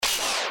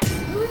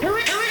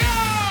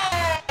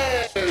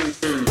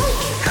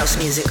house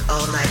music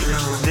all night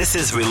long. This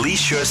is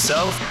Release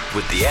Yourself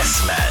with the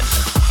S-Man.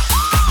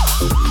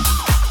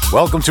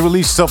 Welcome to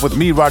Release Yourself with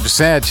me, Roger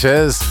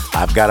Sanchez.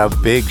 I've got a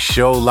big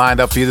show lined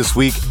up for you this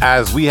week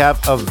as we have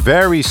a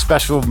very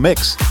special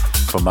mix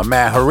from my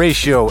man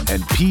Horatio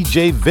and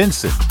Peejay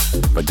Vincent.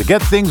 But to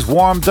get things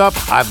warmed up,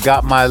 I've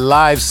got my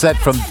live set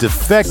from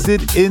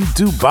Defected in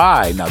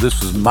Dubai. Now, this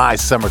was my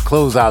summer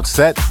closeout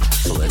set,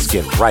 so let's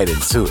get right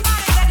into it.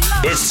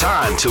 It's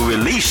time to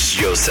release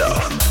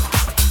yourself.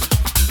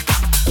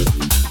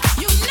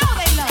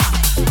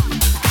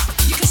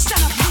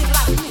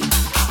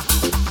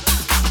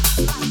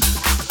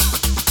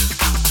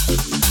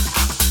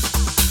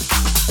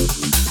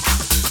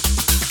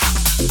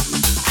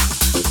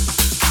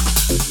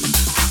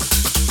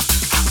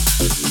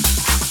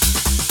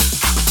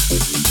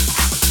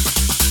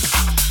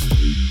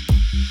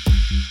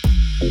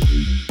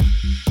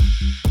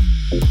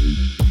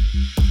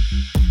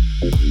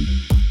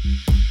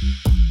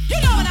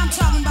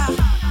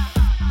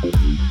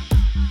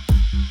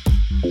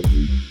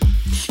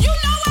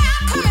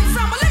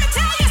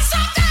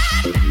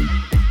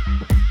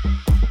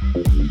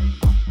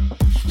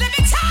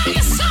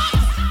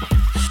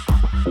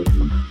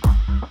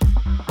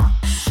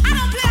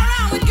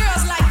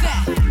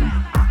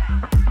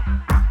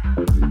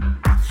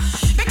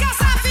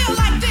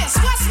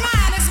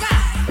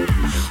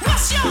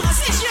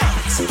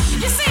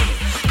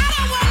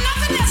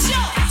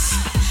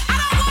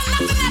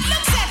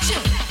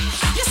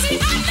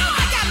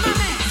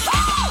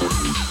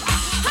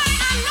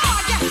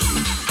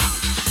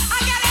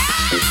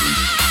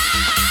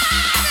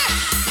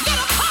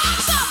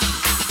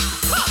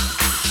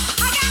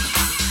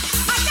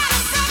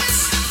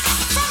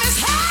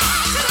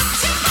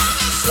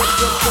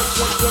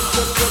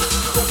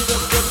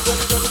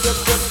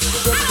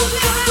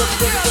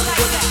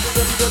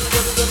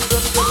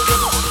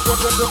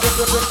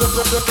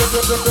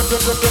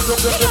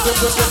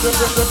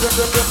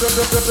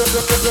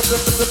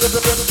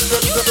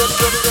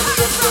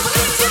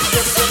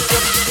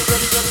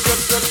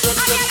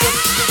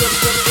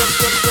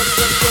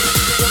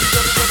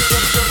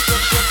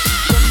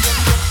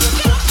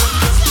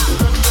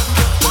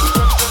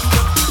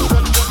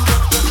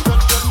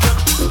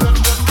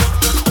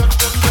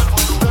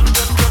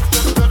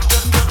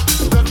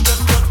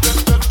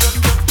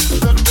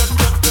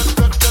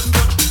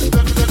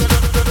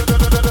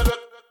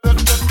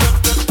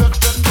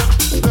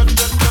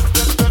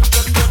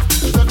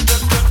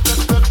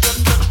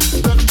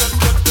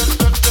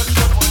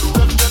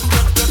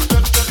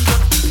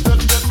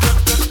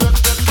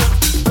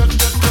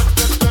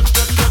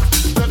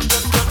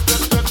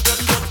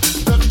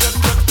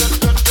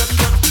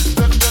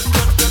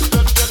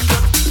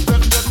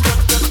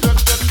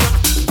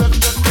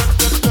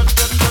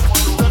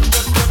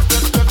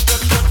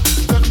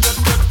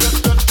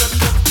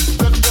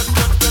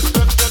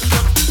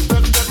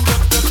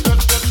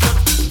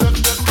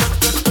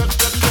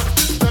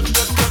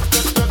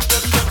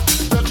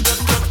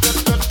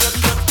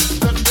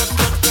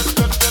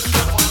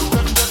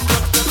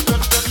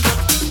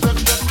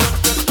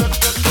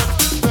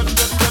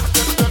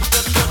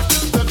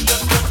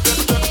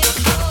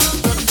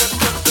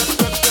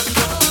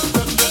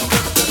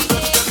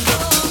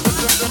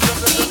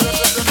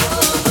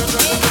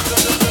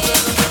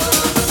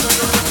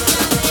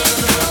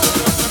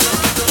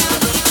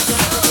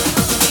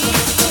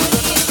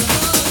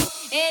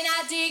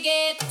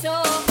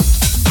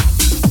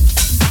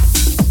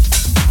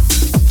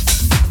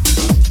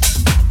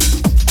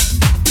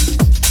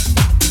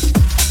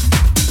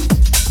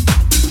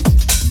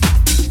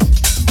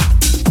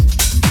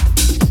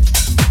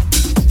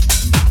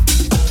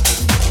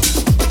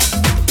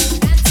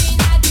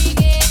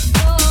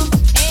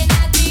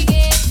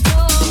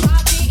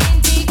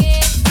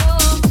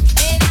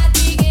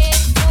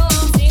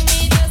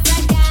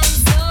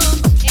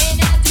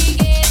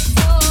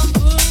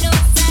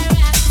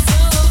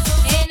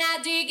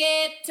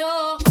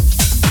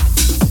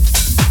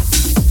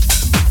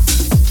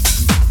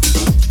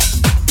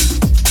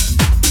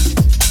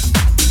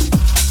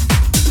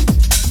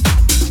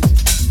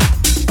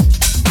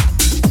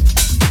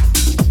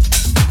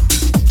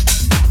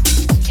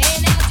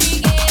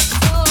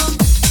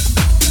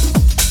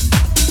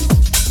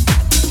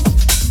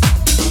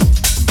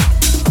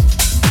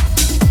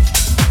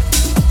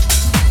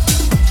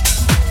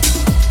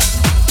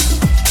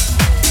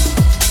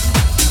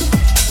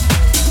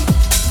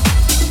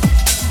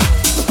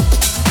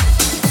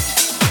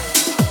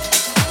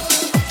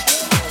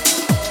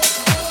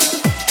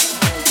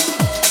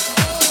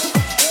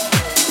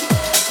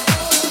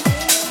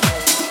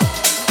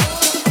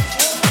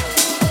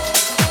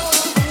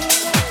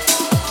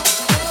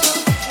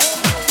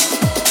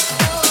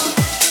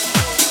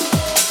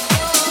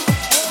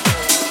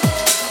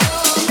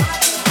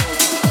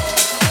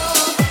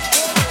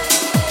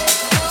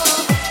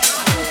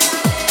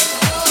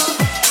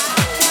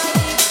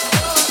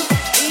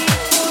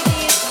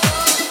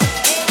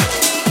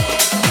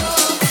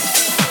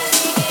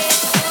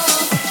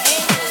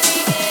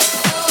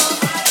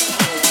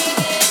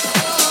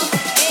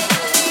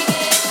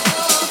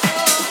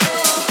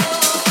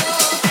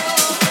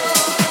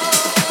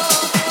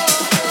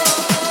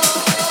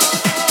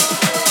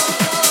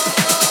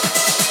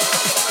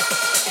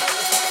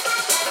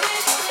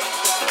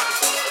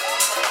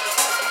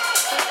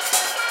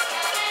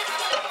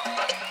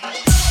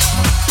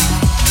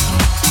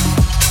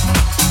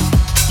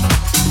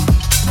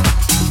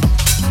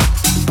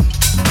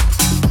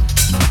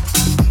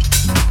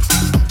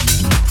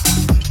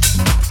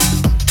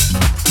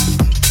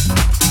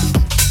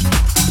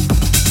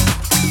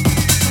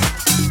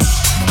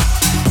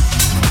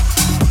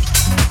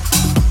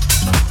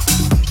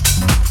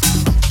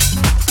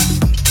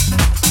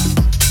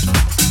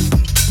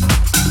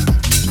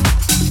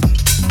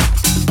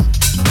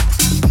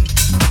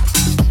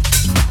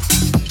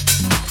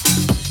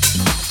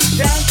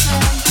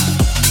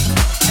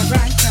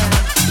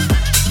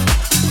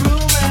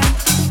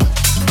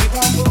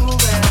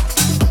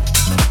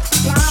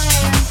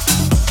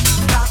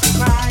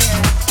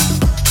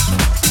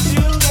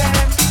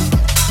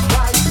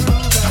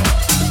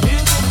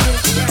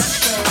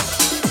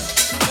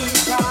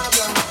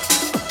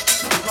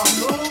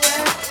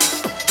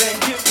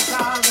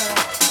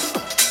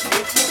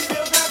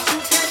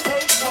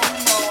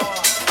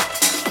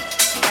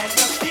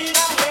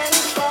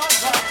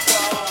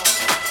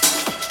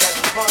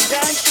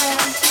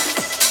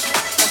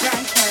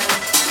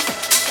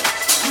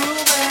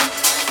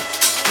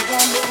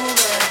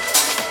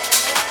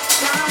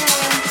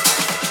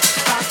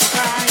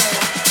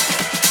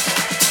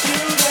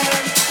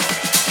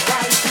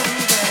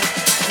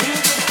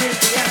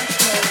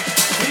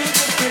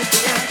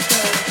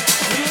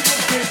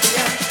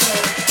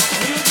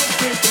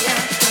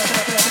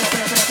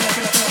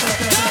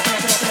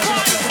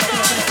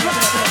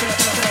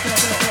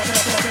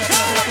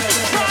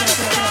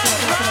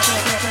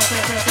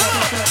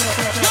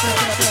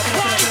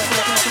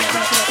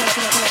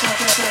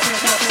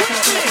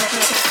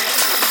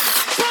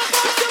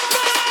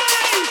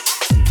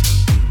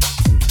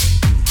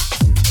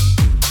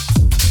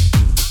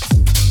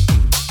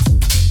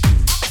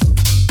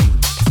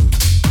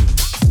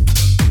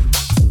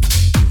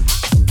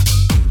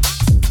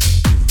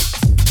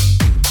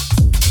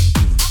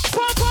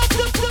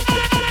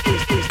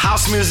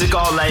 house music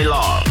all night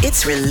long.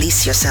 It's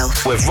Release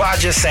Yourself with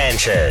Roger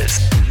Sanchez.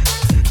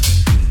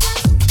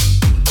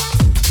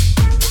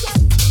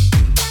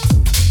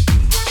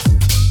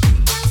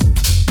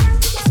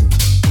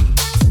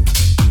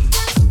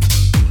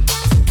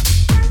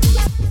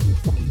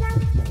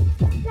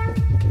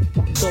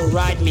 So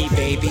ride me,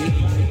 baby.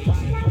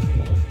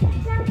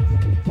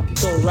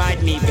 So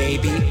ride me,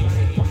 baby.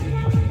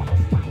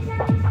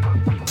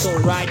 So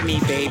ride me,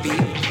 baby.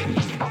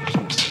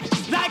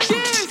 Like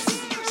this.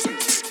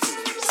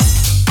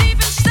 Deep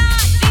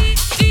inside,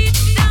 deep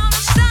down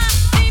inside,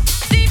 deep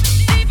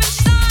inside, deep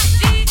inside,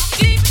 deep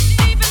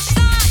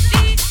inside,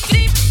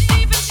 deep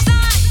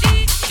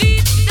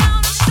down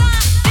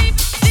inside,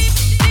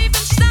 deep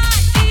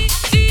inside,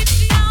 deep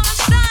down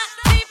inside,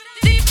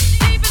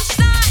 deep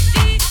inside,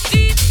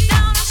 deep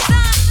down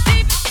inside,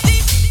 deep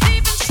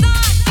inside,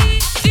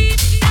 deep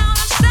down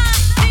inside,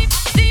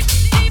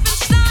 deep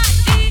inside,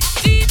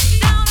 deep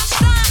down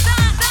inside.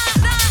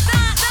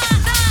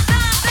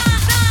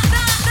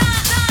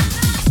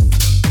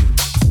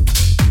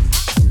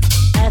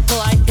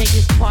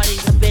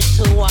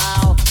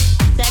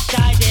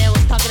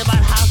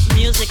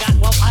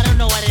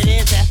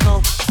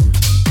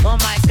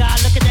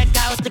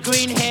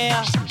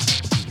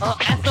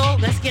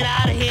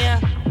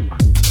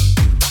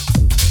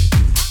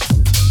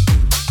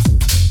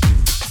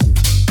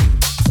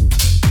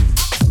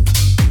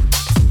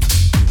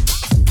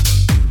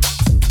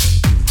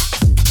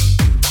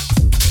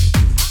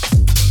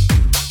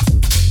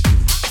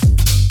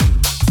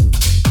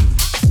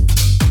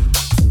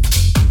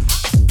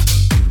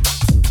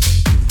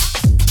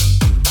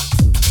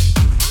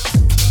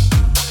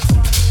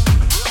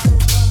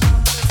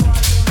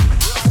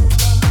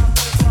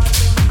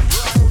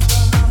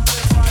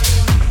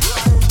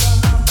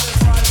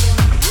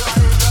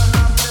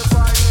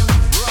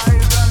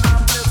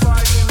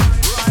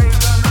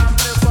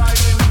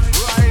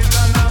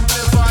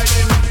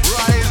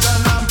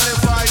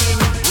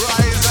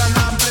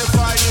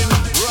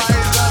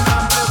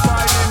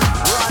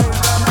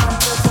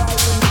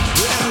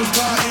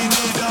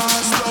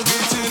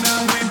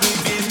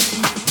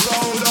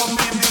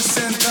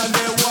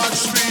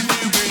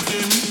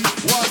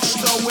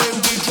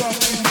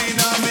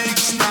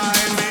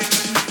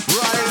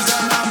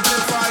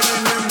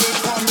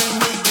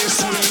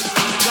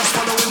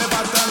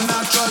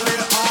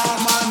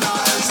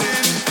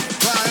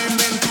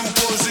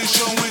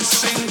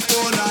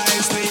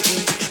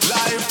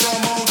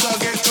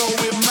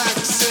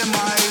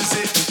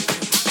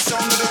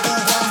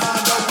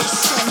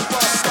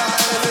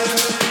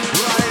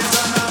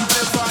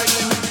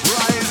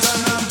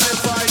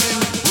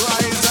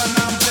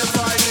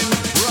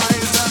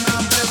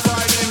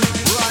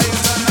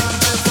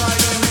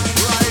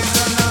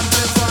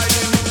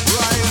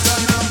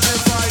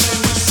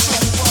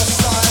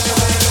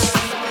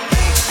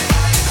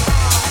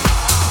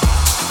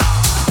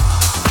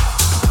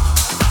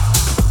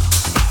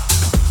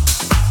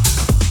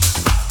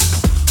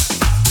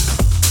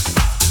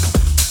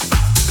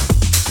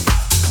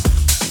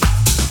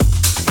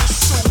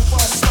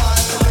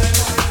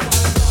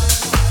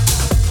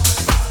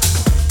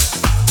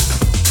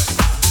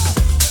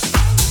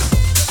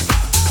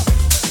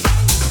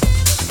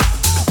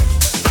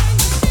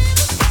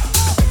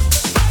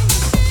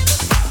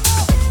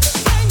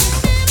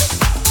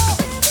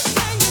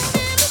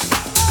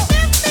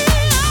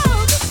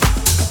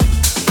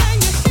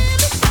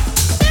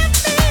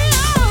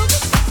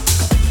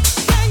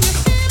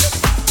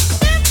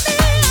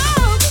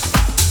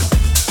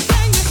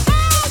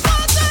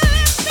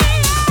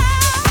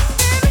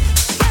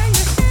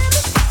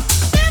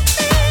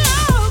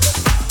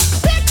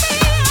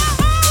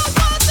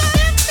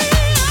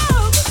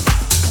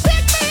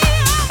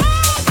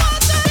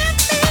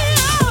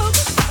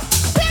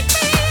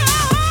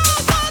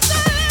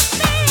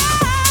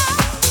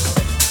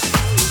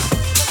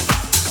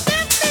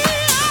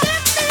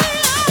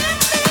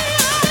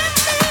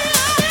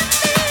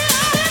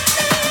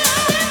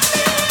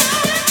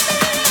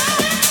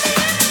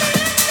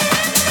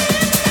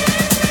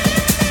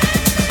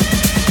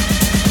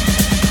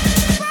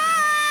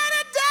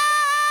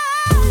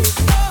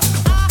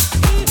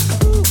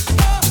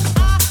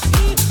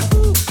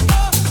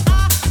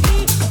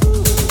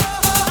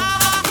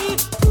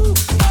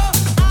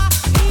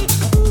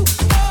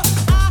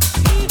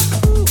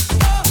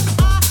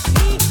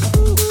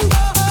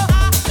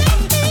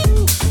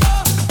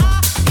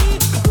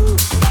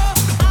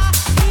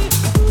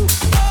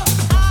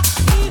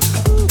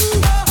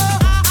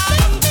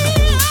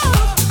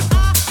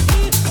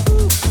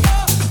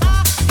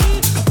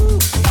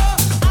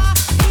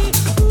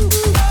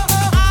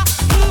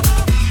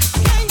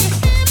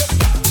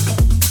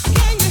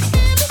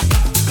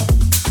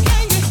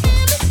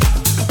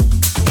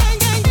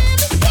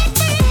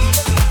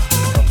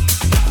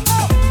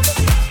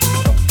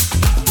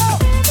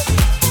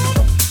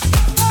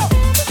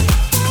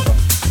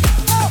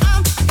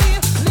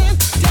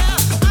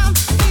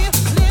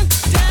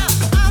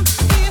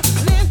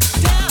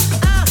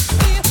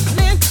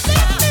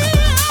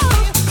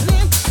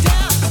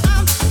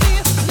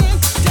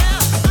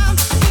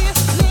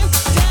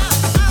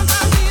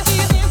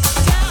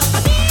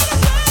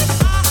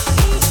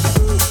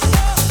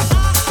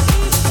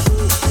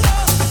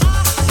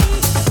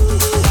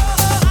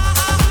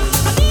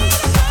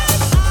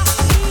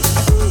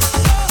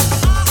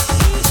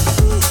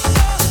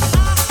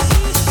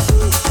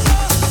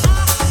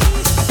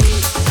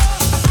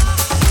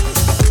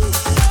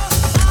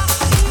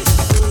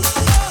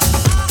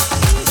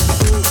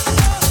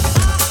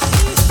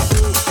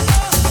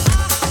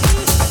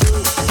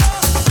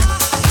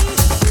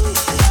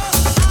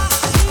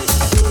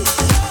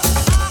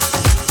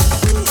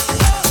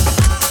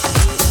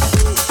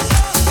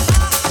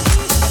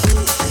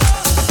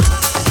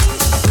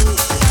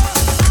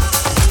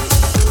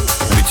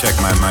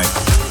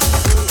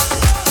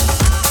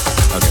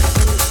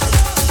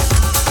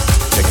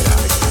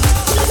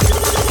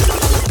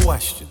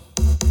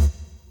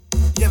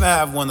 ever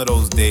have one of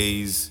those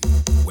days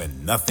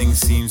when nothing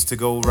seems to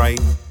go right?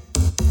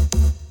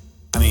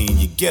 I mean,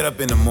 you get up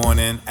in the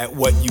morning at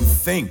what you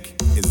think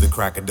is the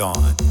crack of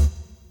dawn,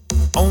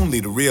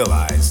 only to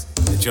realize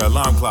that your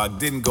alarm clock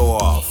didn't go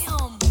off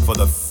for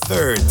the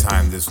third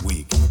time this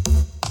week.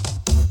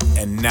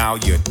 And now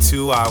you're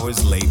 2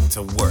 hours late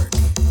to work.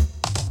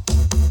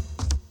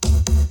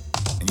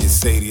 And you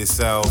say to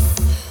yourself,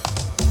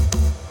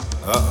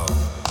 uh-oh,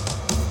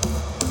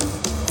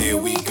 here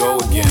we go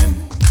again.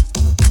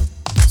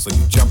 So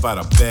you jump out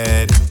of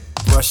bed,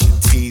 brush your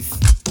teeth,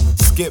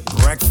 skip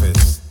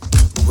breakfast,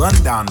 run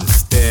down the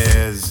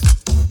stairs,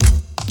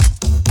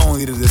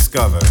 only to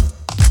discover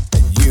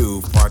that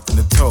you've parked in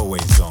the towaway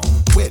zone,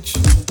 which,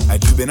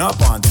 had you been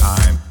up on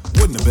time,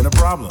 wouldn't have been a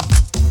problem.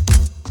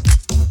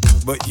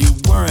 But you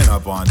weren't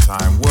up on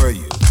time, were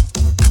you?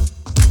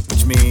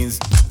 Which means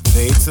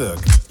they took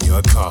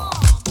your car.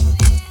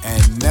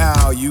 And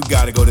now you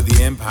gotta go to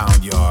the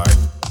impound yard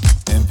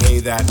and pay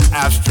that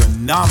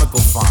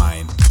astronomical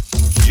fine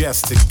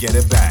just to get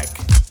it back.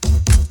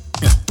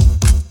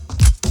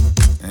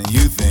 And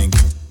you think,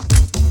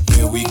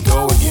 here we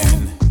go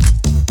again.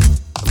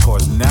 Of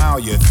course, now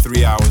you're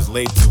 3 hours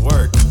late to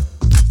work.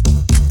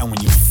 And when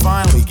you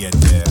finally get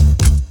there,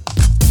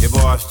 your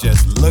boss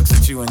just looks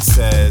at you and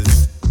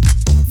says,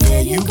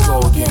 there you go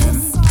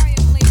again.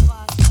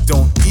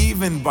 Don't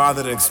even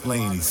bother to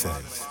explain, he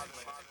says.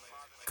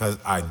 'Cause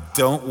I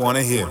don't want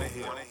to hear it.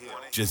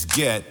 Just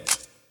get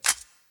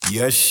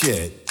your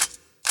shit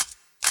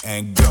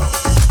and go. Man,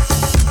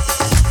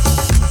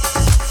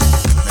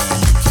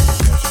 you can't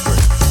catch a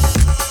break.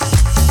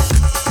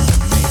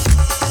 And me,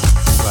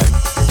 it's like,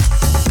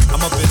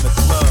 I'm up in the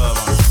club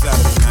on a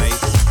Saturday night,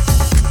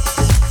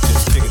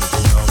 just kicking it,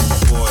 with my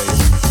boys,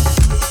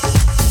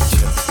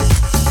 chilling,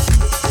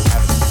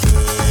 having a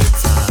good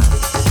time.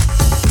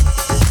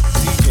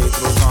 DJ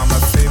throws on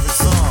my favorite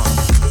song.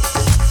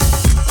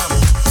 I'm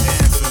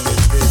dancing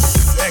with this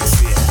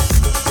sexy ass.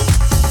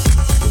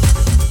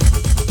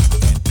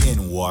 And in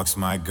walks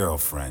my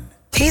girlfriend.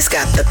 He's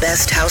got the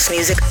best house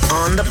music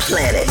on the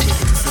planet.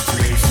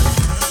 Situation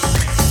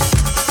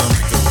comes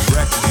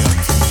directly up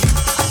to me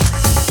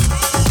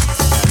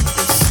and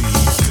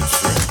proceeds to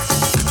trip.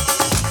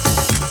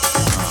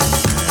 Oh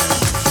man,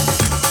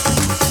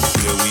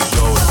 here we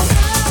go again.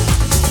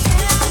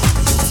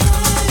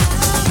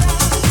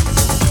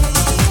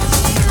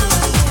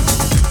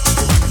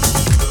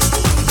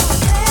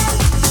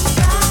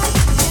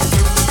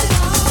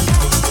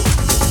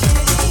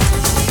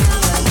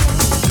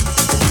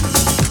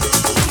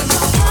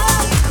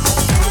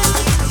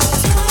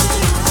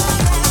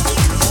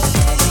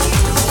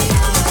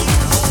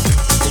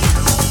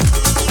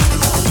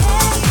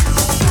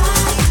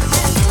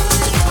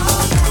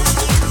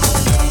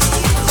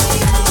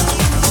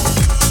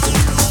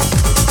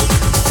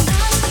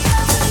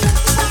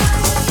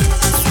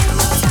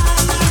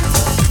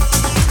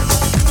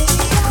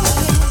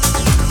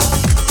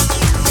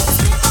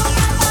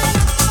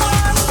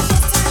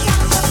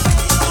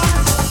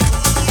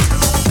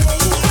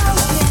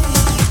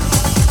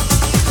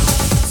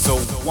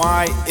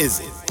 Why is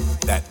it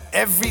that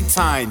every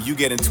time you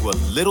get into a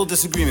little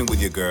disagreement with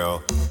your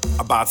girl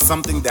about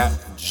something that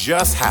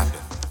just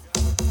happened,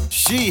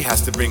 she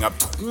has to bring up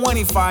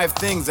 25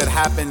 things that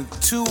happened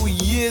 2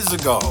 years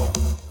ago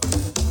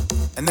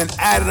and then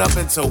add it up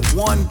into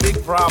one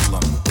big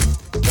problem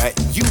that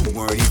you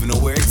weren't even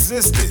aware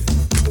existed?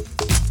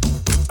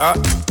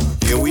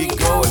 Here we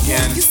go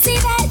again. You see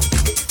that?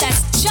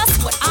 That's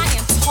just what I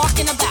am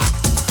talking about.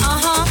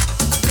 Uh-huh.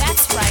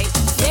 That's right.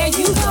 There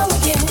you go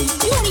again.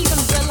 You don't even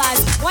realize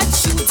what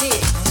you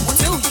did,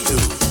 do you?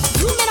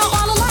 You men are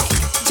all alike.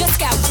 Just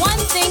got one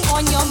thing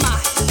on your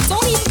mind.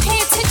 Don't even pay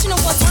attention to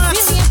what's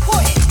really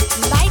important.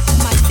 Like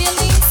my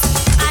feelings.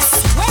 I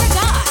swear to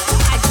God,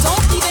 I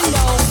don't even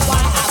know why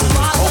I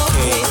bother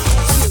with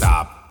you.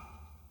 Stop.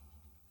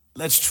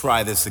 Let's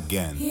try this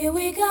again. Here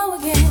we go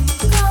again.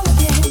 Go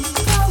again.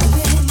 Go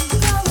again.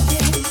 Go again. Go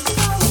again.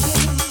 Go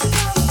again.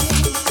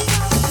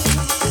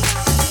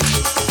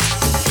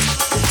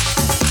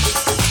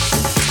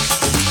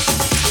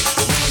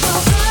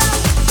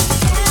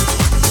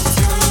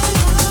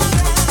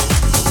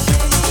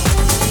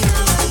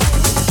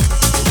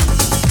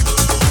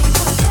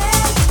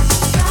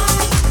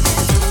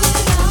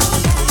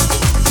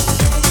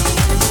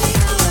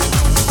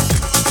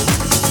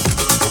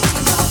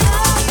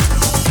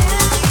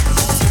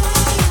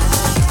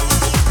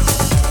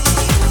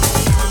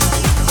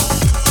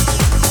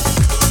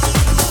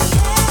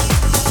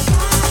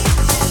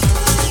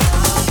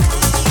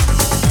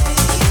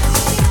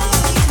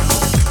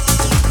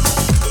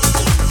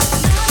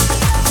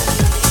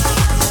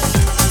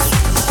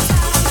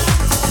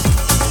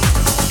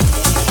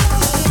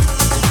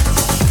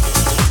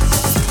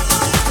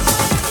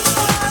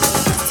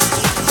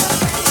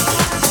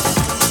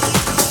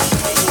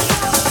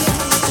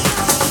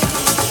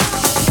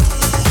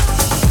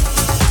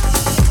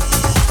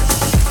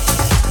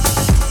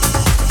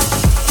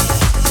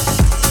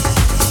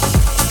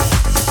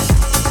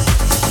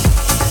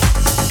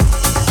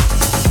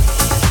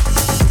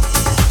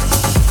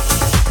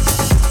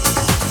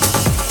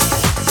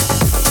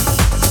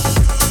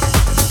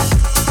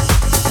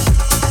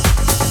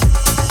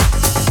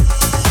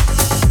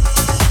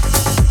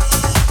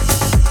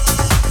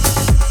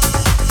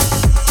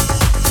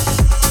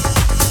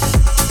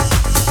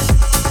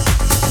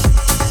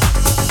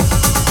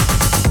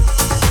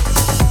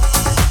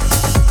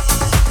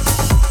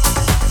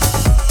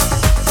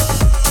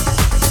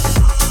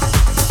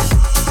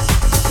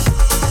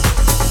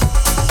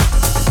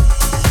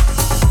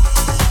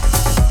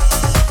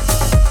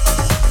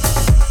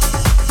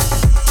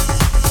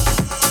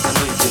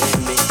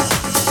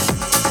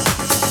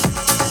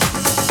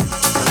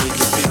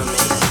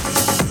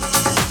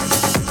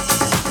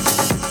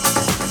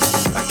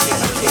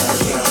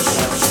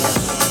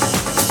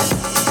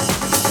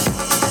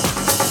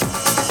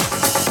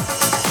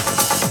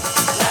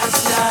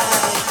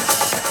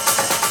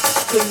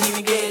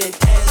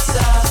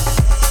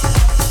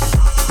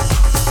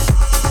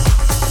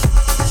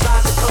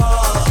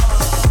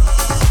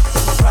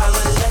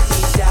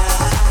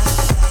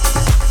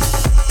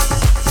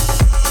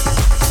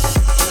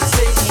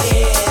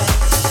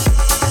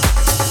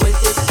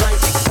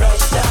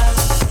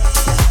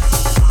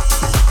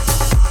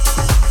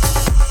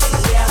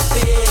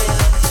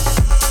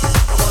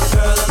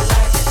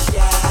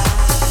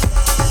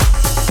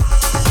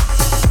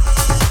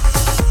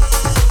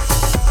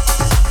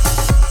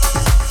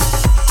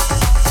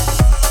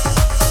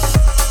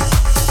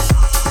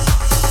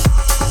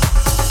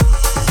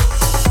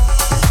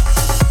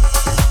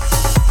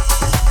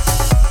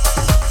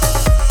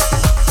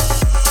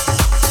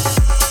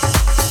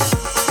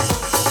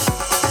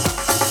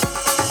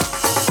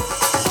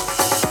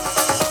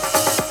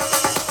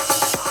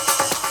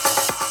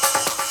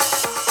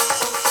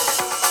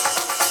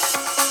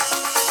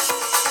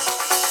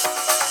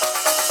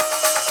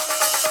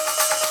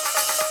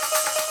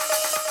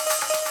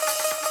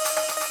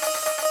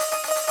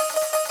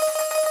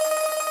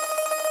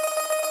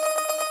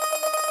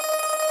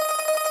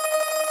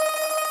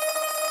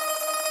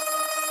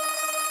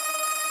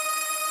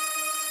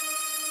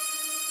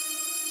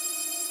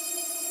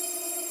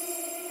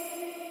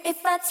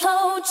 If I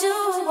told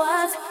you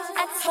once,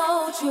 I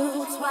told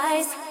you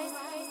twice.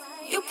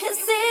 You can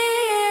see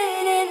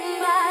it in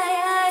my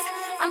eyes.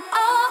 I'm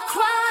all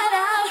cried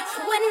out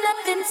with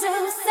nothing to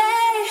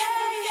say.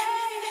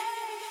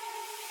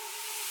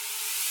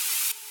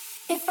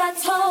 If I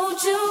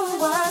told you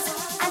once,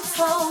 I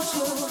told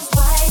you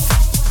twice.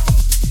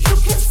 You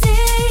can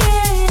see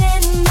it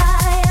in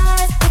my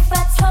eyes. If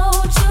I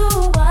told you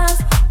once,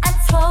 I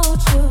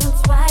told you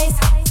twice.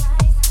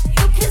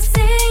 You can see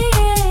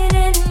it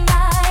in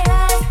my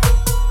eyes.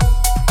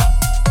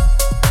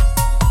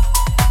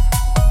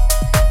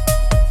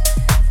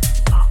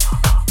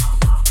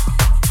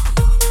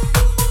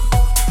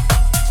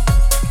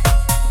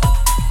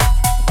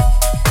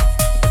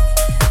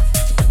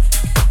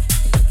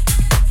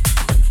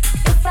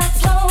 If I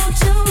told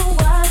you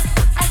once,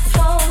 I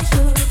told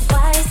you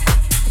twice.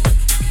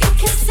 You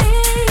can see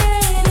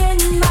it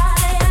in my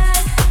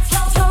eyes.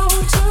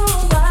 Told you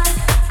once,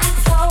 I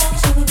told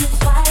you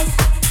twice.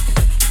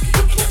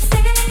 You can see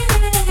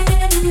it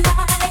in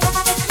my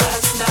eyes.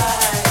 Last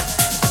night,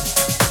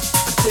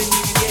 I couldn't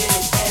even get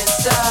an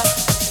answer.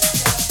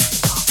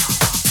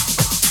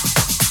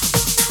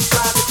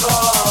 Tried to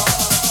call,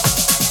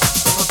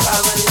 but my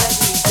power let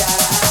me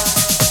die.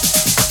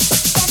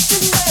 That's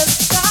enough to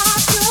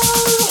stop you.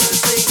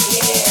 Everything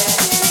here,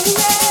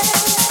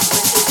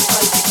 with this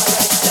crazy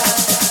pressure.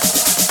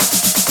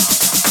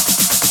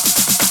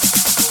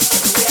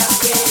 And where I've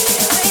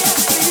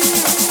been,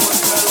 one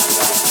girl I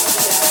like to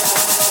die.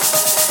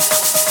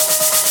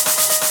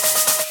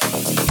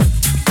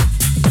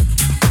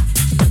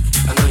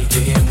 I know you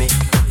can hear me.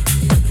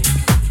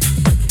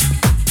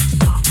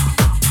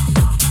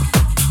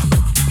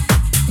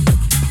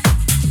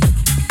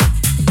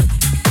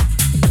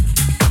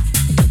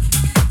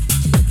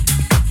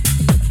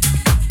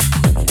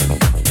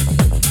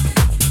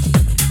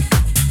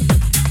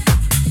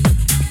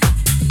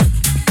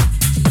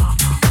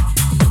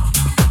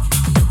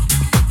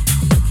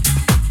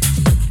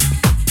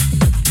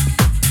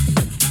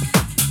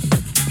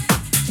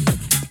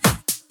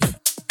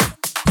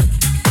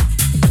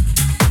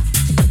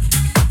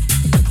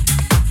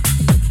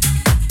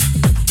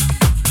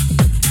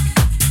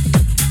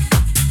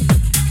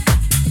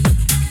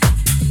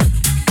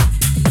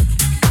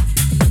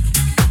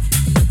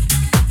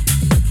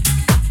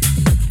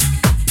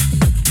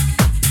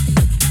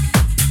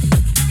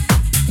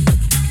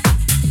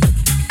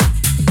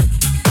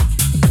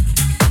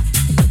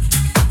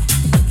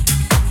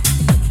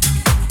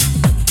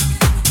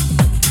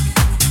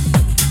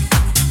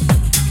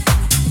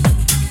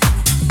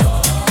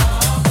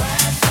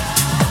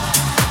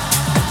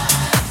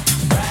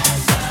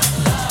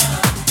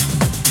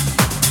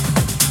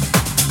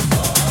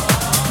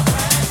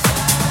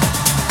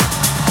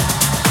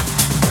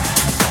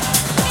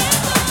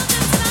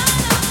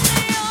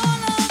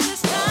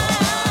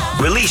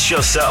 Release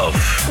yourself.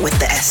 With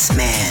the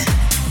S-Man.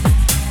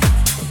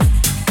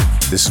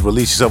 This is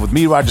Release Yourself with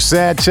me, Roger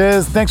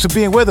Sanchez. Thanks for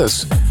being with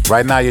us.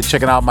 Right now, you're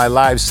checking out my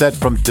live set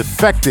from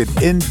Defected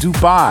in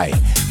Dubai.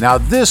 Now,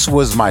 this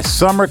was my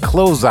summer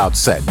closeout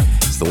set.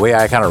 It's the way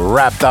I kind of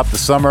wrapped up the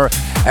summer,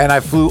 and I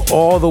flew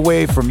all the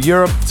way from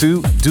Europe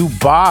to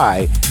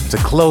Dubai to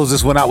close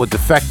this one out with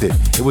Defected.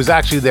 It was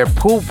actually their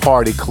pool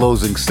party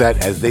closing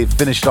set as they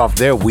finished off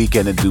their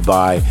weekend in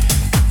Dubai.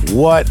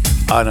 What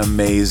an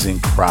amazing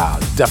crowd.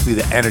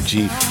 Definitely the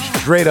energy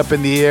straight up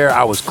in the air.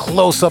 I was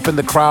close up in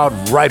the crowd,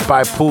 right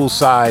by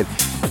poolside,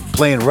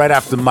 playing right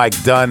after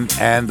Mike Dunn,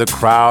 and the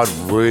crowd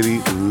really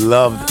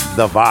loved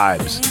the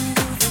vibes.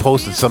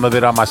 Posted some of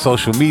it on my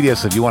social media,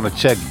 so if you want to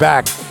check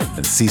back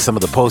and see some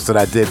of the posts that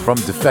I did from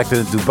Defected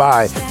in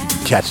Dubai, you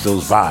can catch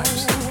those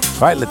vibes.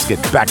 All right, let's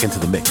get back into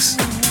the mix.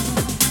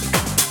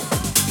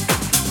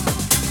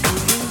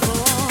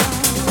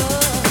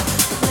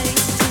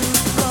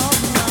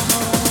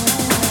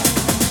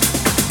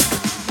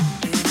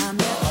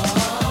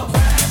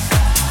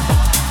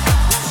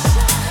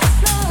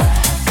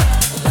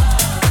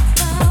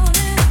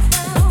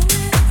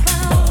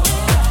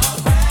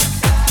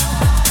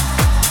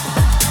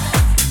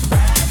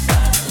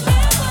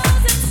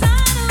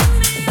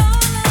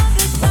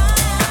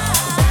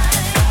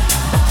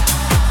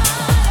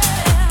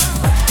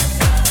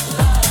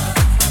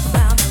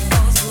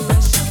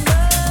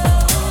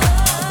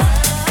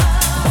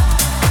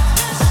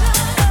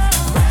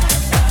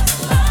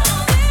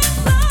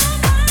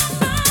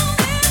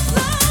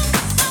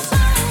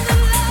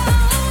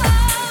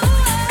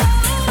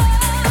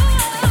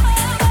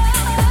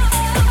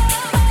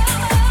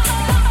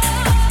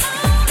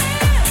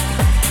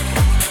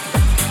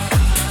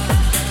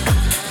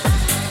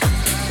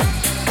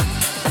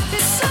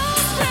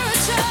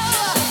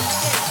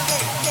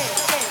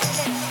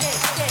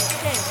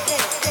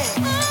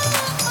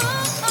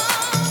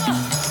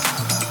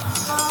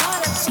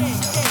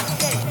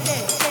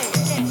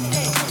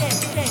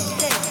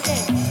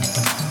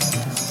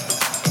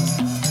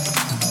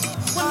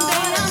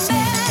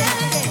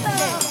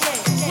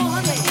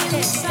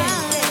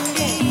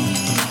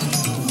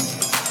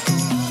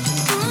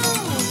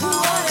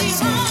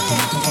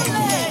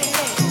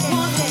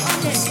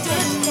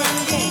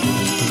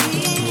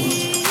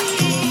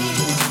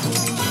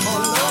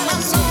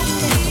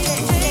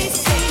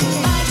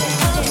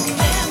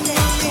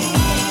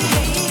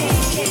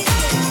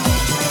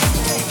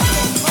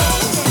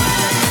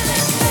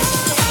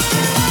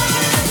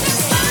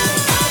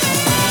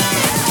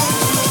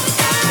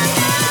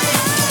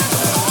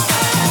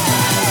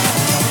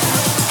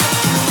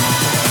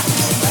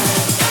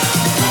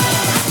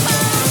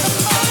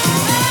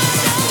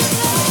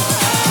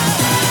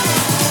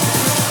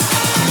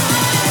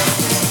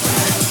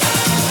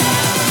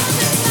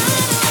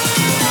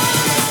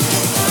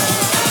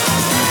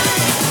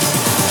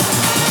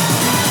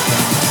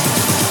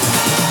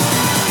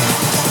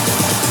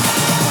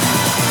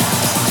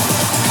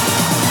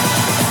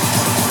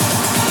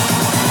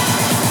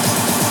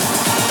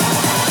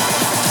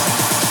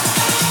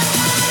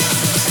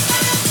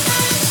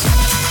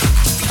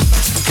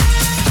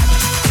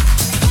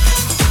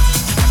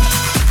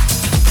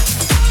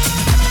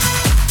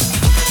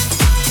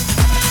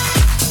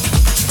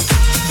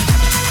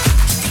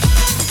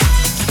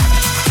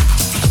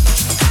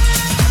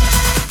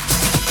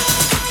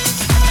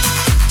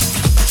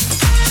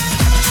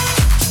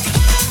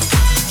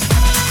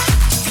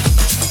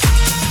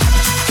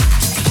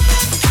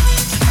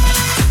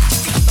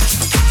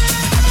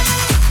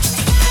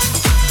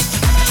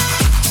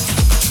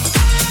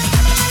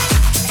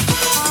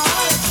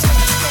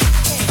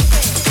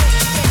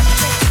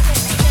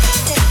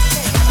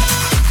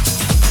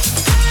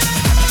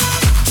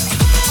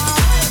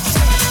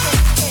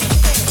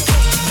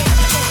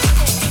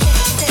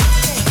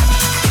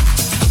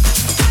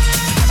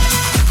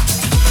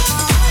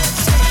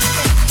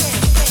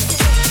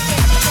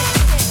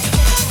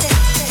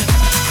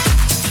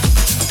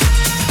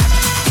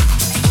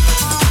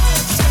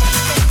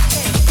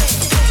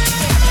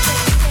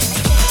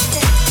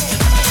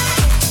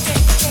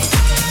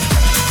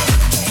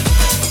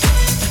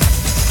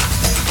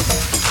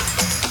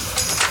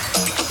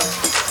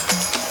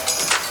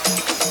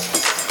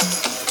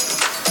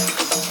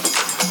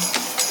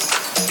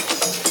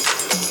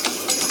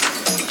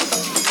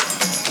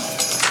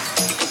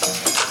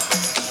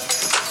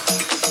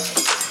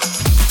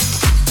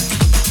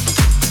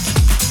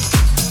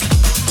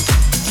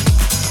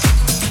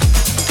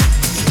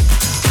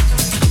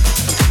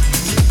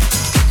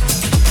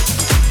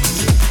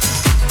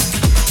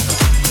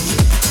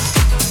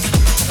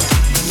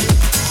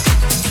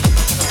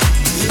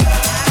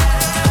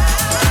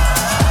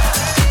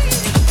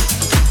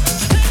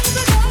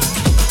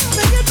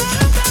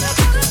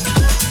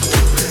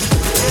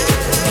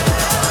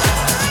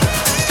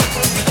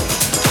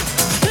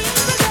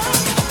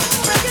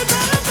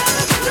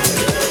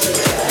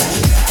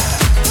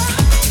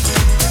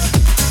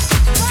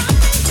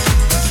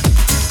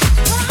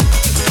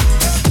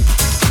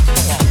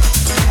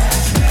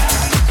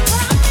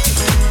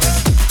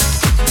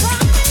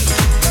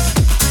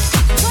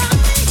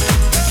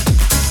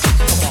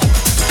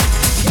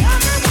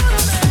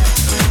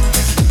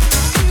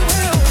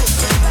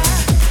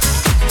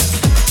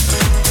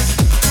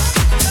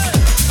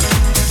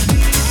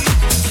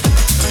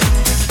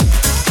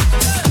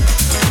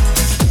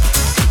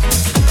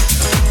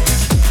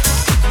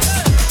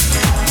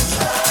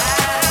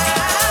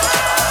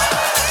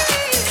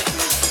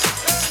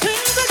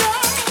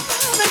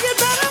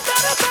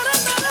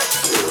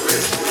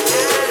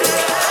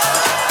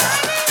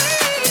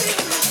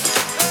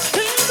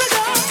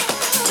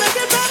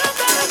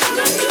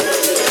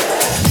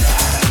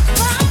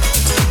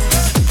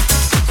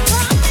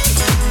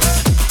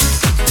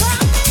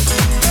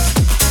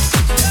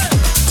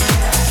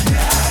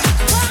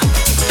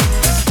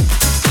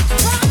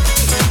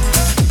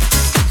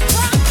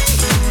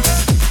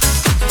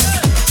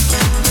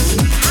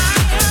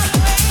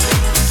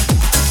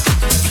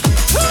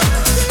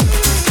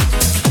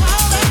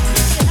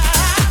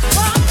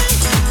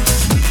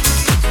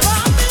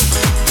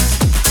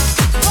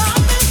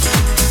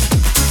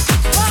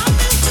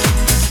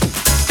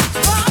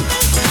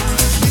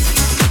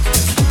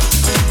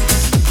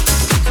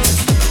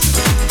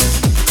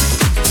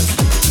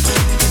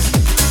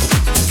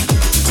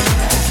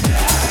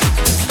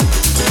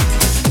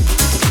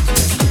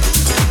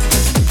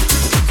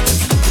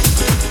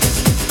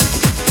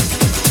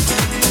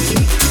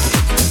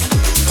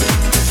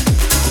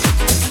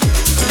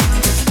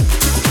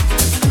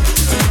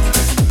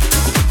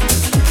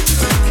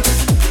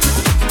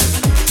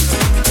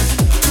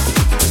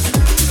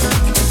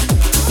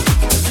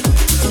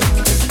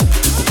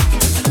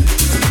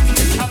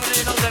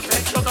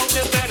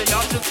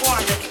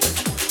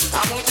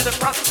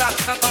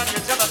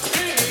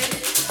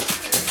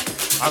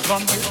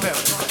 gonna get better.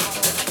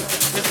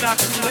 It's not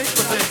too late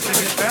for things to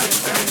get better.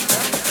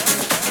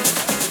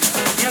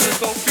 Yeah, let's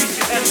go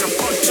feature at your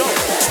front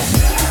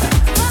door.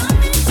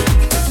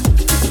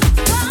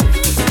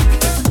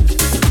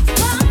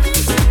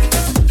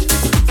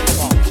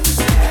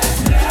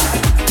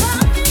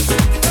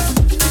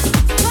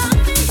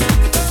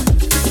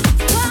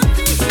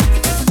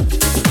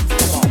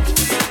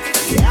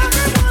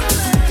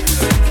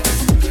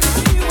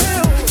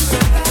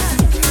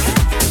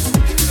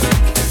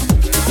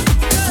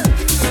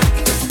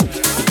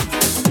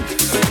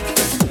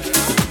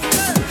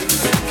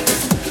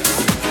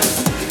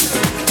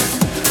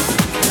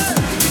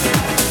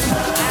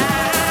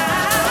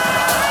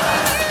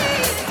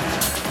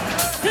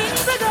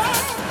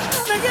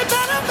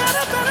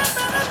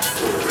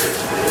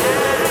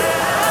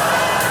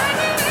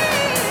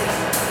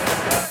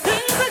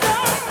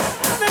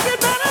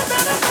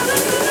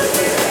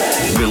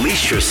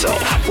 Release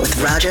yourself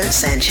with Roger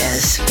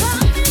Sanchez.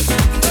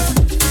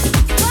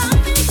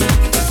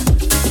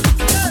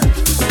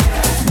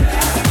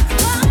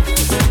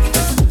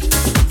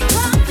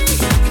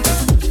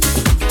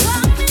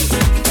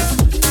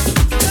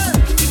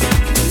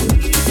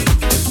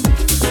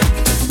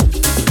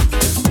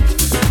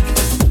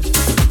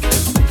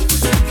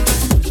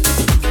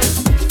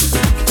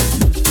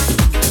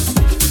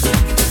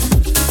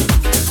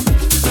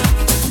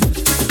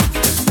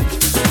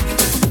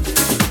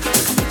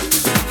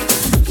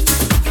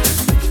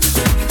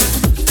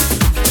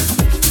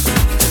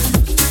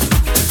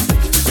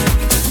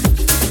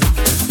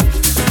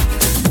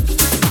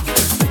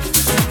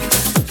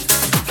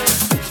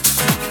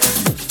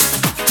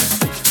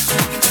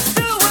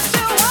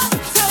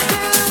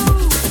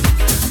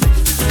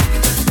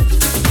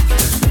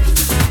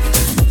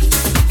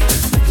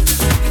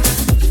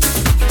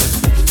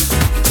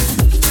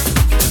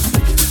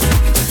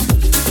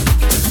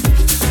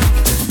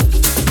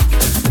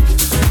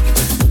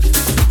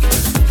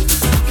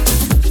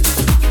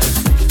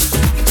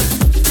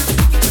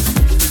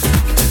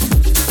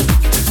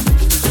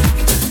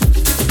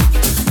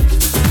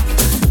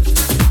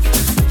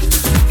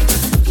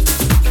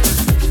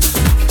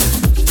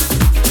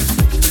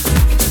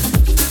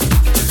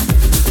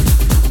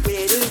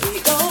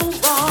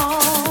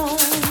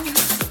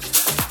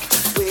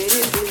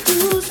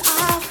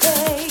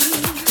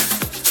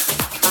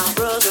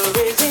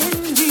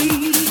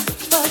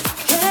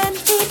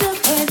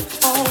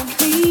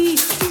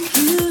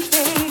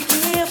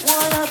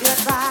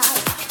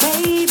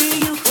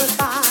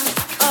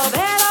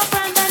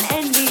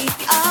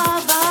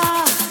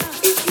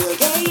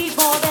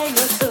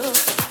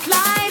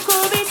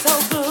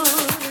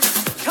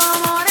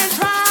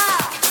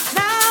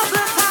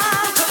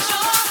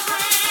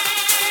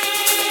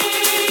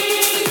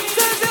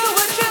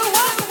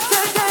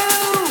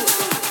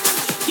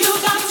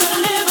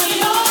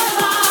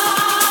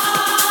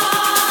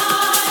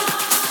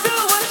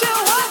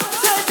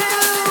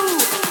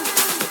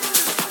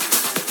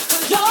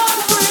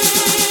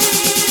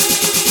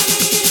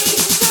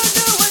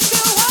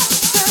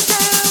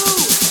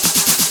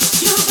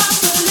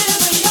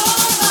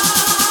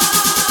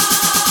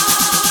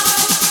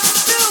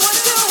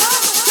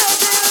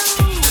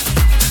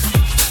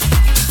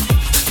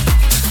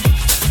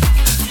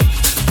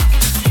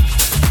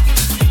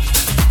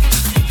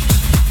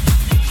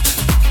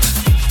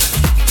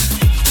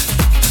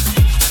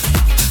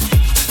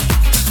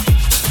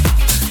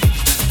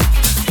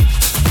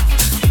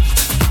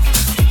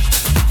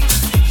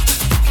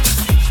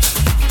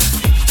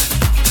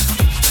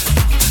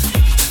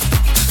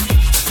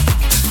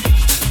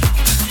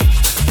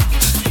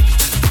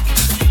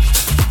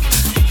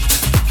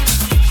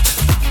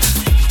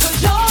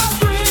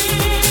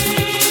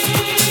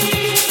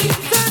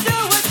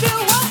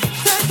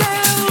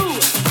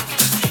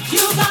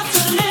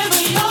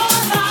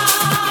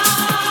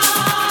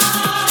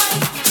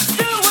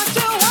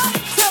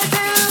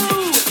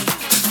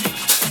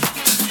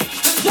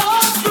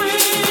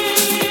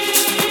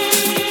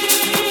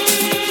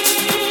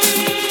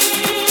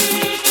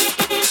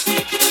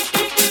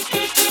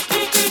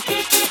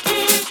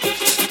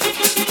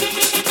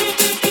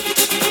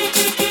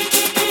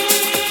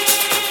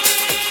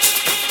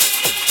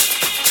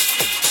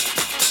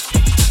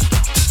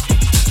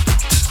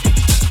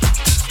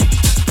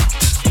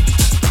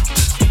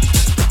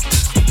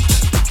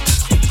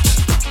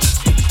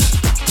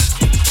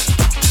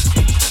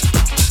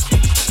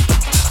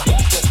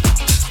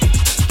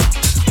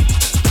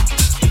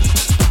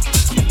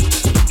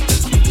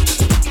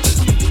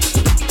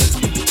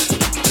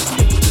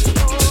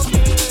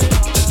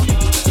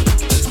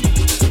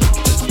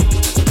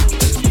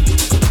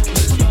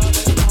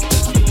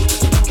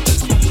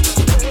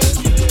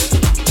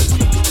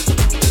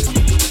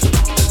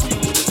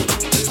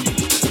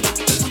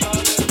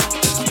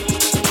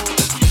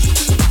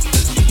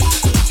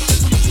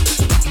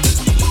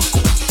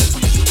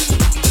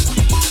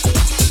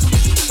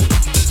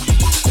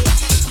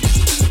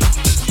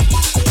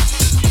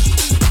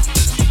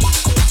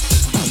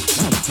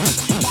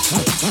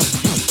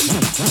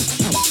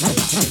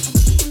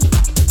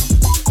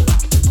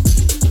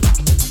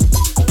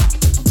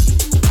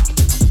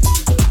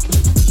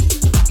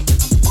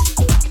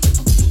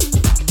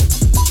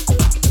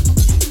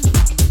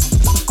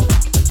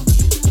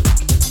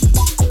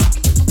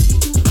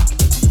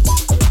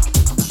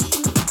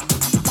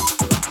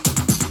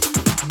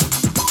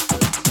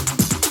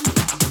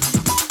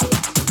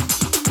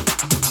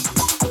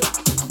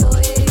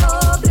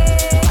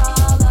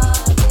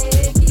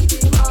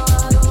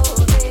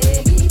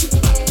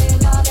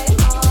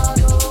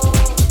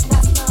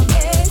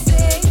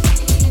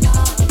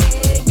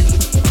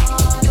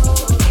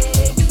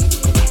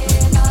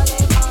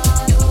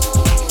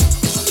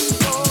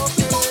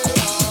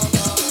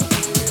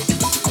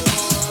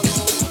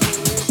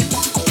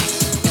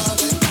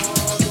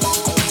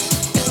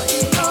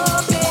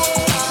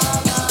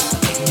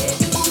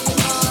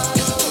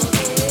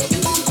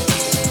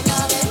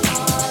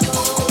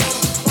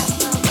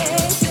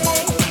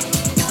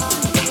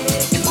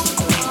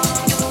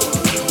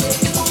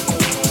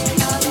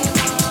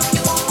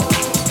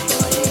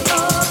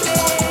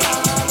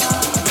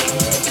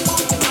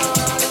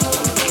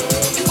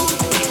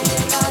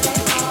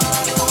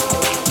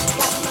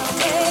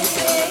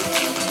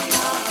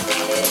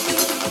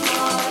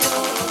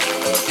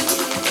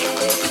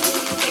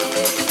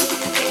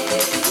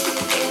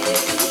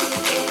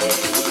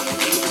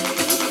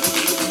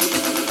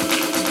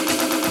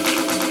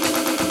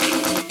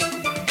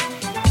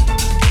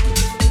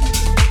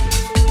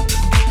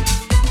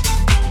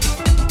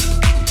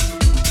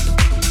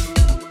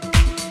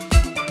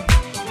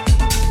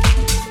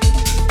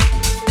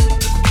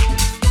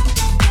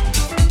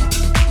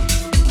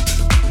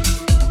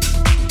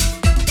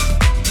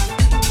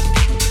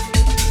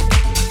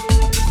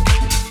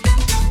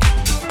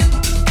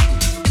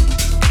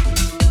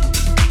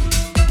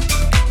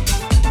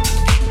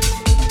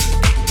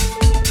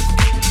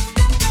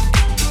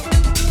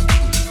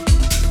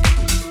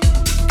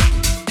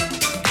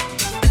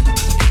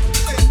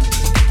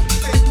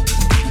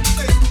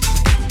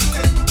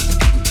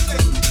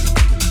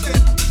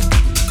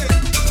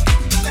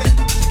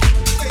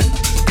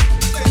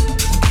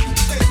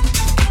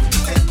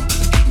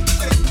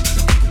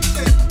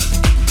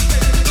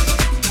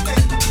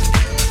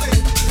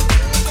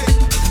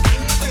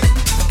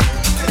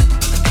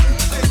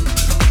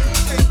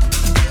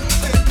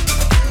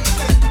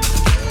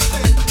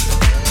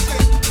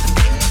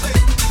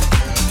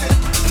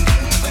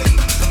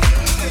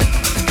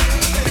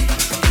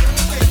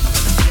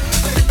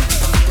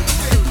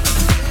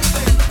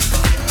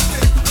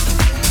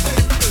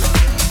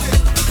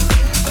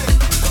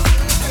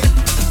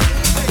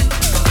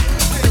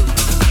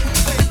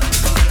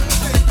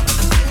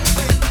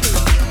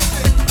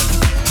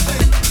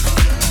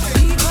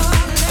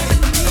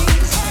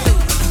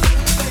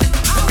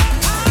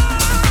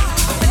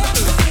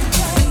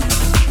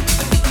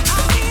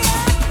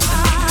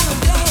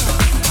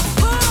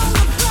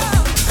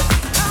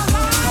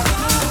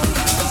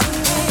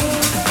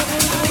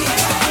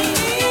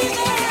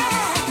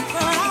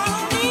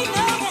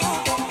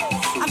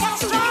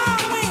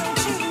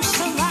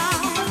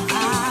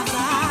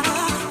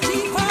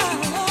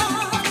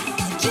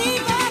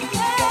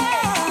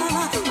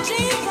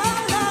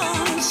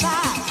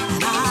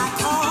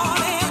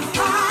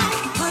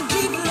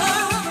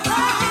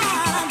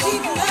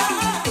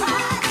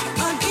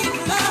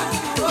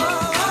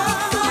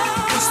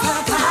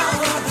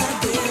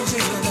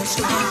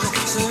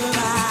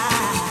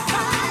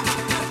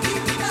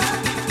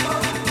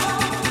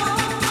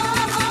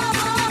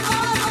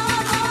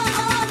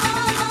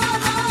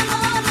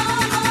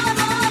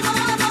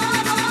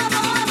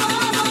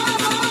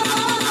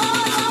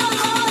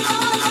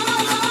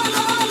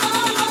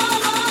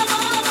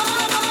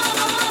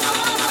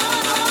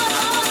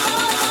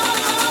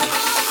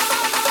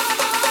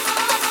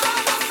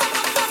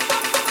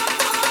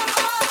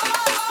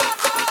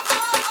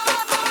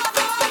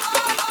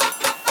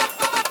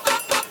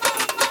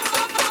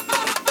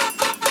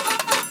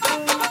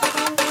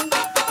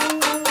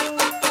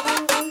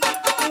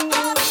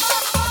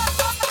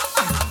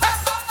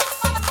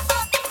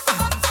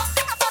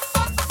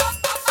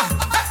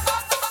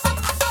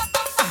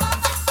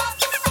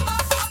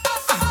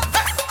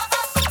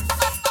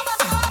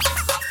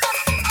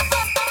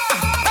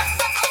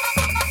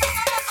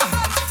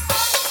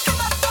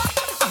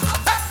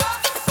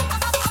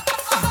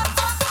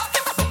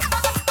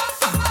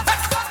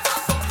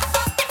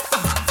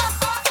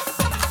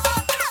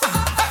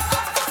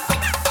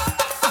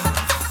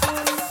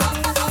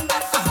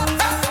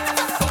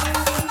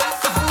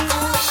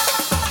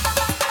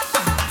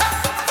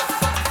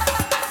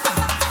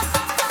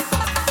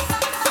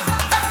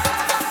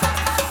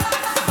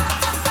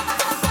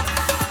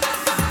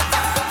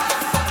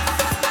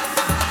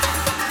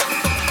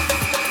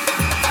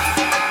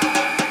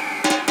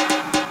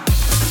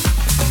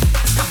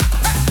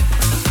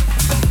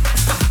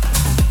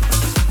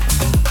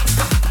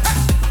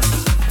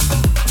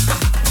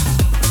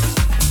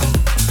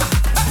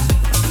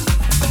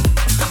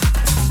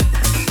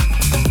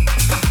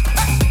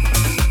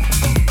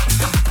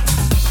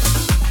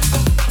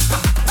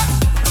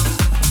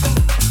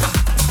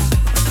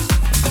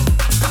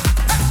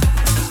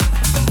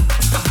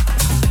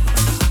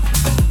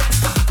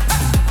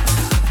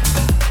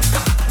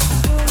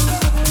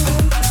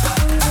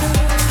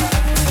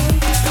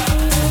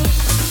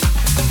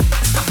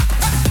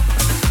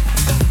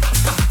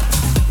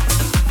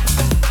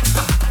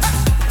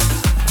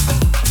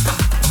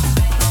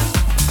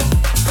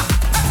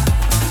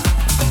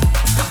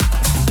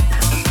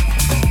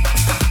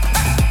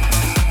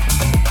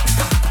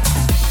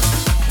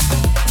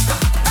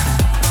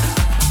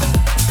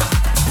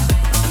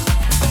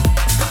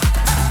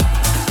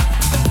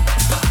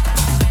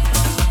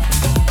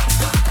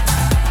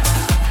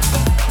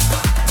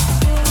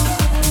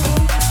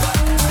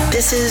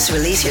 This is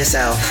Release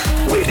Yourself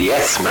with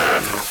Yes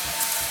Man.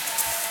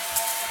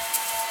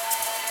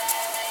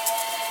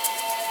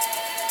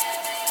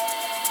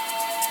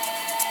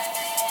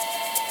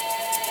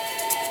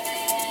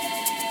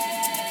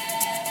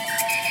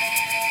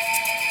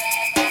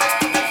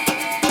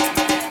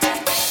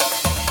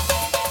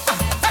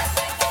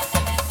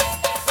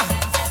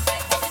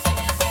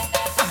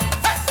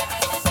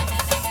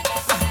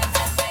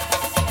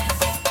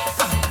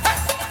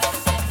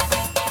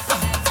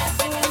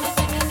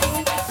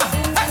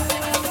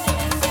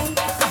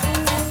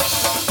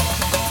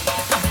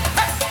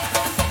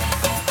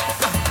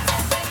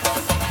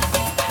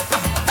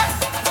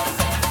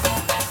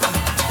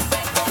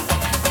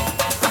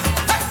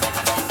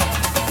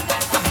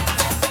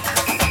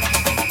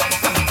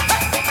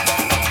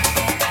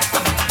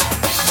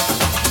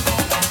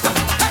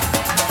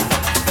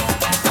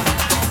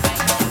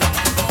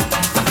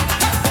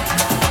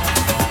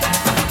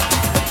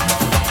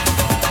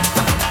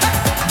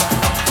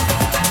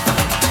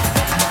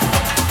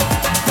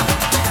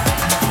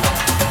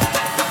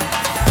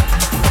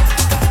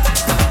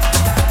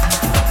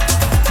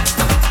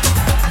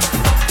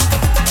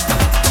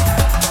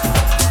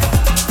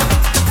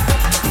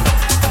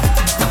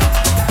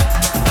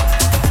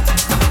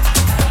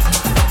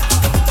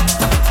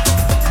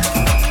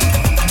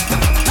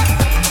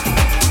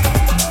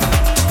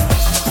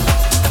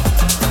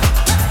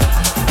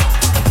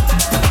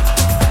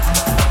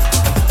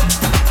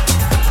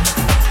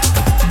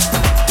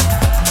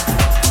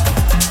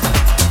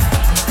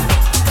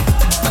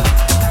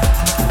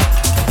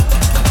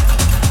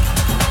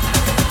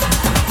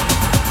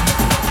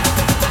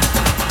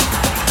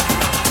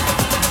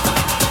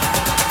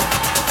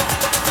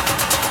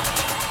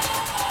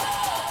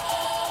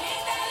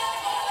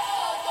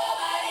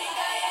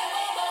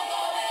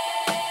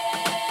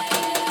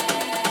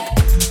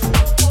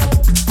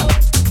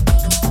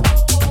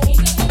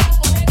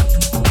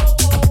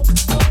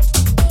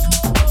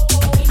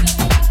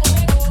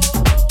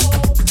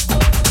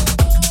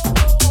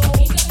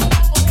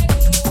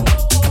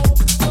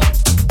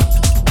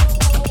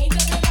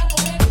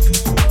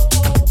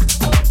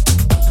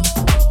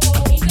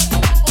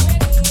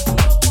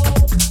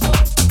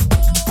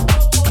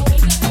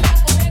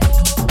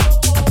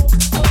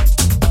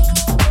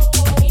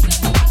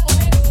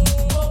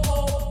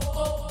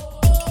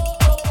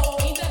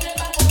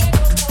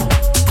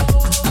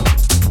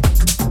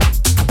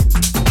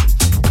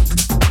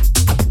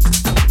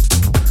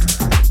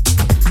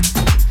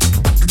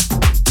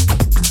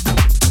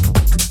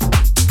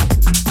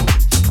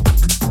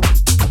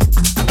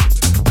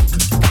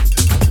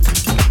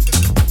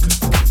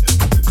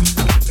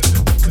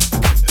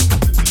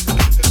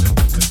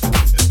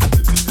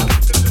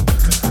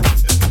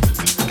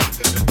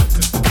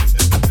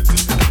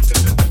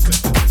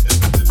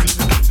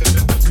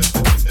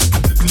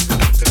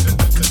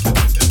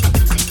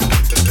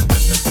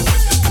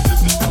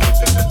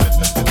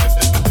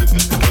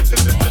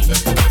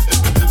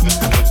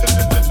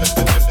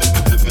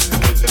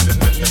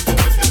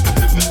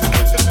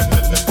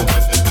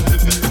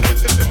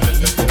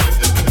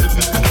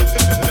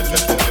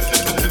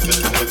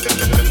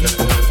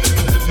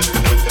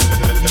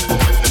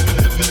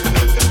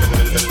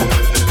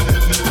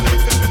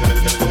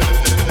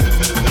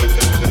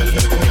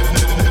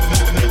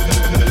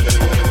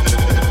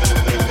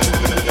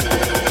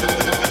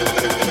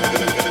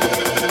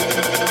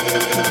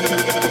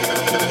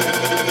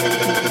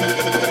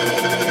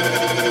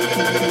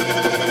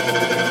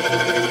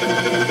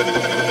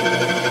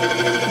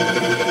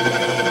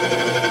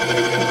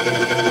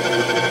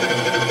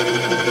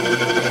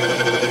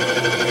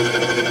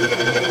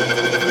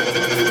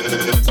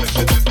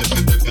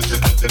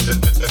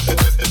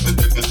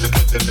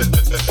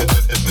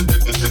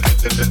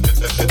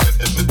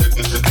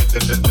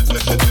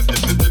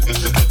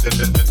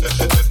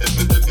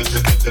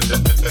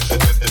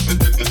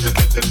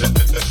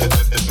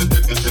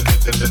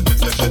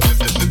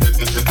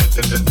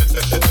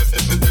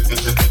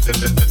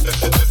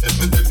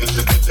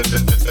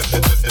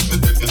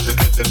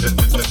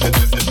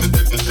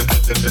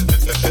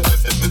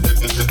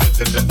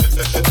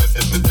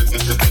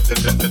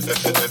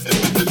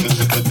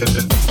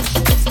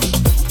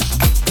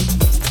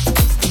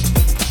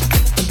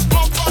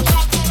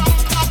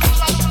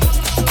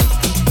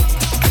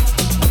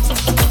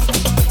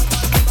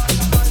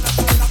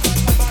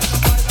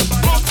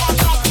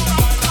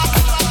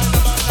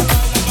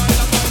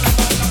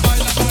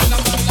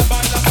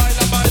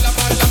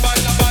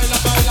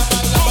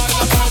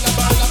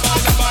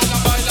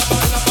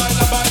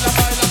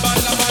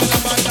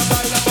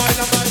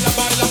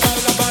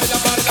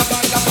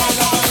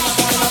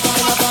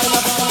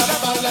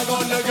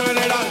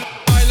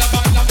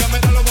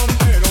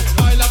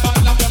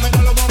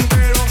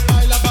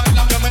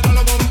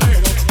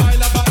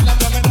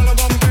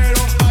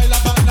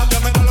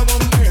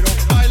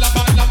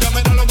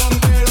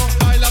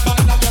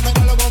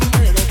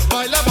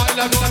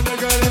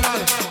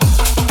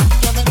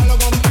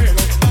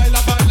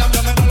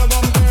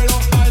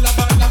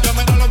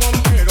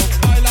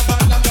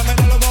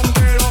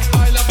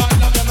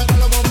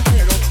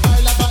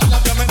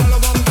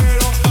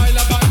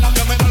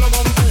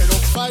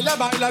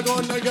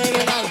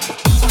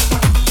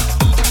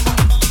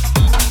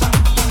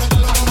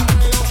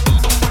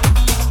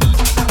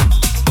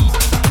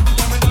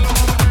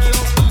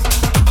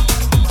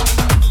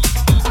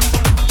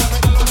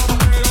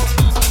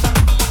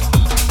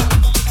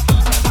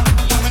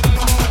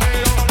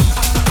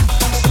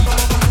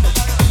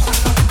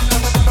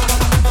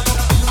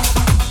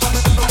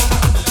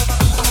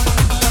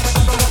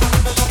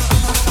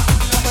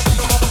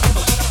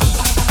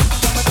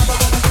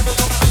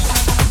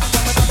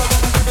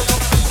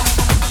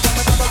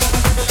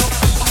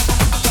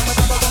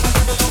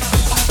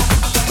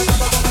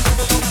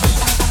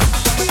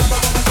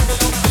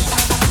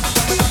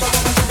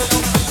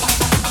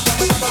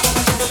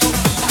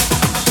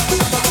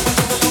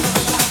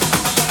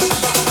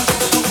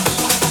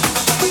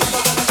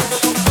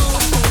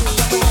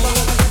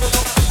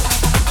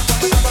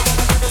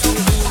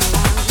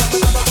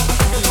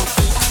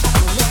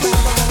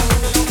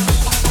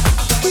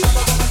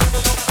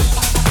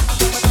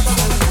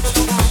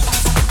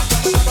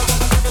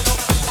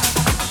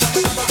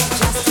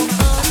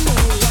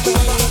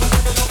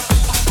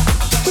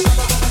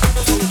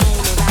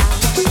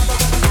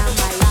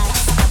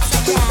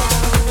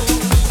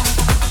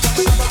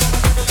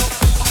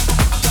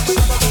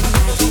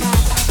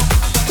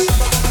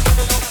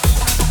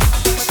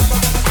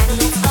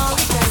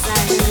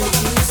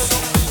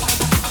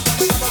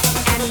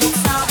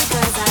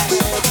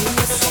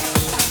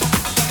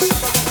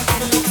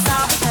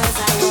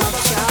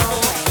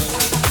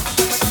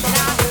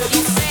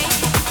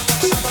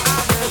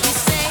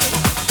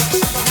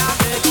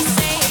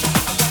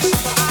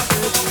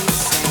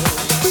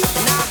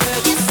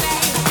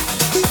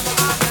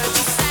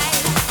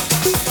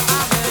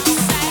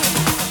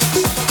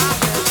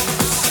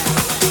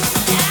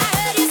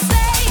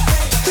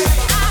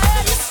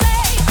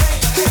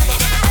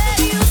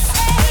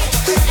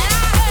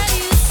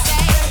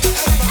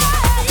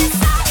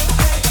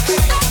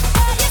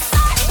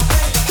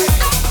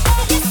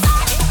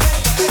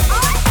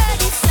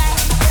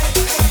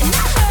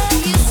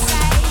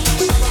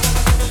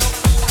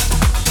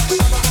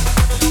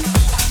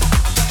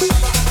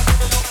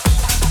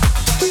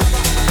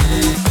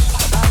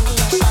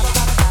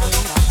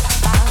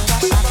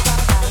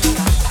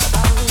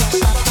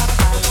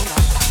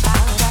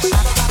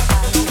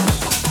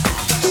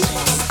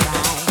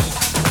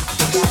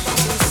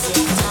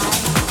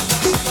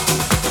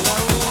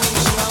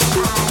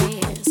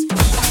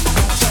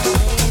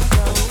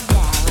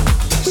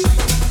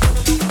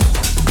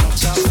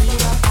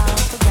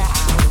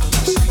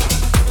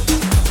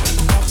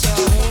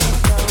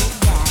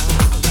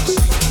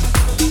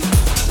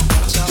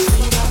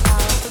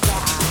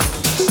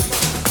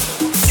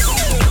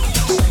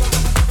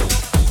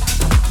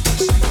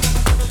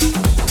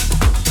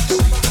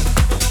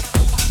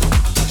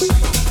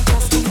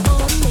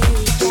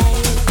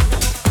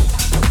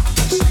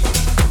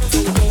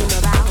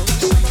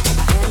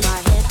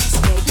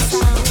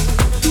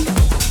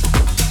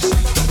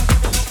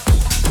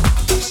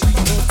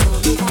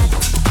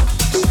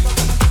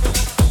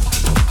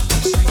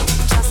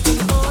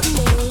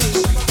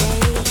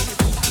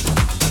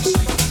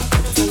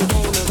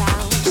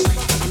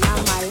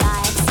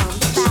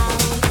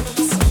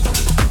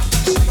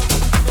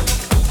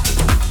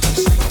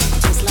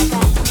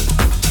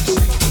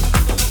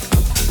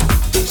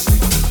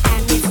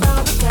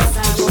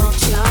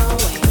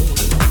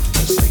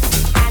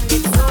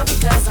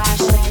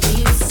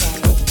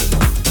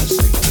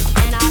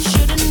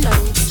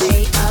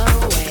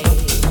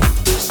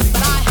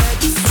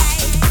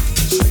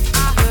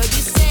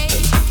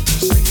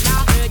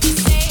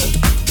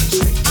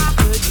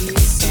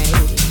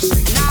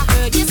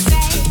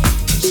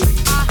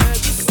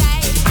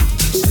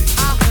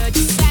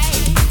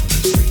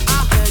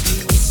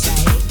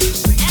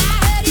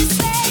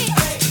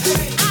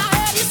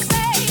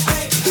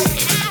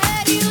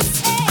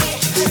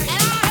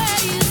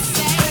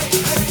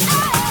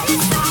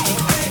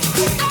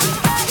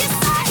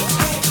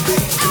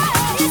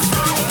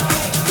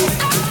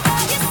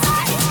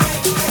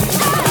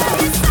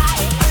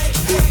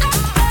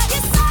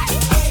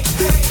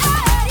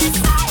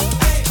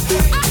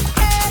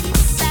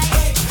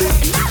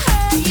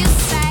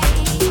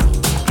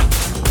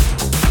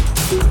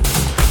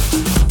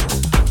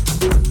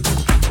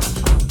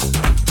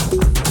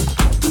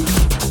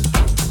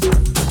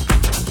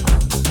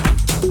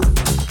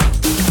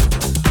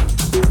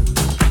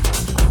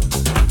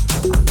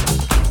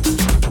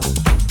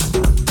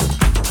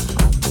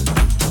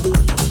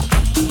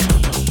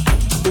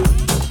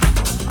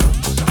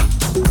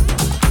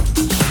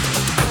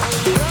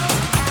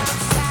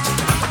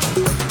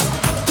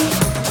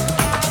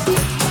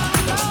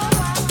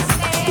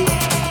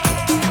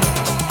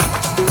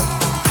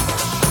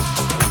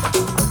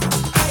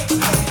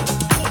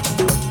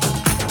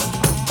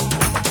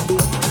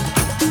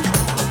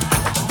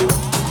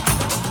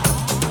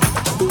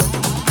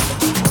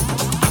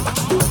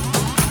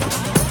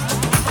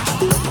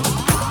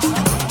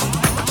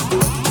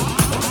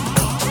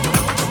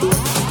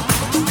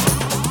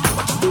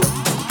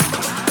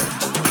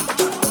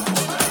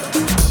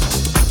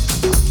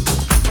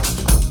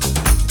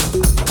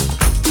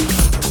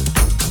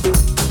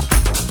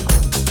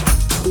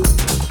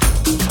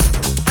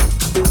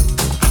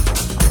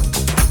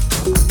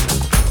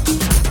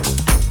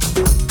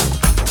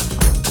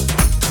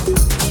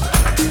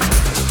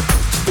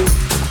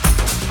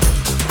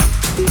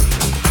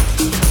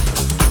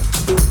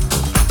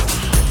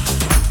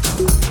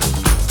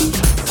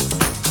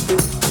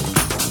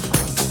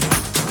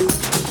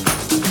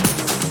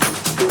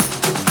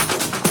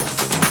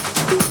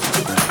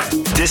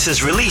 This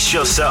is Release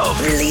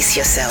Yourself. Release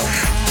yourself.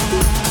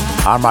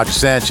 I'm Roger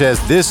Sanchez.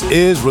 This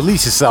is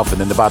Release Yourself.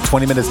 And in about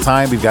 20 minutes'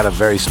 time, we've got a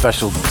very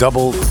special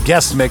double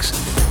guest mix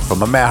from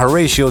my man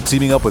Horatio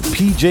teaming up with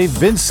Peejay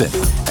Vincent.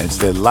 And it's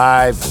their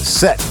live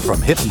set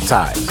from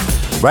Hypnotize.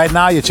 Right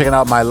now, you're checking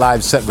out my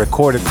live set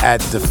recorded at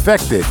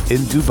Defected in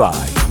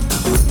Dubai.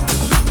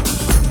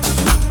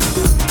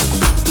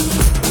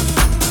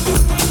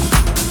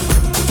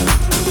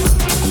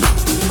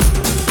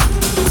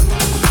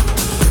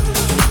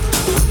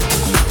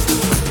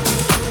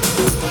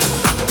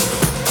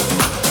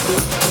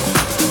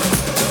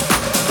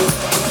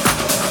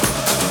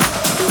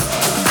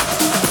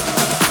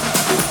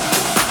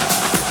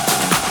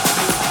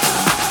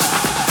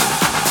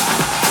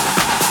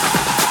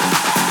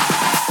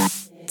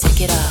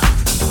 Take it up,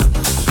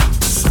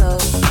 slow,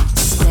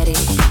 steady,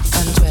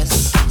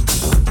 undress.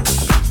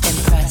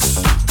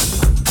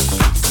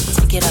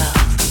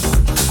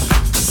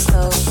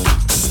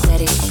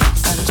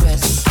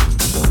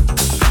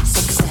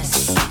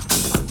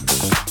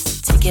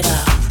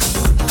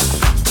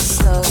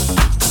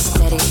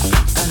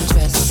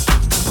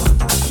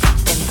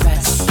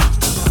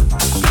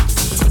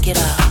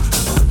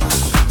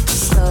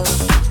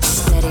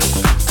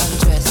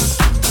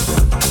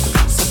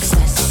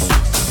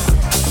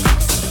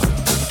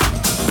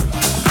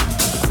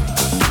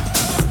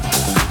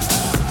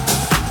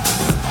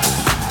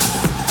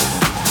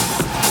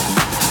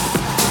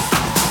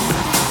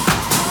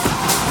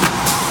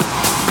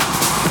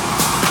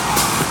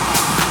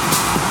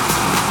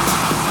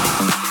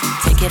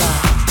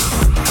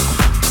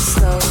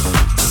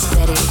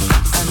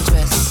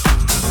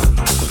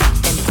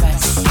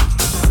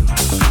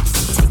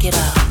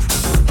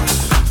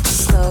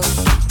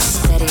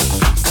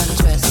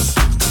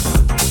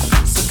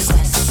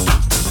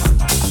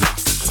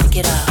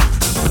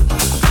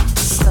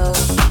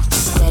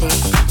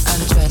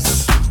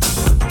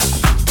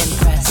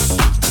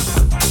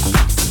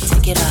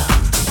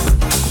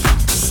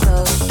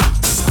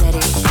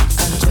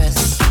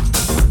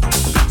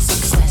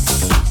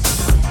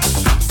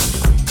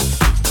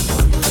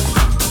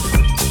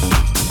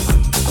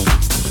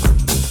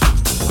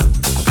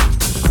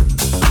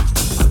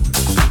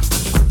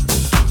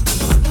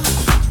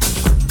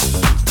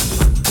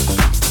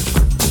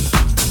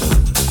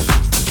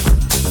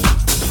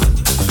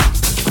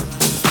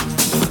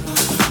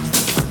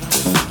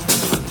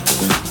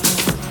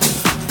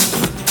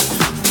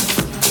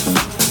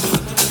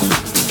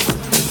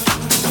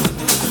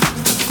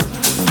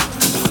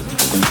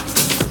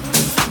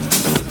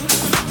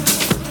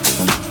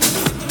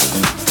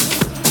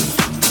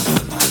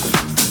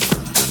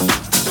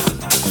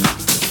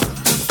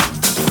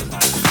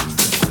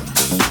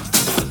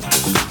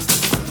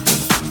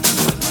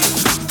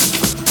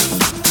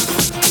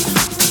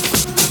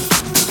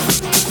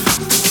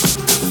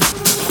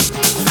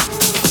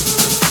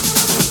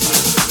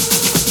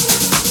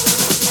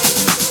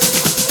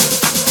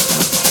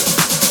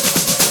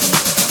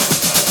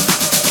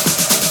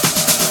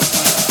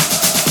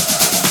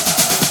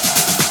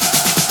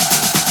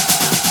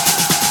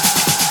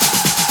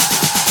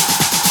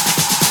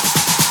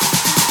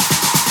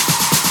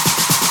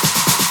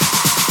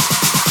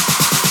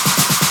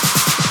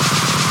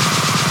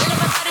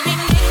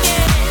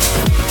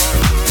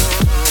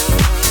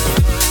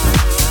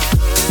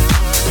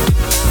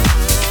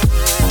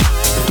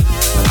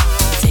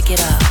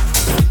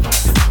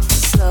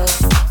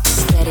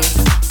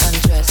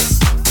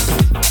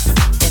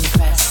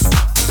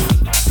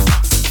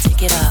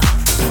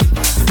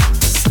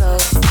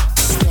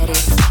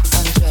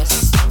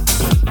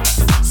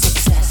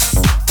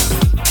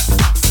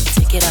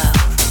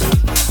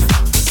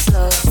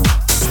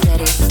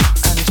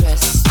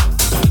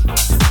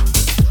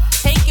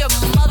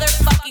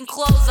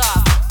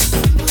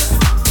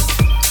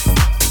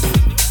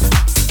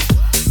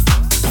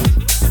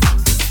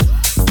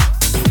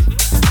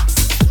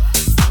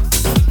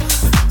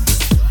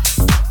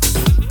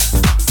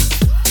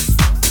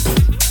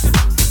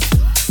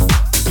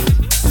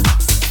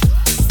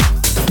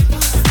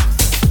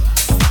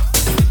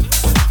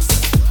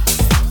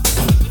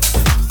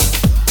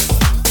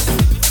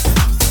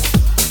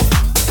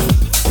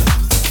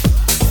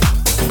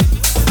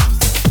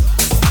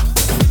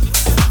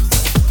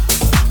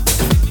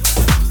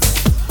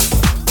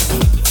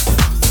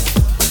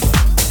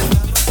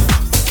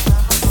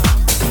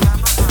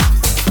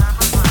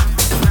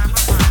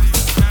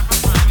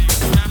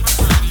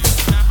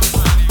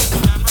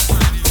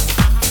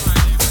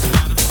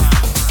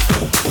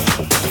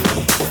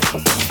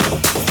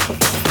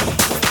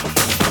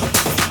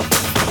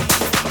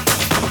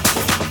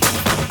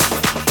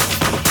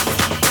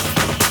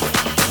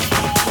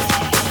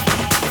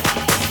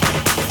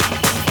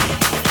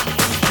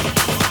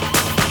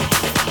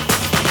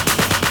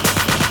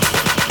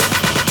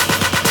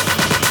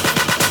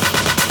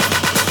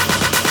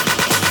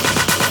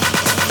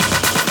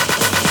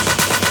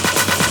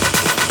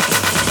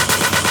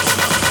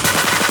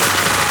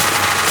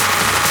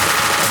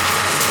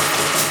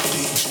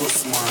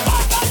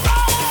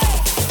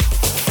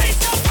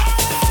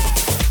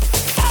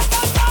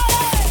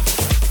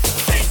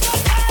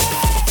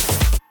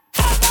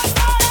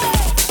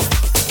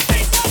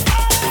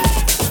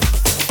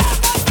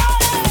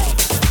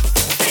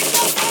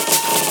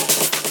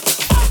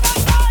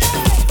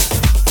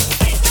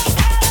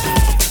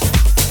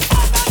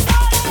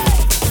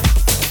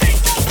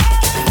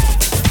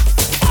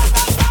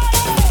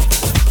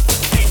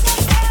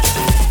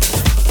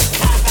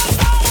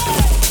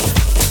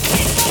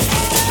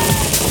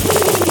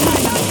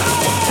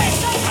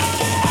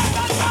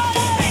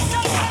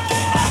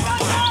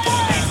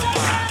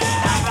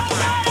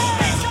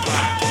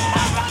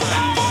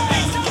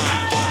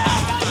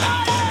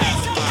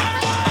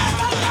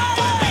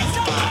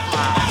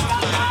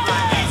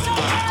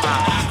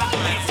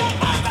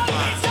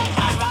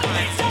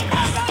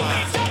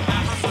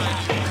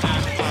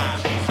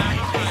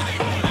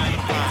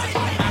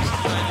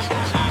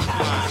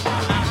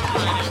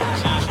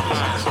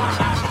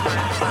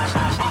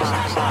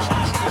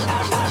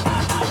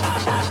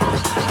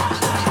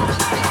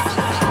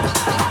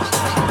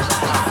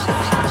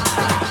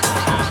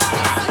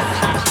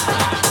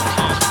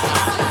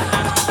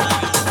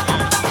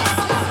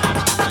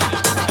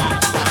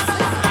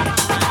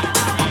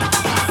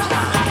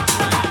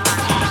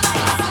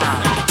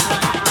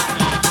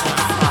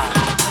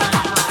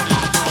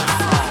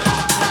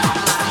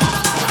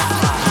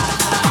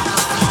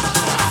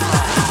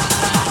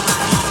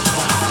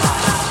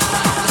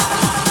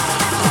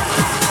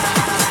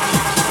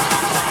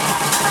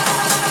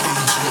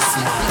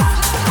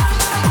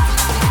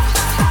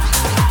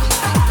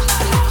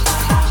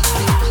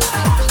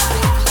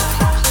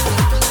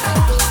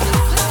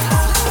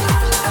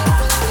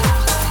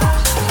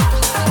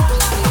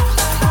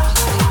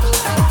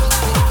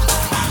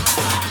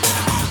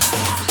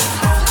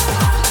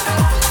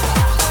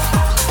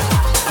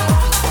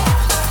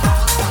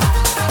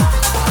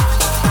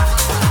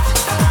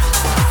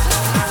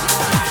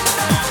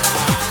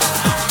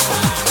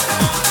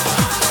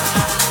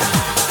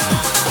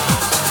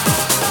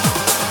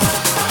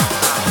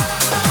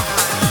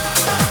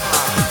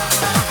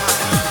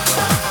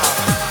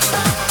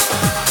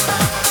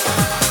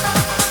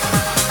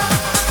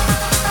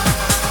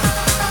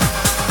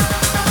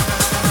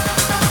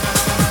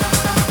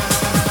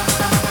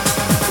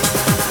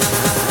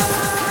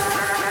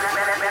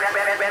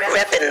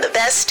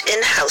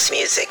 house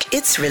music.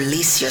 It's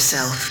Release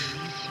Yourself.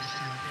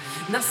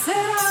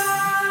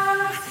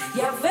 Nacerá,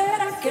 ya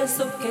verá que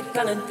eso que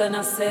calienta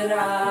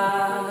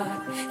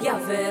nacerá, ya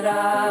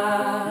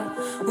verá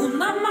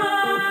una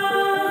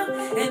más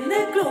en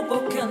el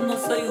globo que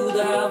nos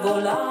ayuda a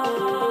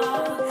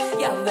volar,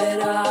 ya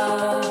verá,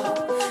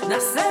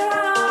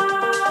 nacerá,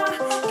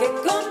 que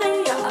con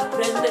ella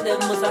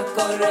aprenderemos a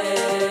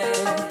correr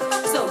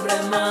sobre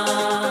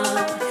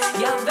mar,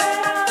 ya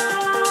verá,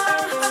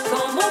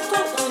 como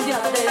tú un día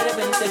de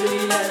repente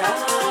brillará,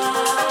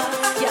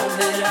 ya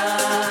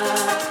verá.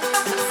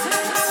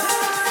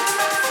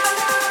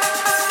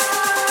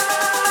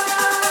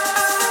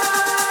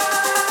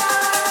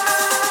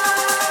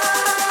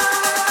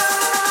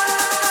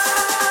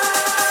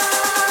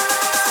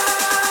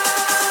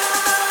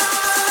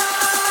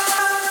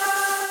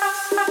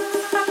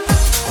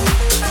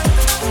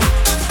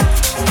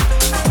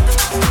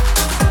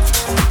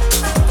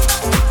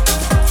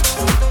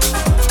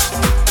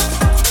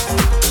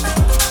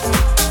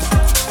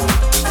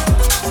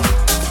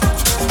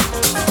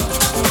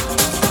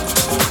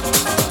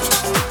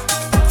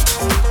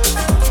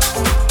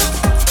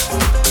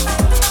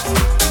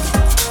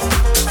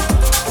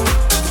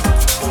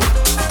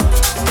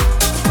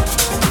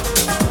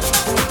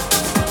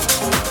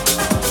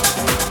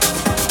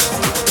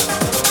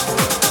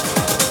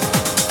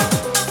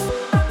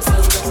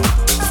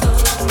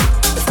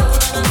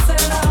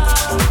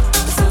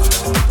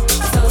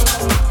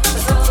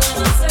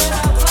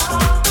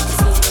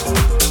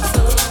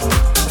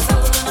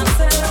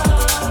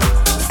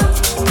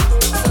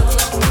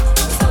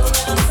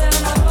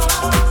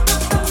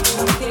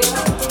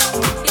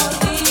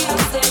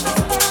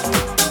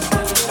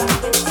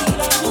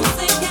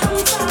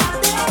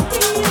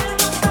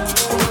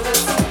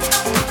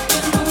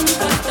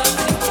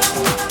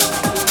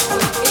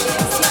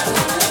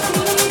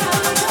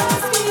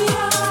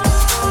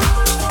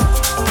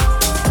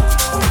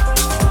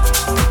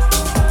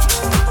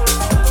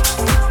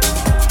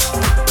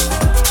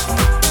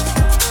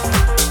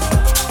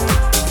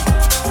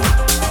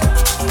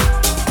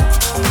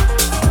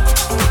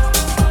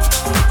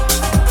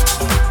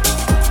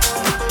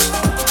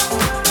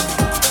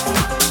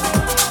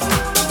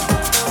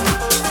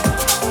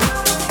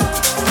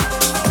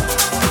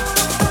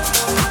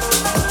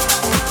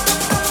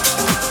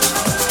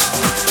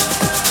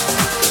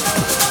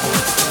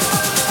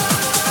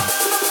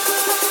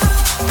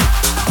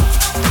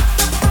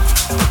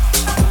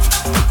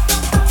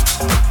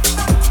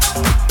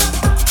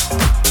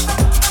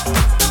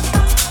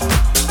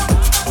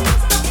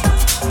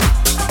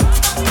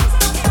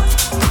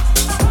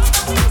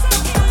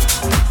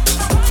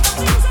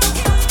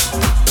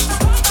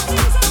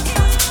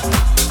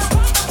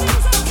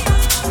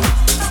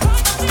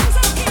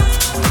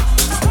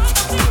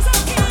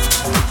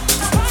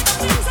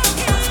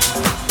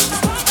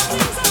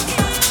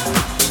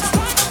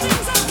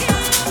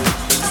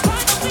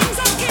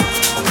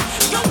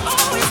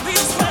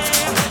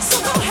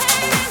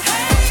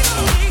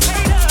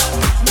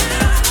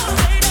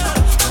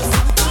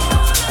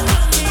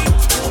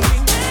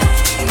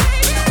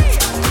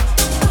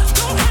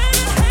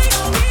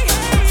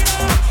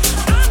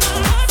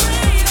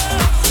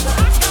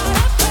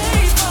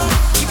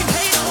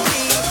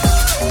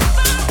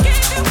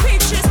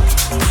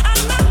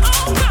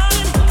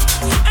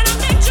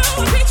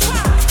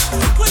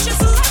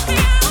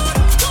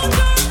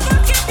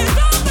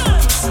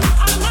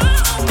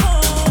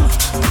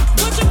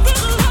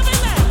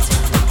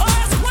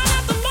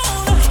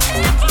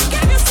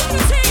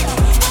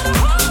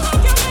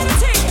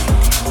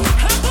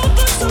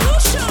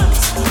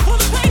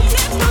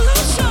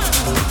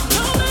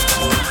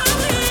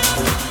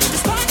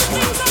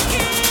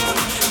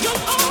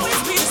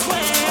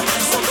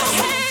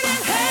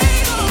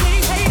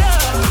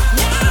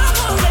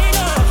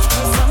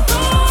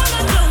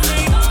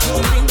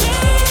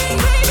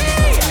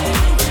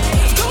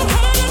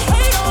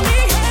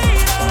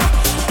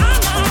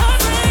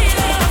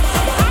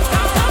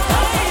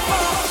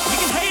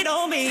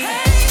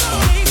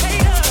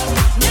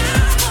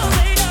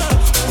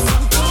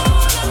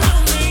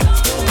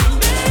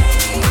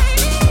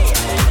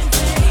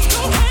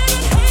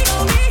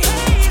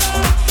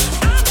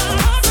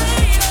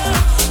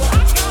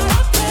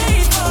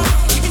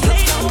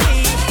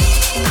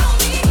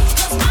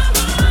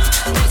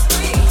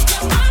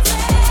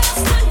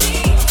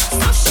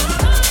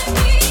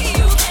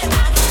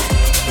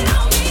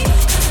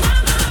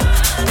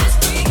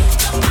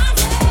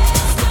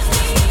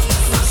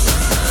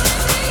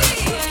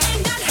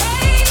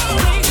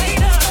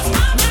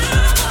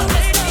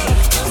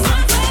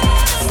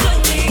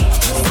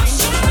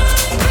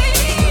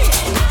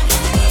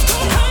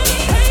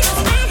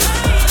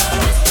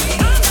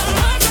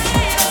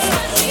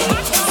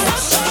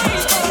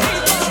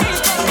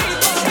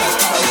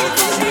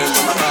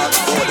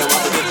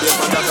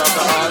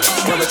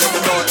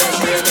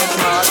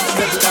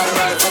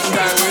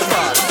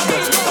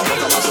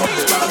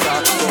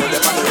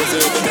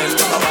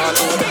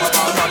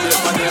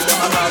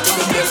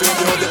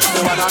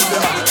 the one on the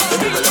arm. The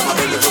people them a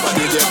beg me to a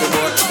DJ for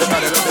more. The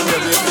body of the way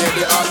we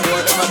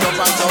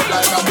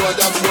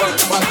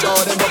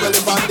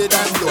the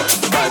dance floor.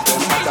 The vibe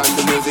them hot and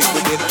the music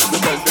we did. We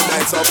come to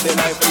nights up the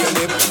life where you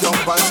live.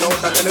 Jump and shout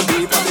and tell them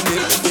be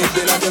positive. Give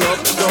the like you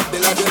love, drop the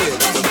like you live.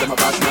 Just them a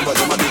bad man, but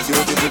them a big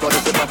duty. Because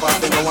if them a fast,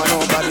 they don't want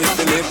nobody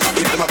to live.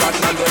 If them a bad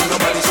man, then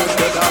nobody should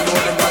get down. Know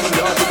them down in the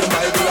yard, give them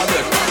Bible of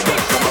them.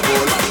 Come from a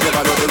bowl,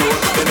 never know the road.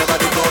 They never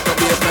did go to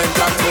basement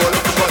and goal.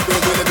 But we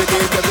will be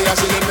there, every a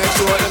shilling, make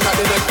sure them not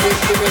the next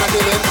victim in a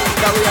killing.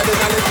 Cause we are the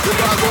knowledge, we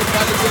go and go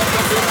to the place.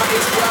 Just in a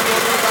history, and no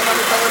music, and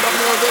the sound of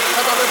music.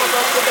 That's how we must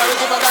up to carry,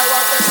 give a guy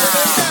what them to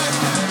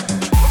them.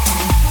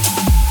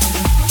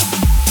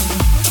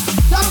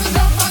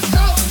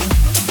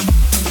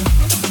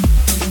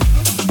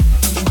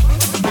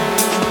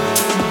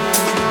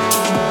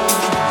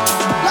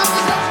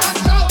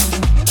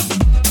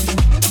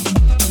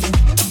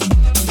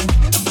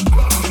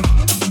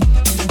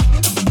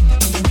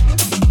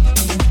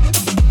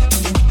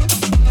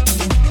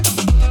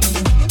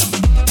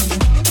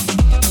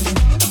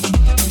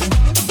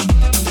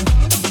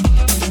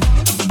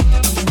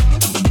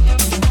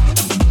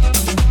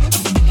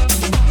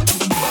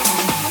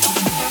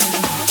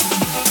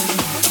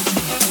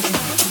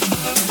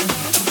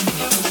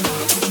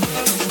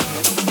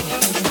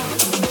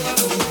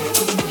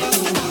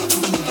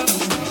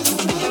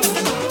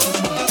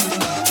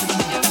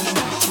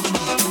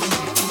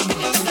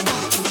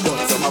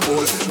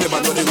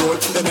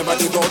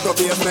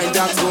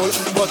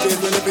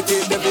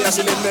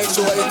 Make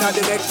sure it's not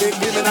the next big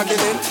give me a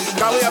killing.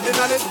 Cause we have the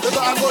knowledge, we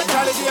got a good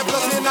quality.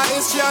 Plus in a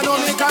history, I know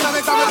me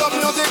economics and we love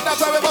music.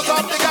 That's why we bust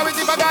up the garage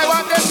if a guy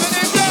want them to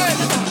live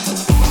dead.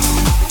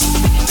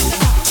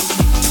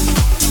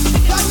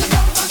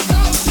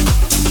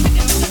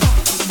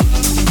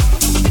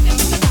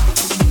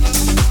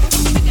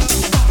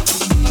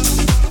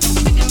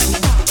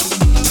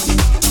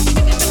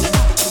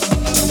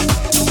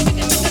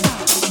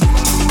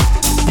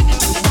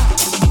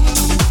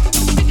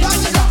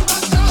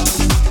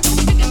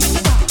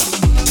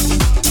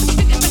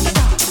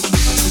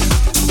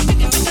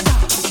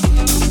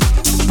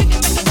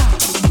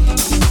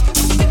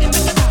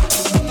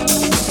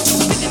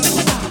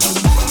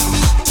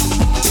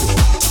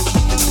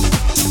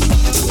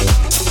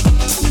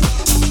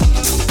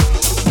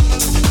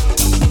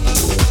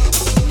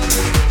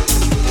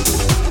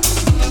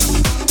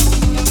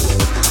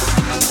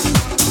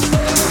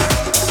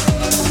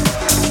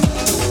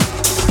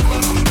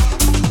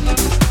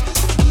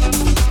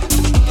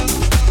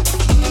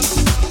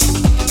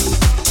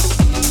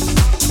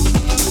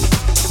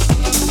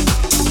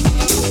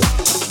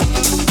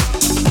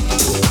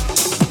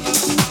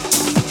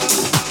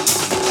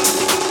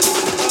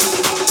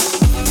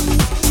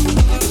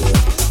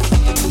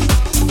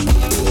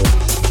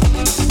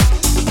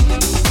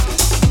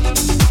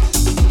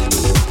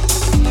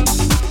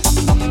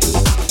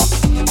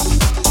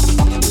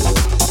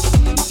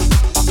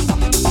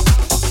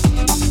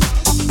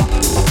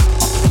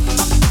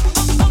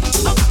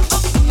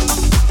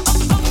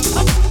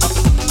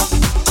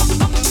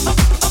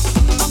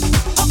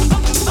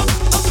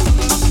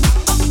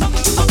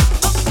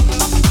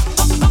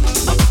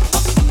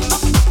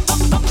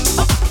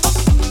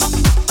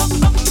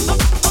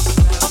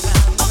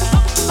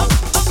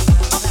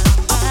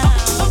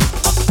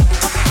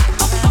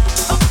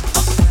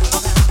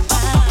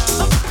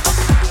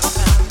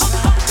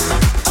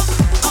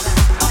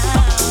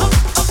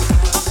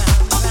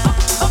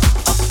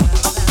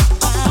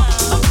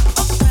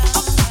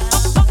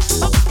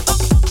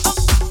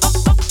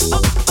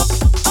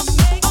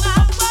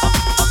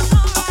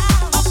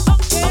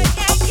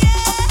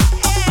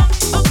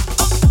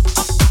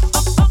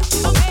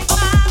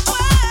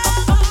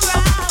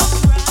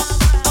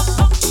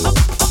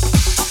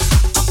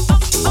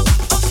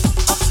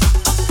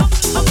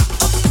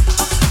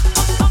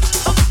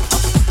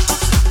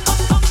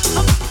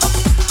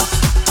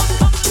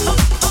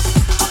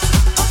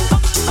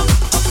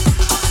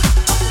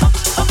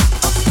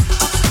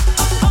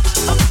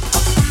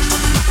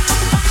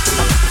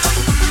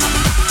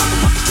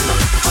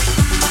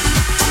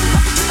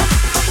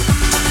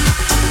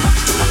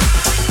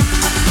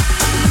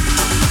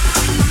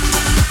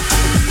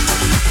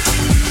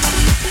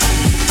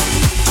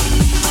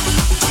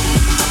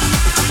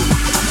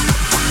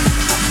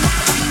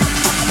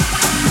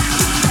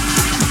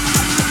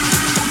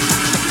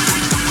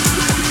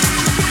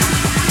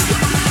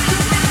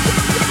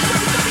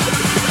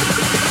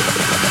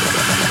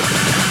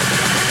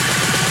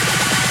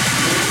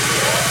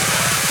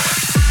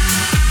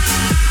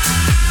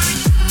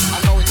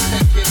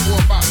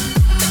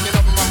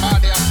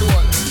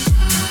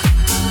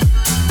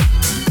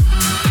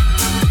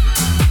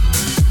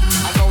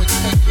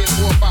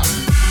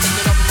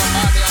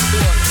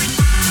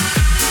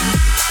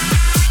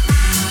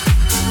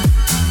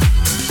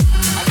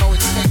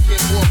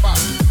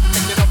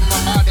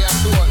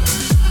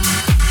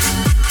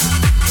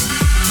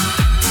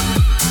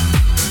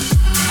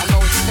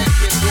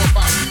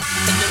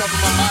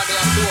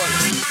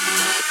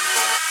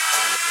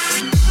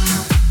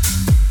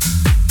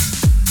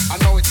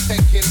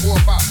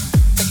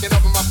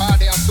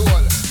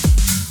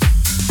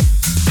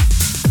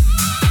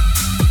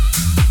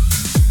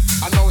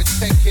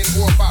 taking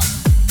over,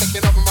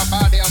 taking over my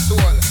body and soul.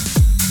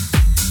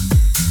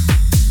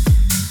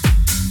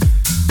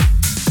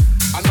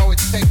 I know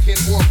it's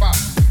taking over,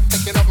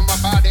 taking over my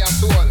body and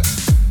soul.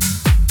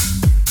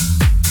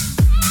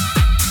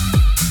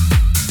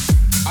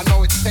 I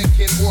know it's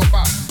taking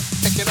over,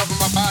 taking over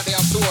my body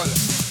and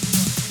soul.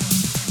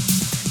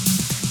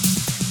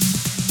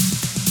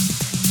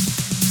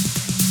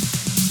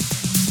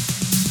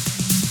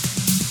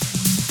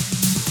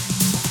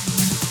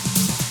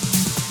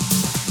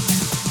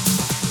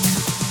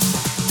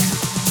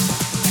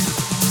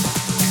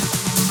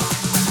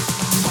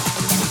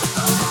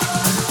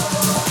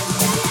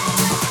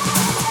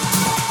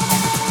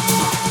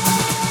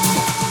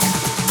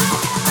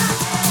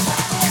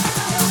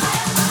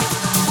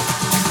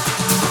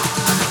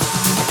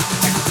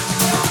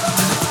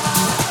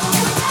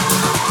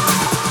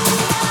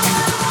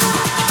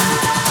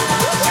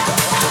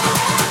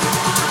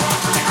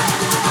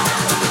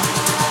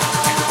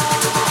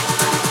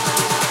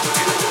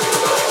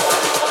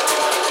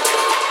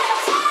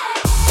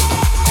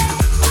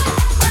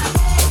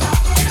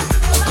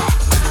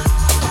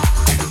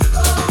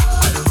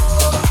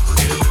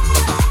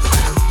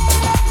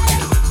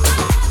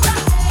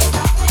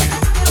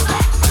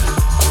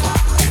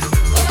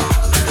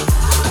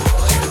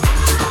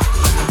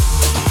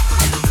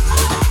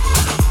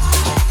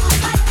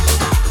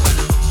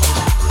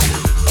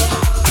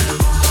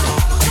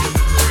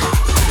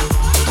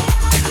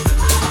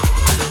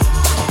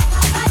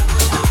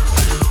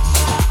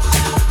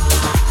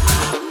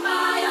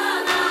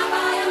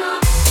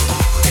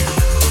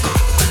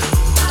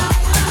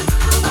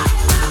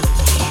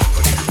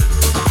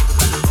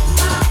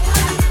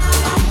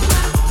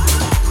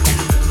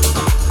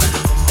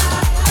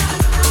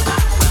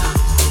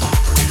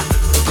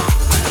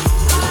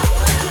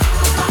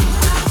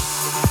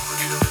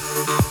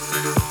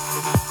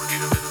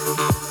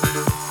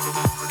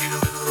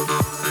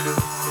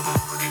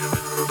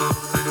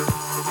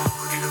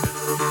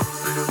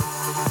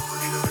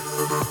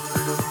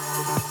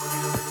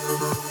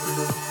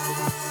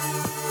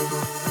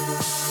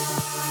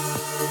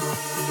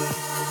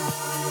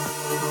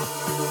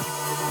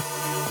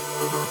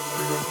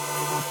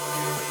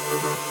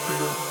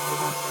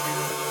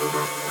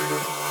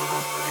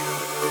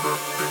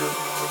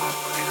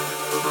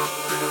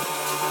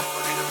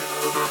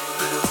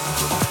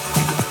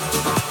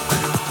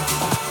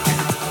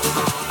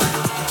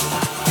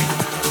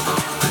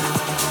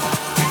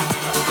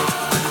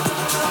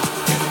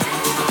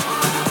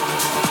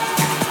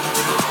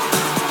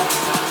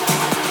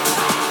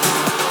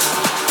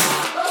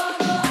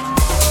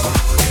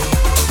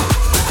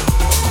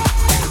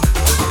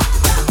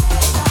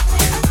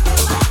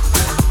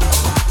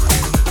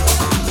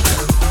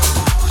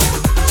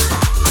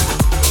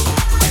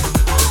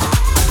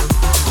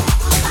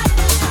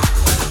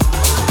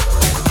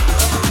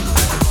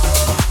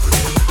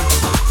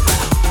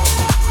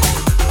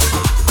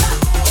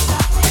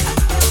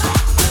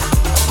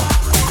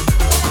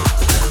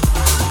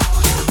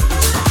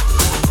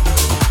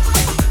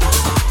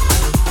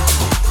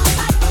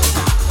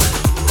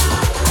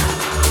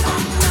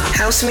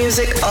 House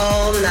music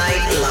all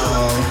night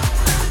long.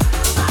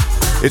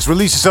 It's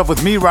Release Yourself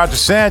with me, Roger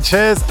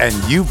Sanchez, and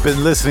you've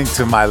been listening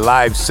to my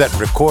live set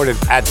recorded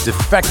at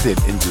Defected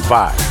in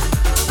Dubai.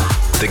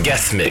 The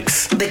guest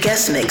mix. The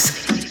guest mix.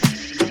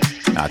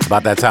 Now, it's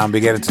about that time we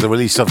get into the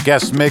Release Yourself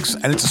guest mix,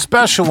 and it's a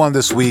special one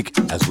this week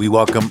as we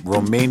welcome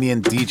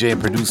Romanian DJ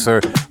and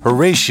producer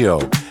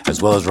Horatio,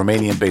 as well as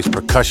Romanian-based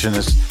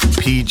percussionist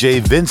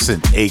Peejay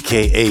Vincent,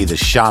 a.k.a. the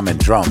Shaman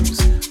Drums.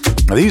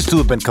 Now, these two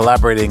have been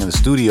collaborating in the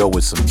studio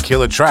with some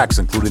killer tracks,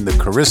 including the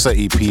Carissa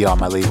EP on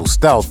my label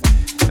Stealth,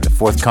 and the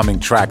forthcoming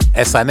track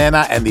Esa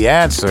Nena and The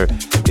Answer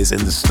is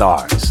in the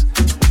stars.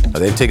 Now,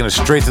 they've taken us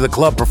straight to the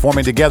club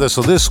performing together,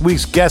 so this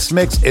week's guest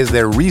mix is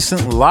their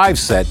recent live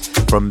set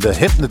from the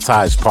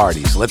Hypnotized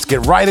party. So let's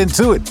get right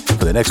into it.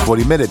 For the next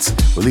 40 minutes,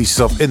 Release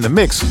Yourself in the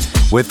mix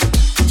with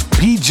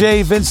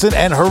Peejay, Vincent,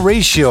 and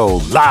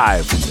Horatio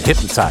live from the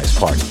Hypnotized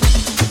party.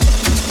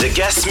 The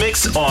guest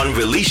mix on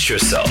Release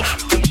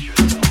Yourself.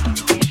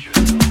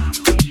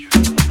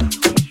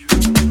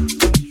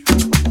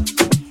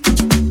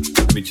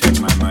 Let me check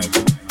my mic.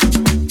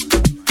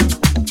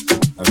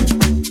 Okay.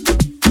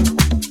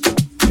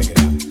 Check it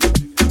out.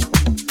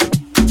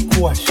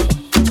 Question.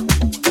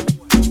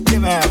 You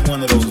ever have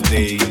one of those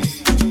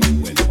days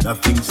when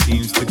nothing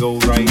seems to go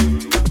right?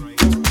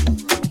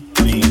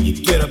 I mean, you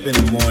get up in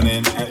the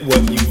morning at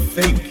what you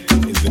think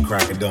is the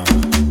crack of dawn,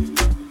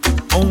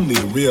 only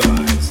to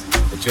realize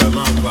that your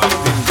alarm clock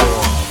didn't go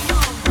off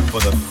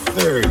for the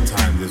third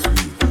time this week.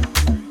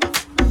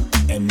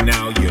 And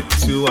now you're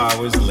 2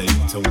 hours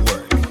late to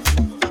work.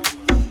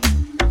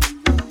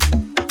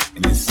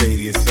 And you say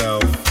to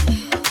yourself,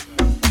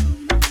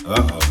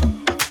 uh-oh,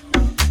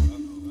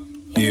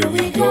 here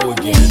we go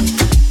again.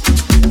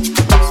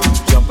 So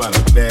you jump out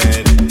of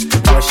bed,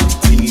 brush your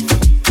teeth,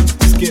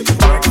 skip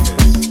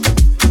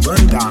breakfast,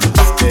 run down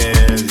the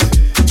stairs,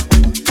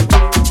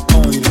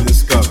 only to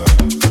discover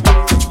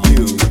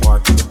you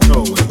parked the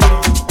throwaway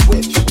zone,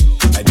 which,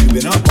 had you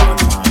been up on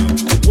time,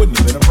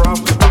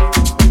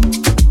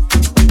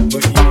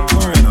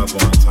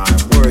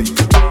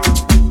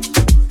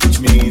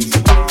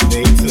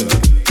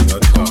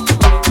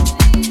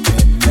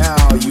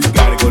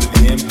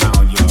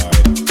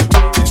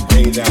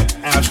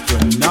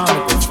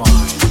 astronomical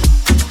fine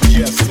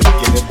just to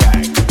get it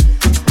back.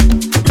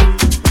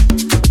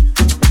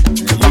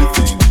 And you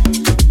think,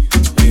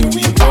 here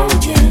we go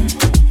again.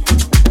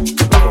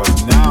 Because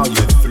now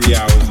you're 3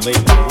 hours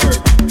late to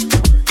work.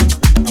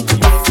 And when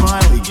you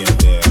finally get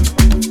there,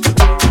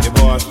 your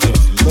boss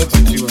just looks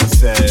at you and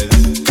says,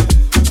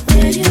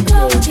 there you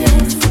go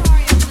again.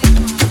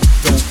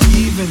 Don't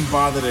even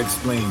bother to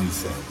explain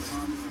yourself.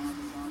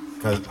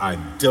 Because I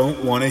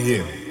don't want to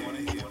hear it.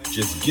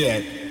 Just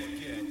get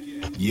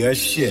your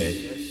shit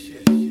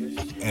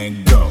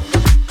and go.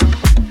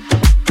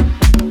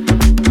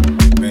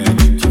 Man,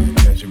 you can't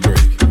catch a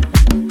break.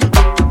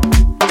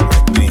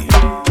 Like me.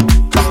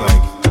 It's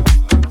like,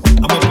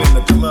 I'm up in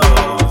the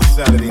club on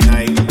Saturday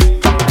night,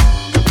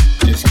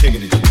 just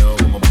kicking it, you know,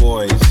 with my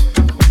boys,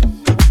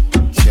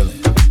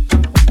 chilling,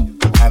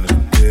 having a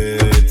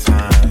good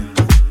time.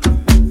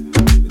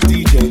 The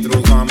DJ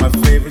throws on my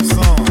favorite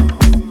song.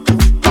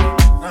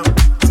 I'm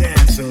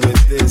dancing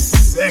with this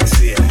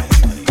sexy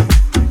ass honey.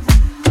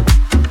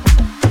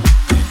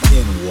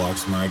 And in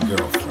walks my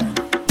girlfriend.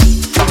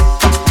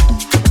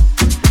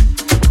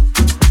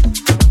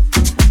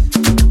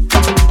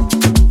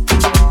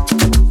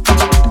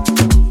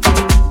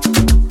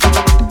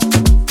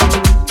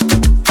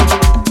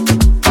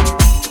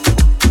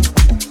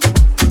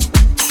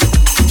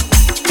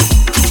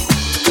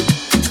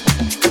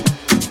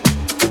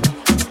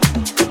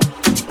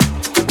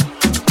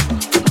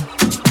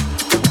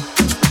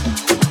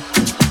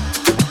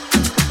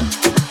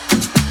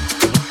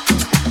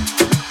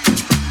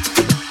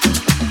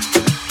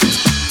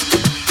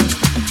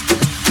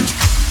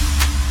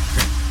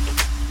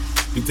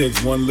 He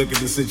takes one look at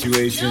the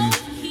situation,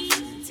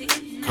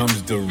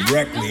 comes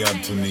directly up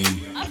to me,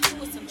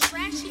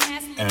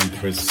 and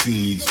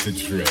proceeds to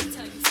trip.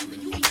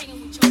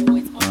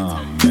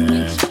 Oh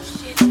man,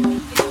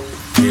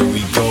 here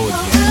we go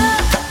again.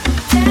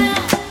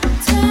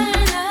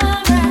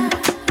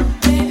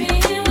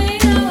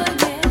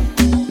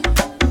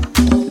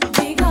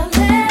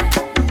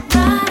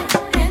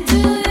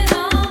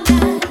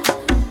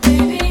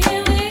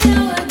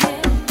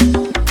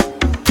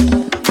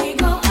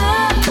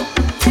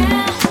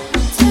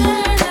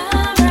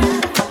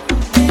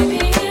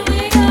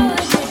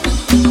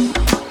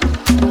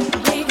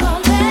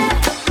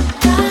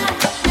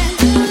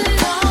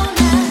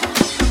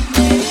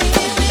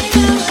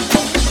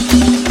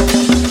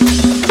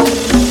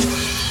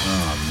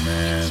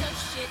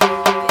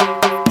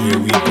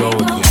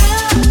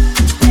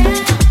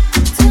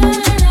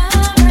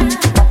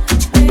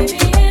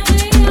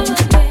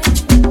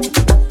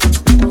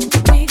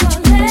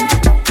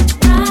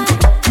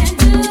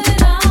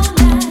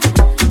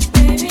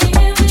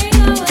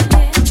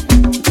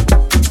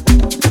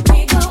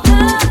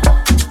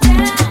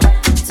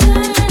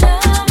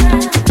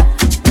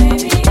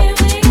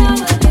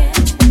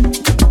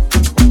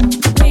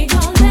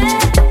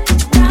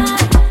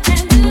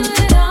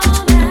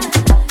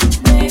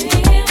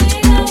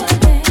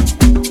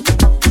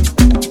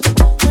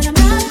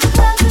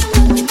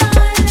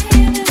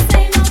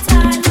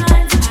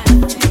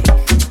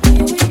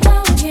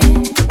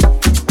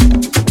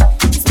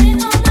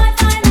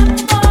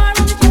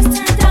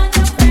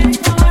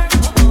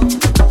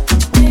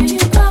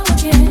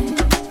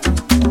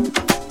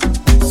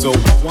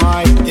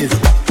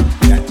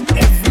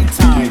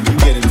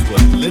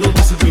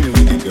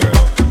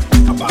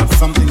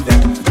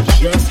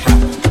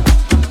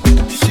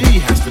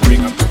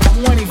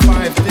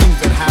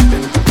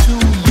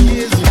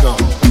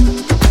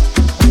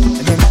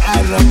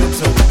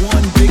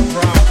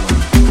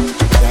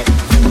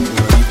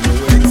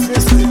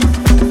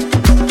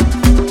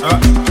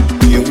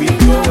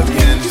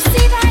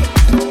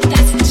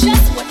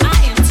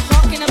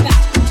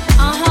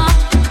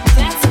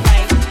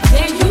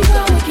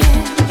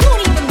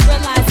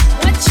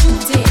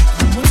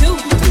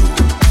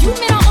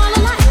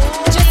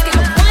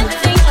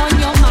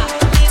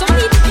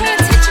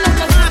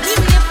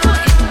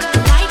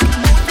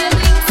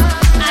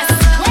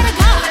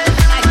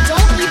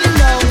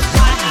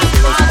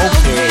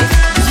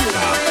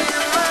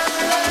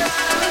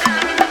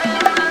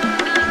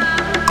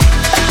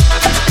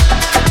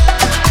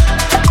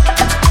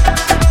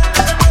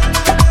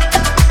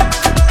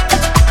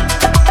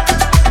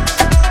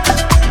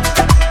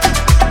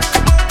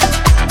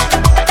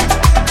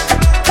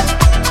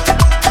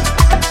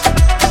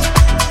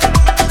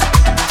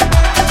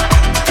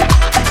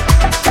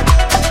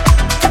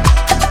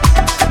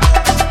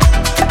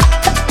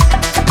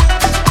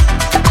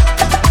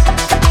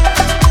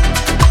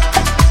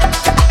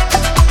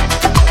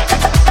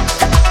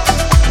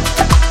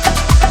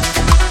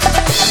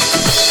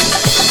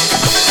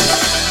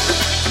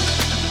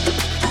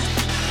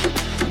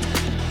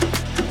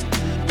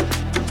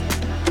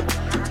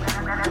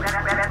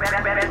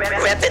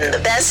 Repping the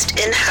best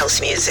in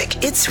house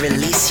music. It's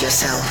Release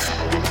Yourself.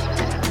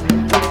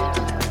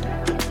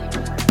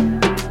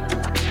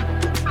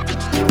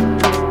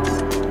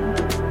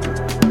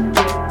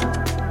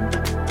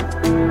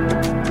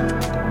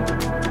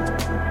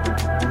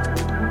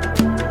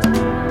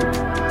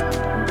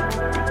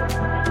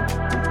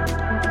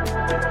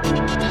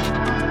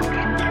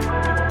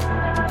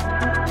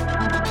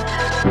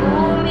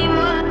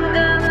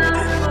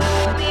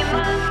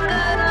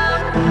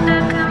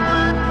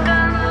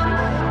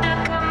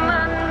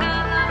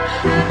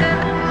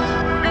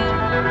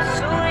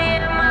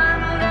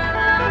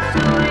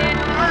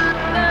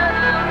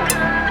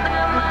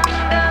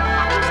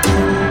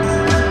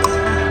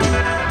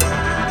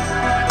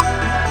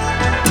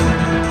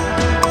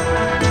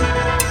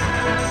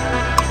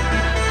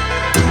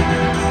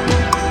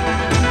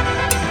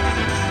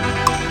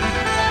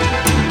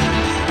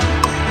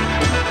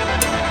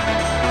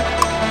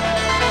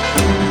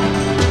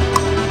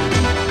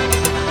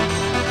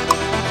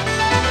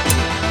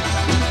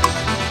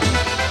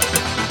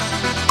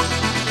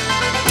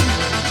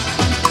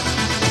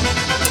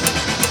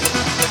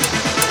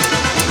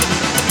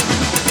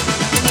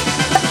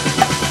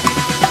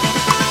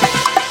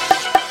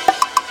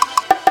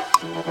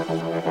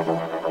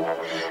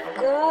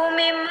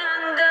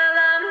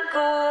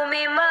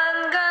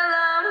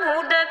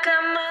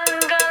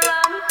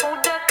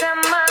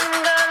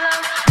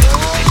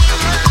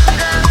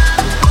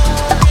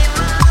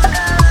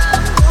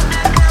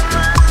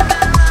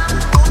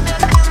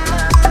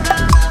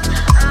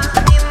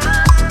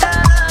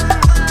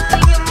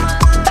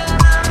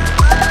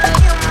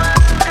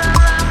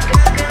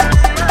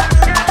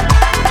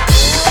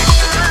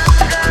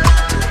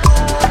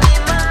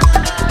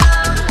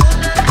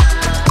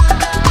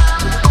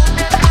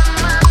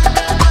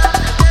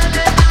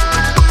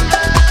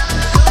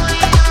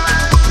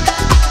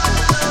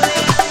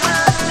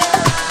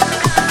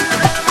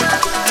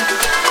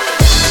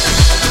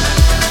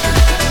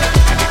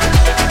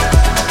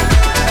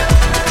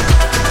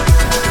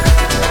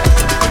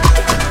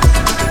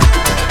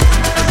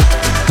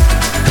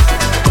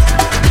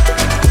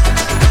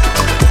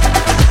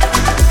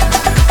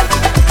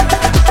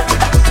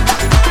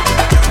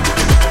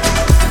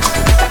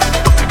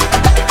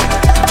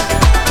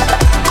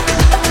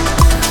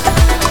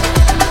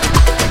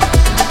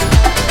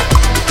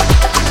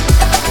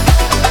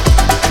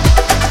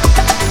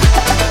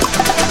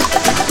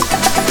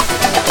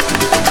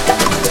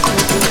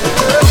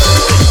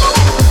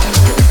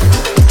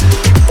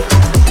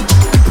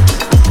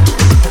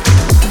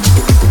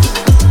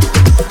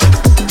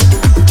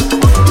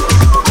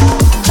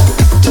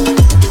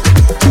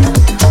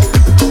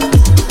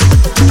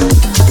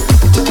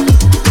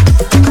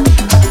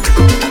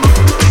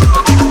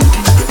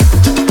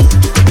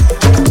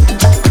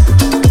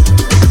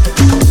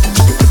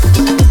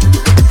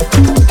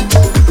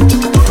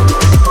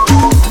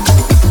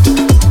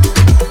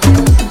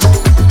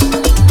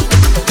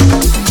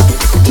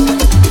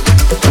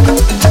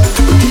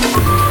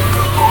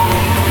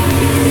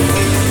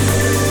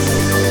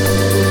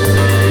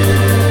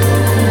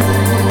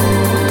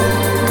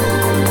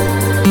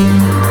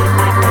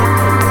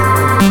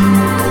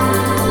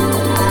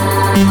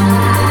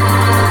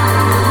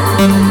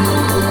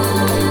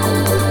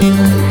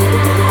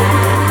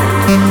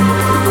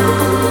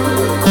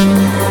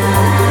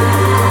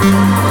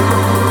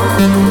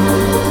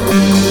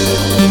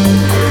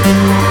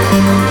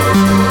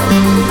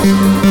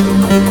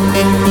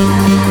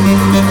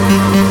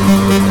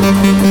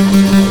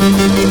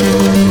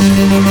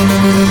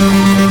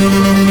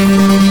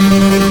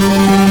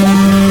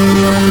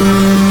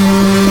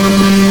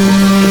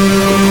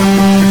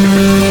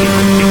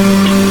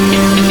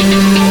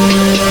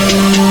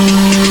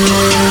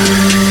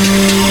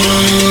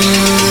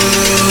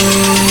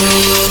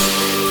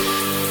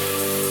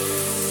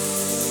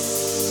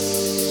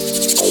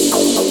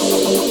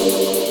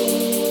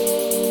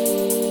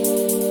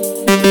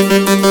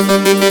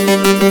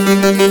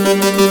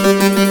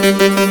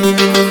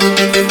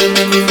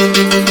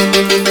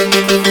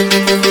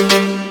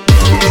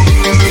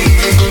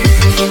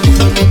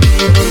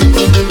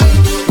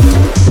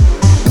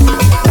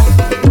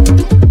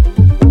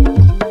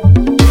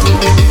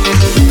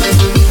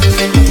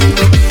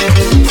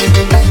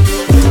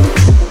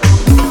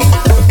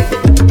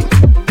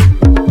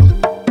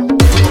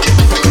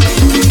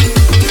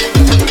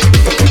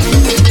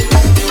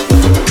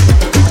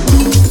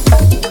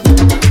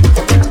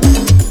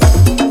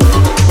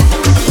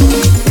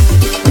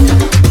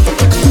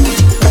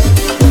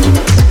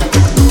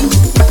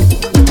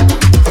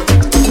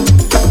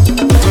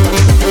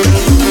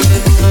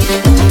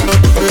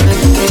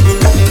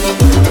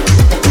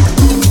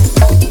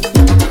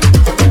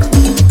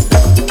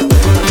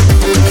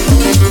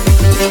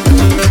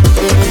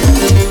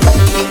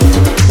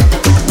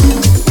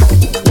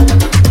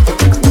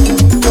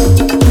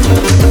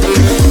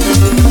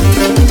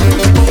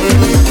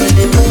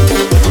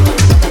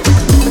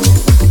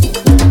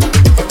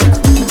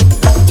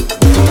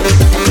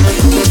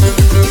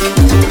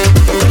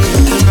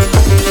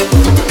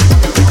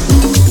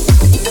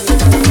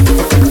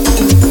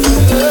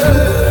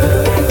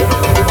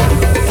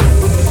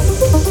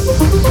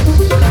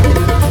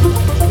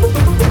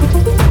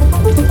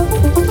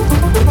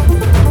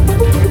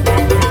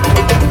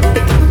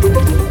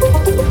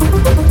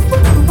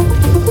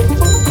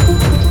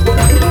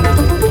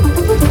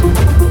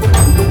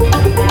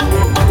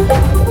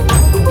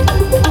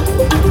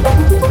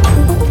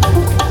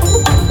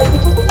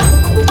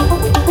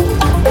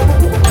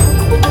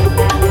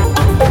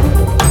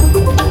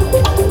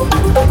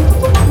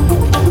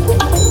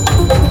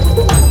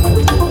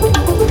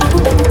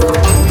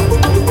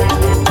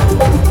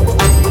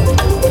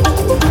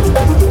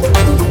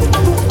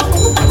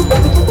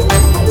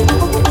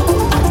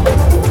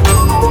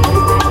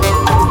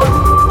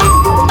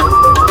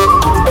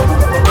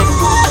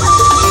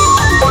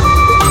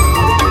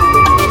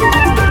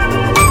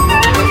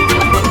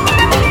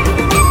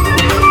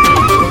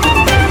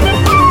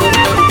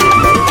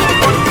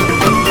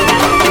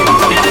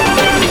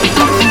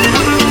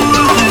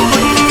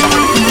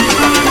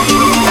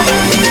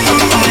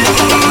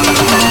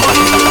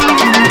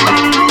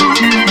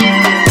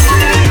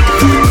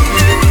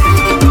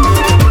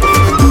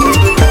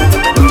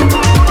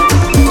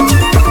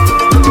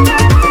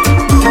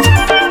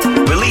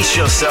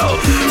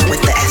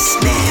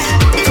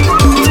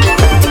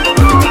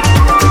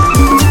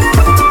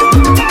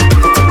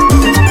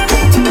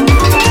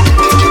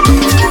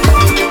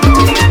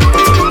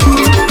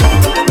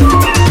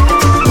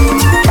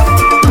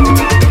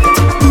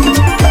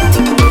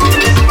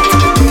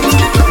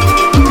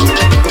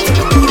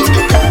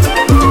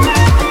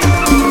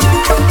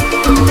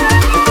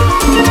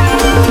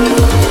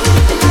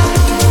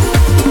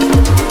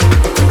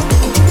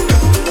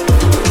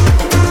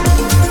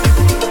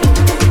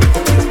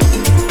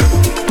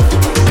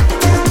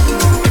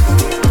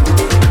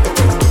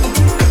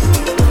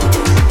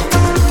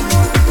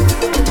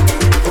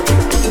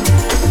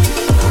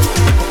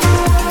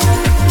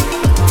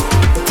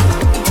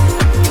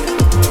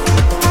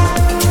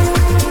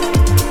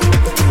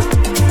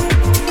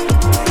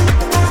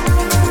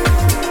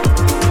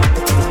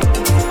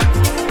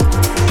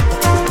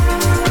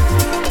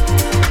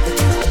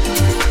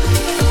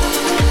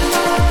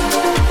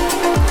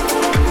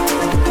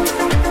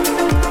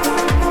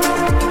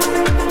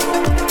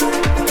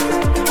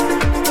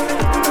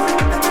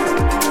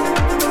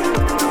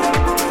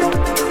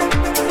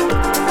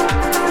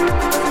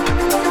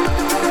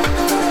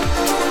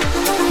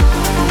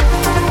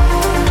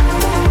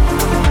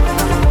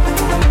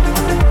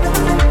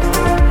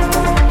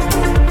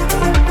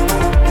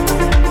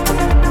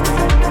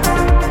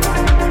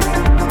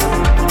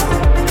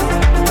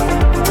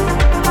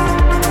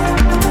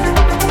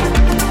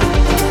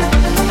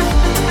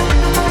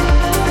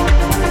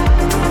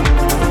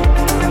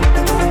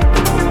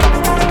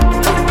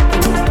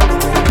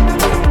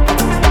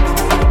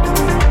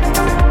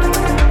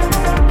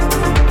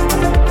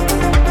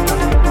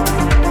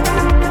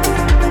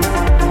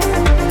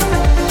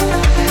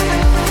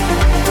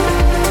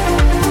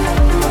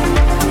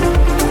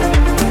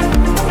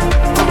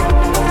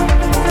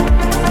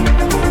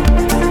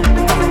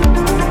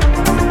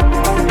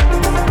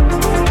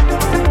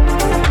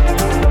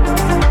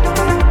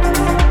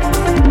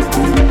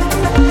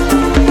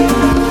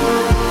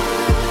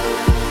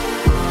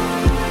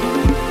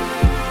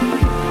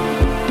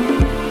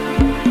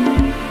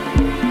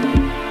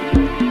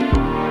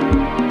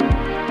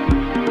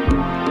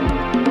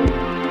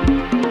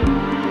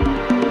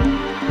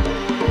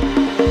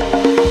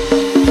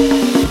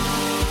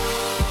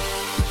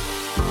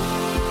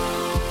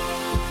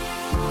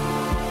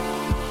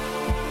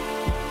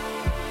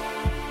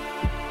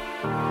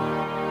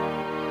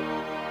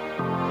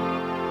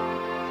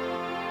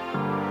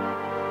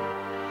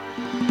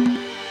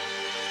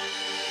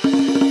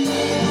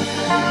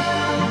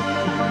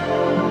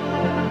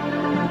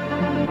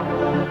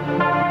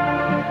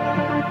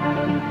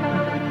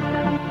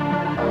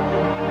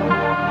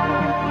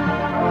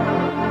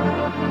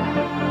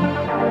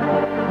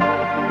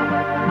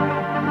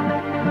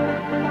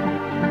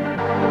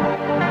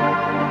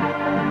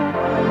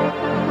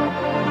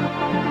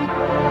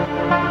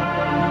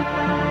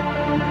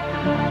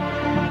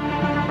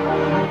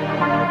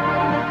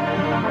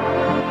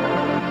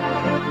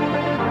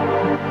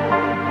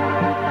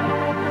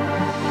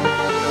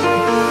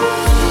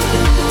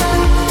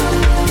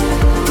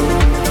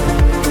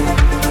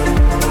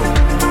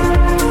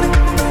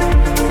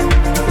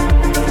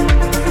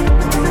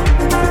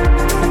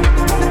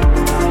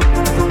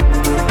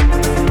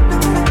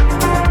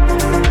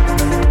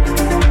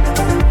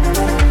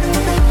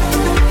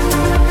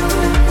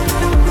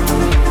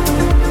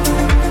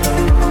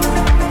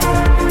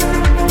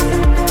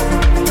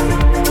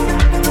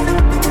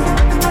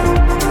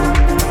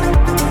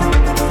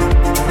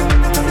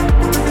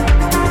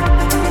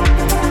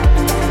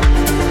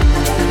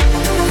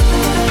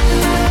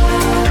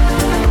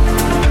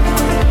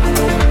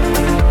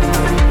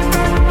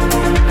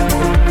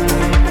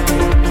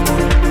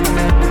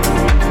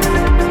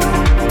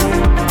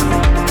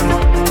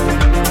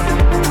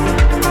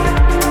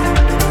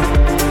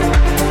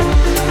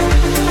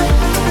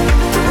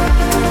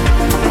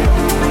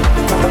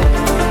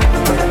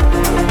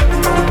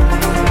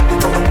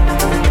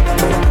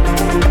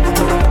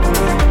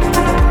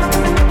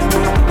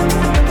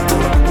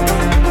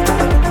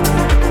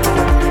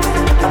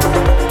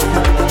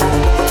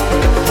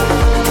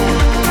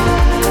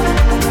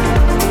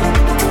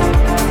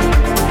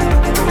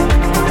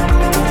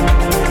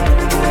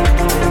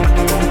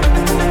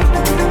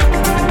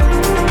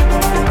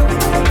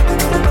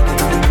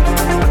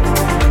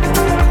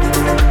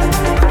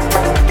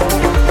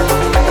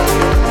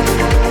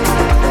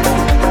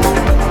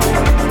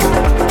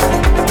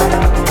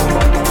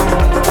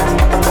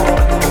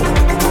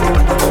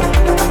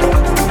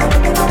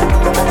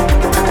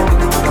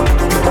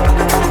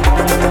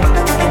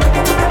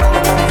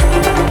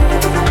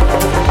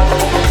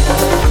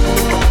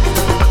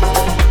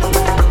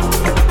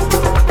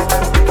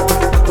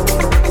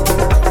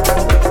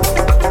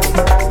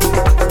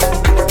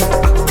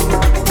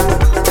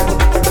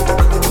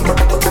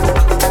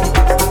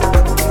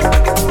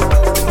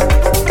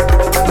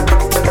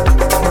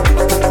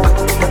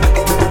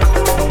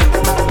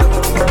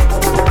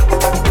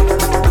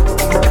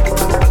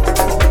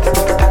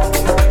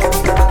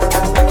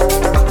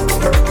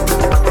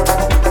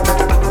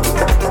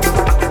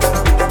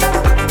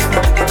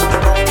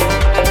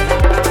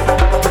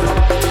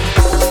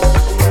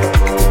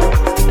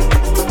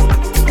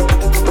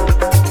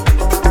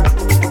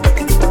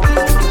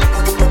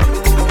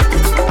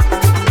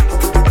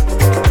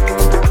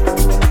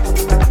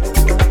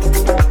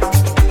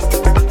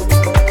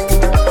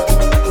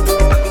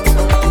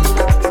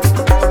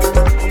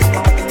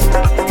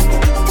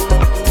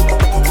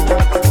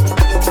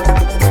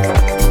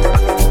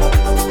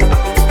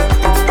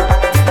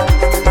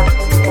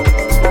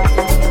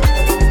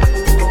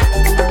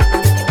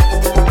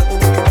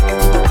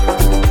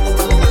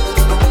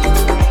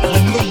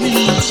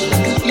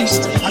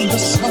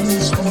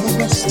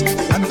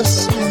 east, and the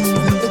sun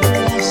in the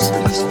glass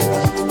is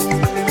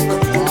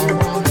white. Come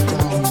on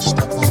down,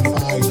 stop on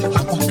by,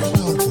 hop a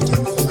cloud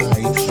and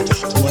fly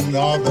to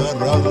another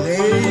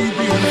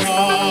Arabian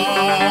night.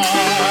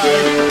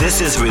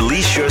 This is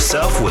Release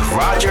Yourself with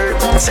Roger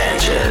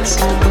Sanchez.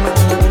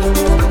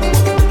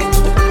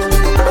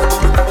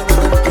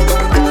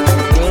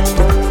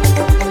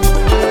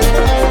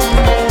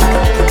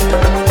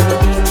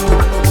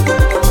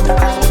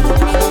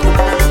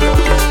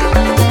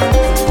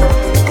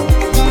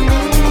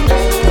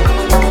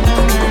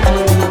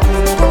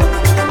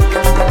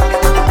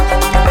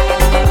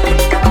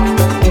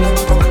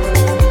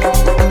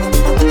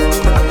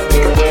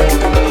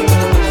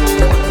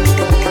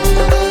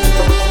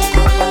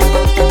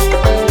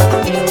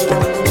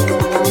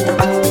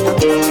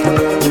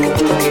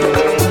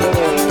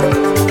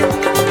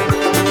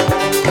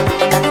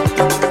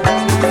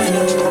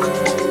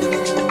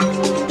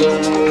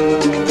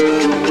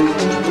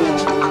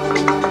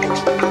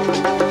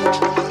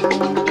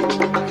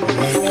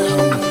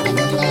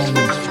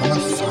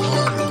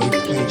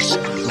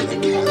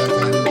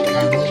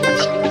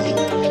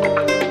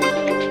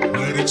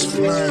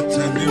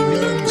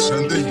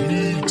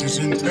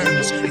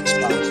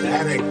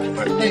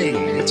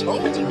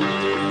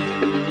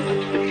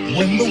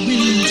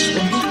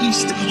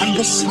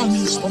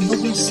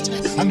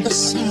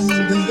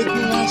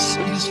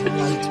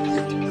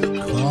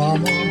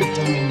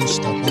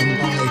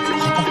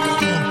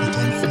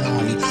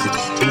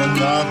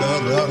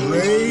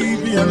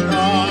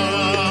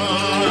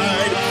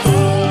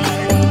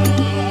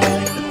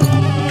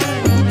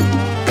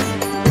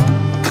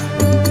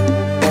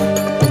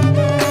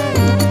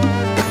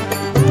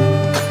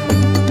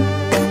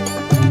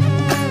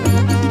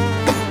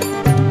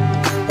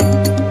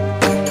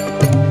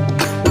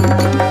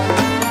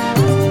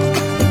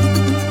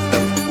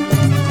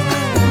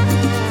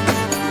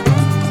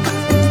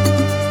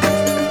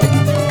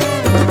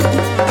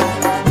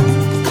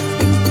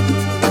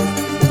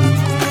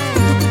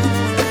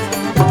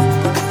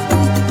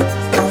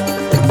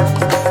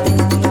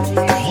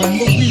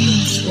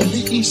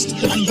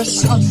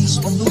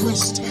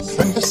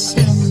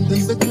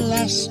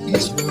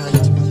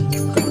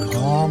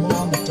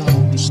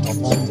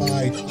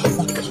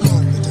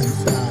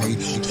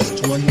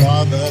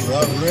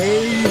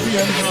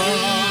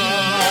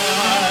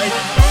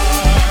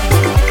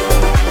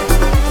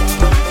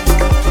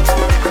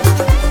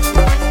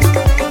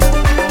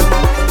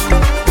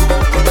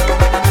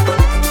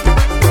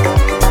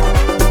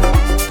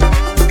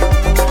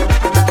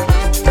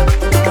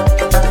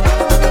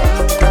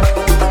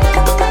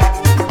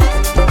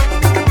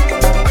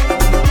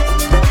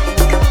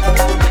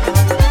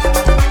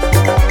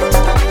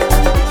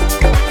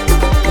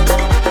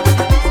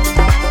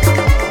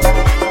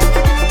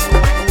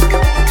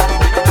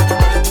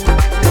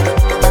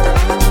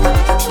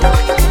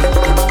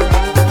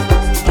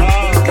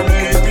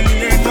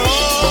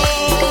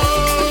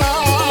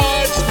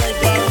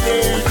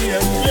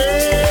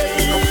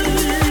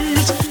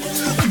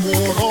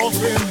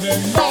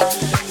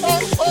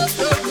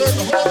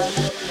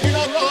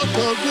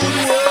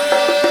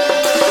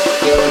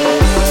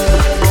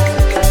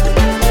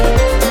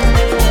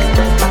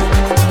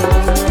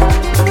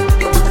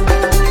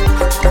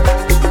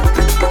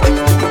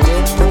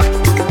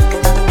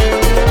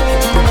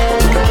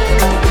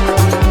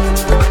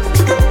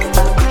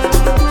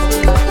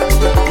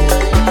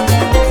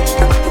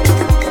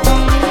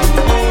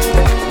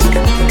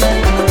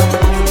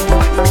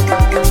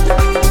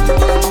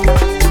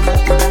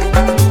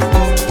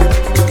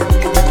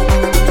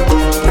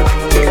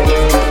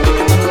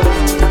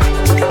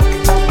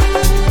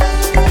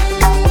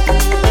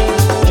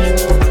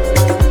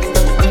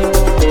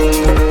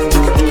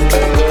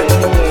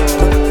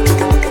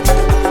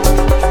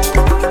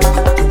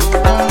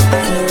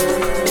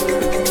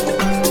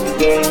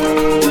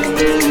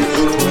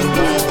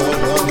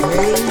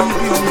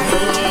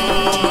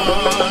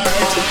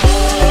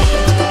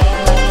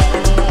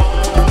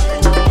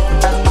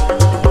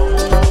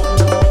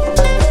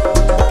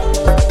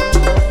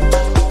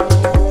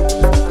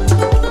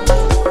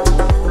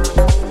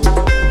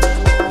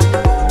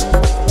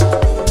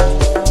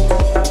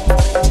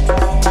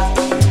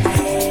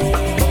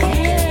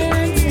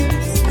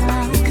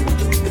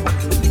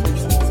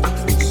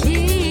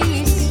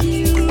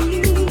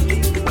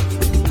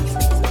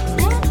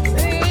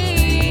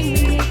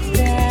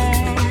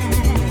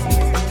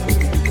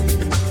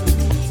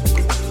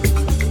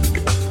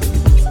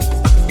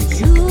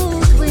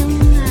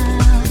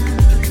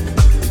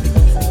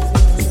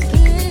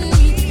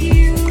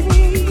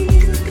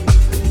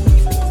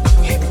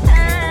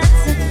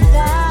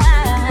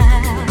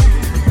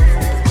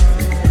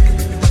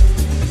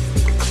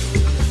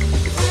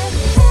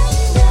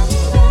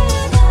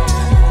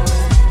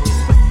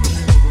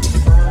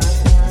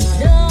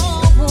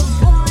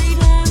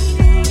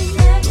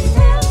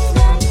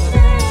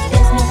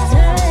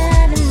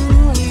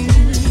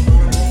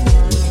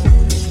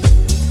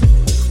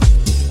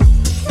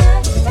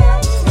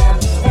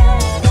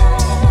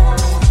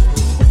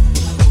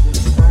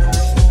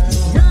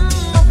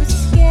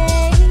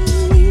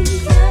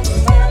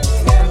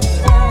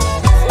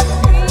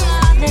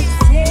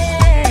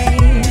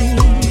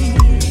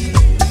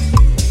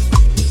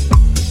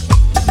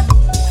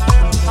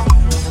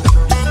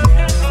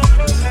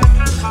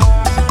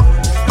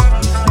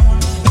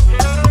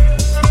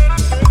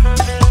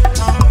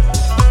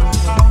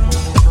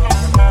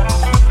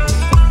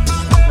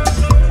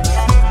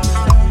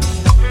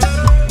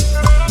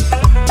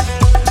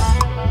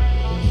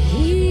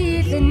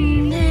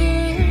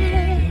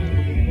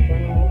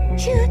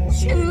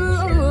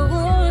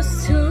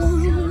 choose to.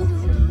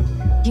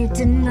 You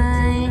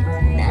deny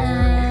now.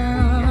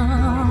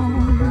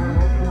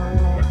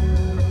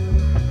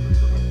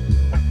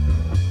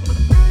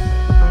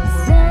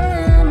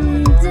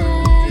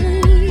 Someday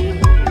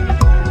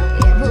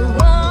it will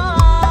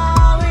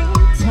all in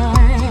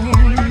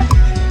time.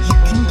 You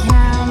can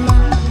count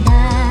on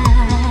that.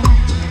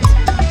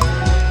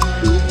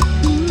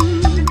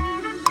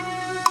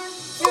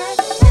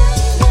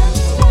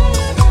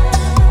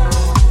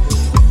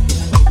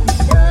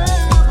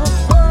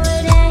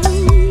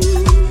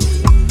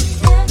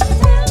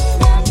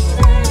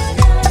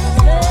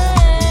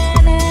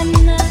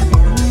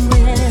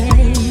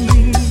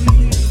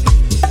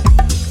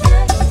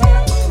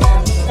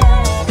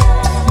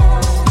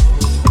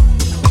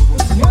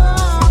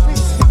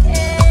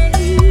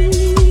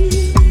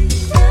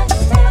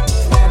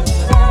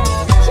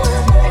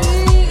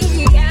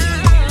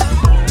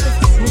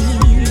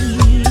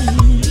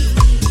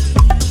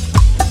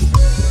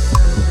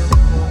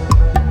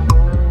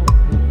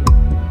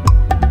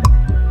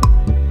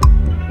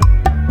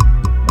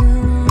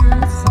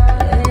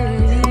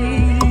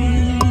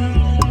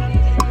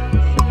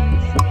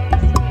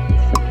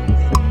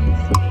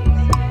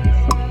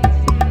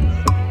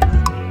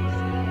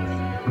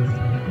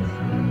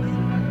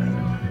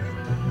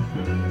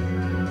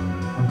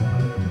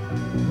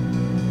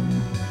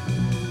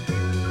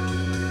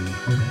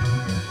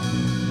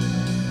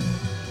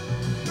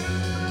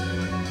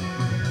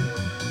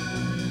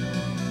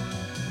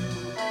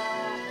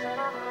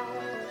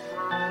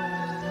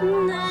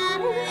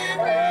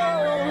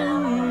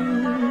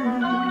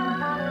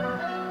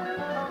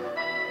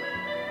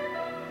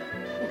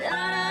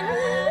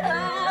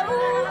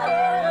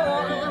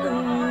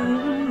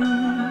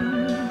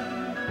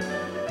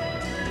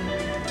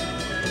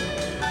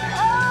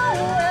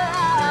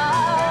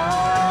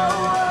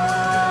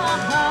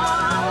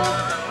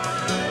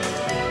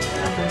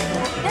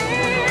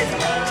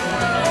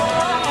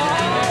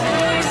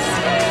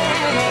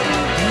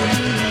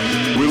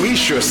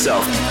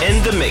 Yourself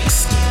in the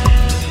mix.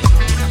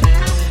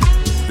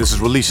 This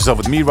is Release Yourself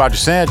with me, Roger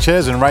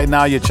Sanchez, and right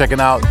now you're checking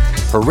out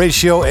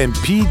Horatio and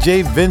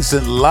Peejay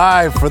Vincent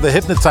live for the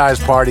Hypnotize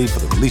party for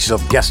the Release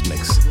Yourself guest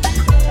mix.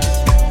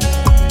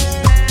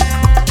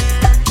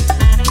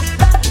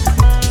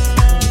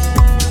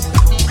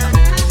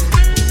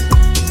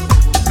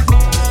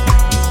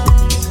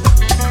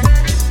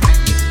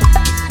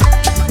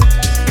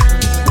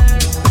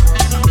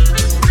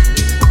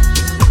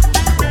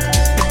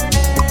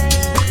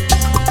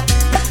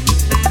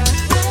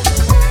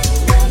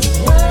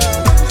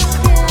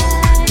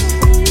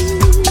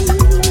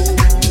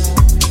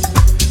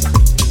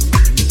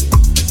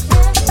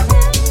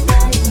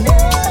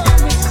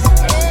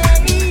 Yeah.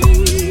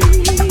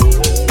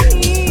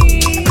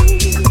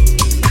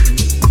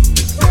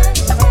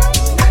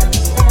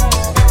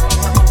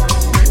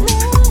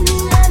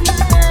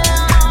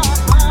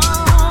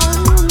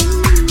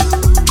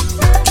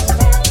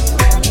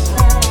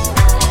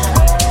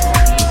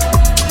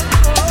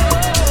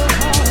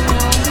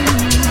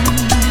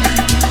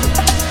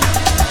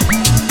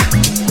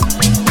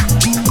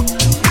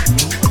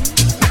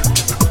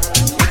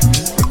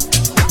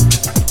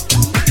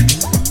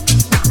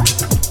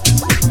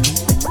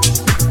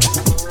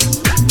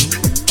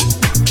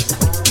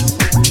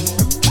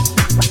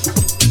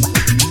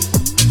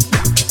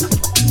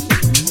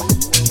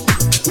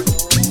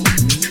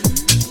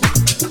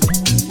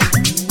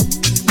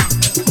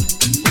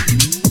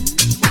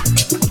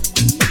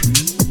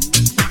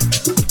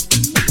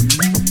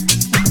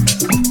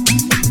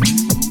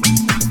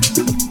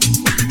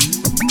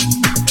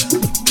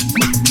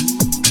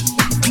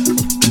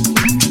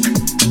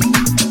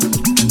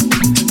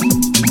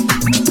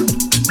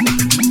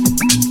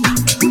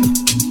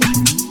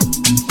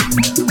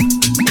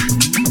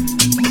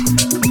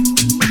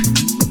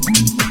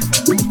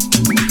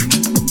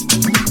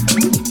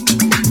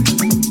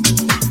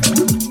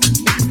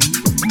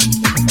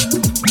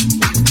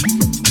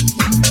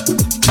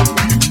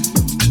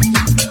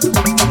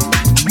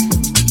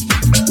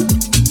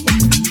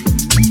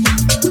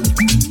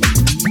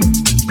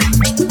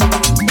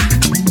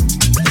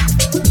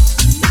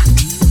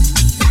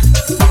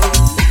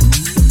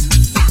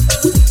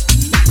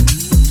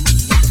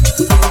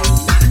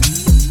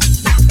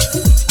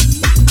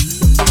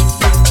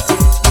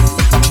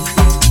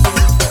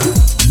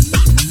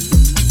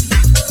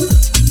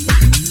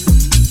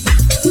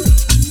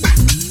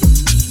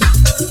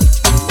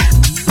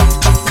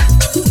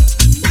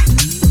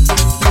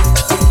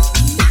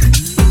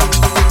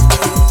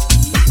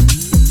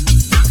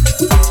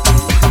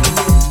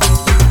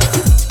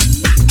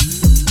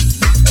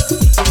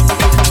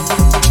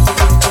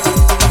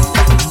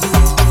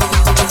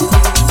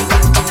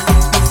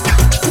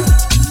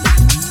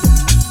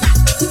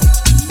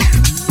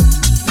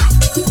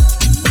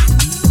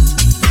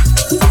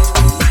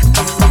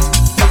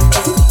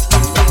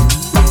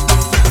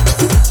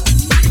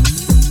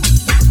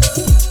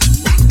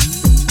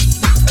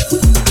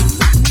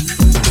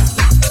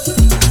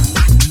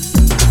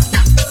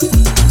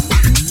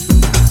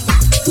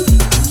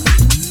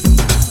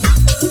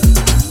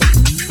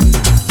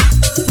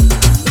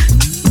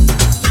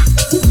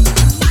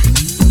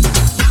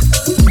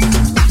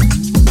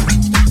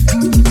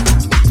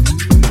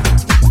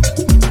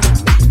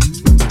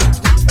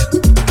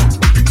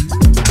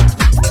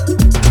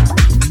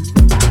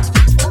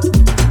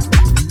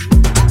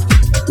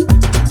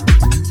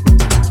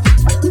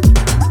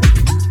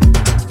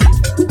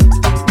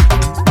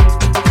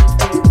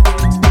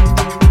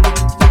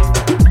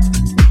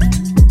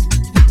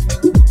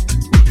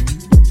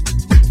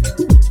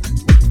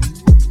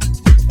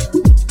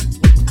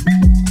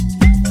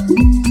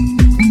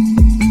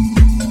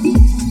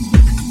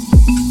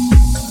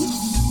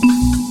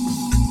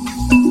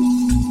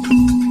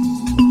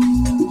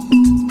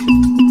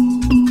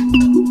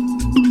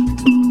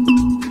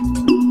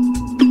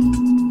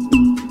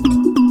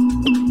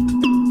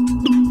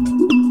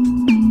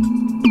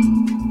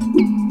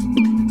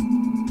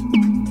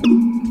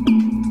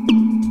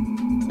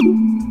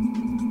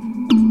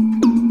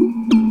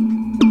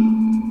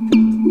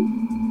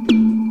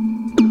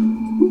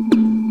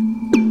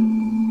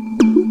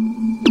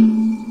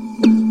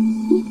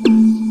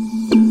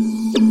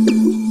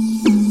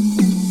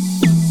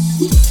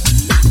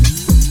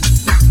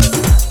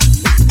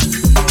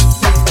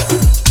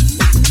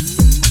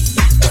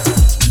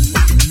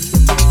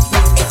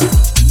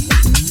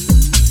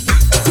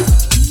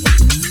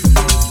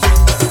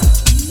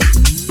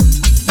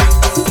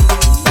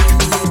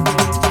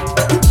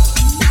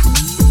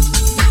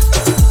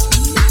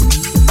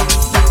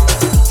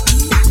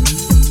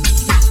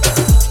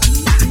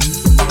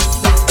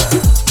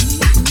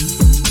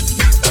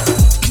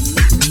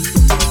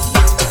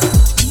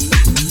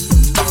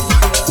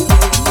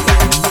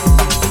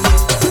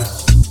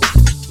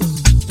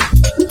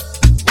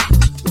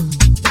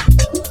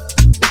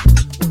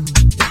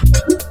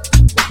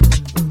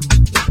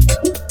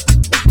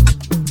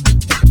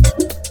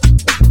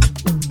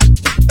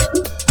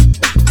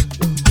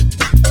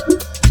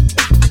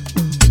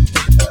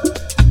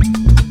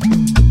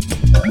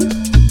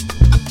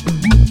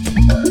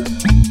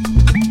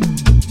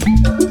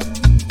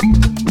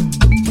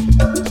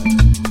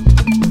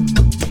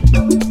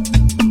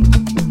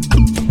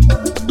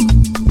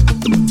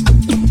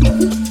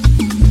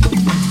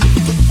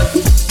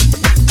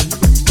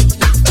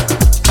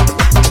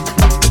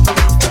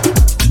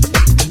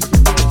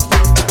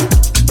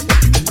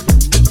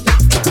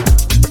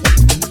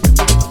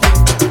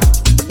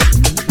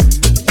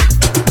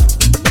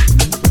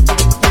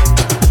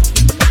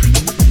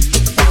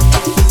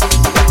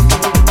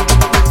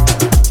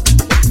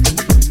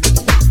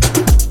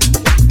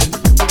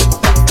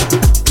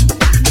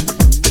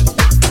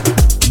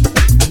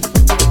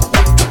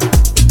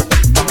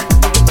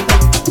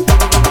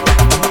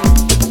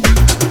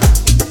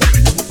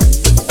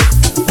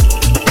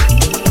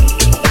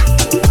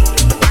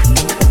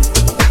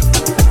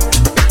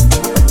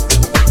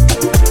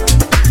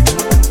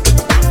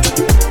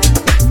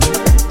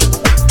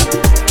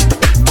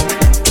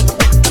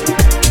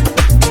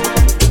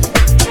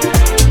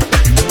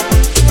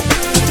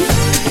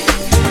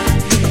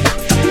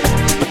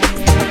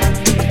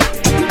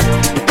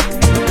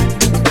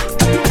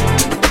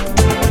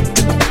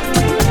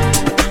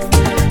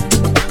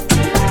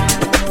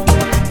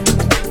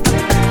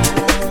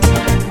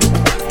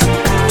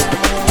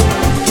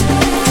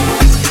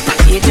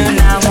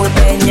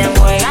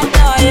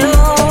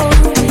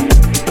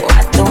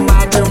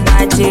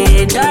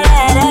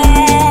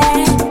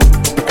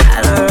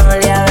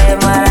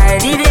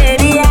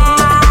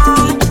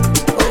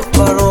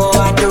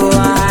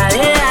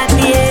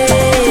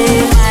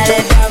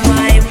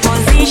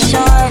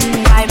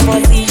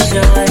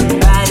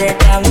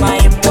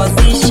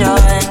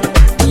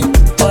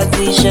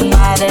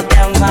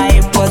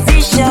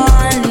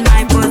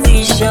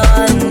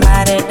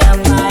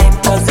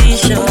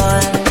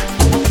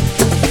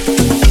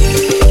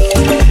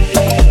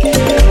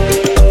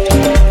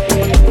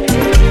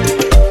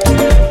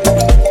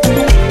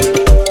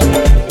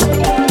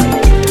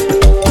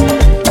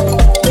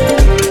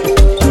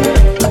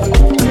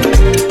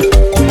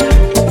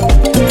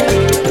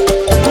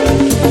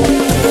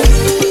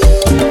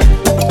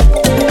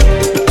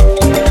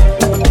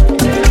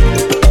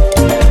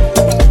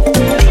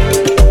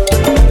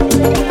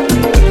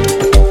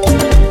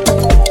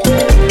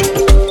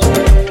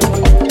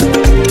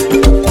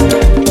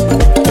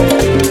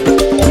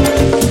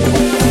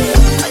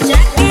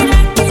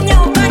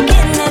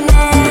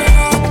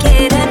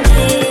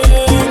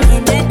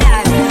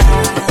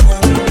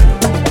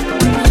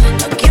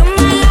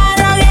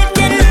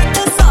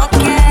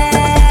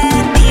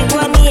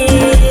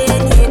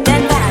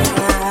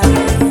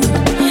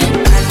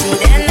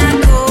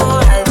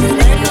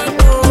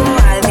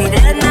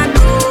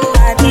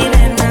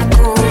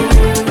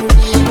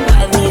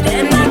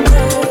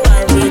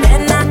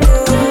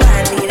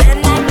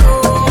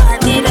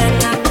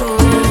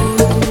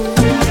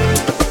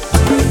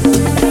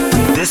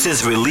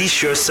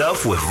 Release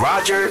Yourself with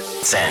Roger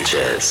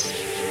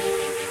Sanchez.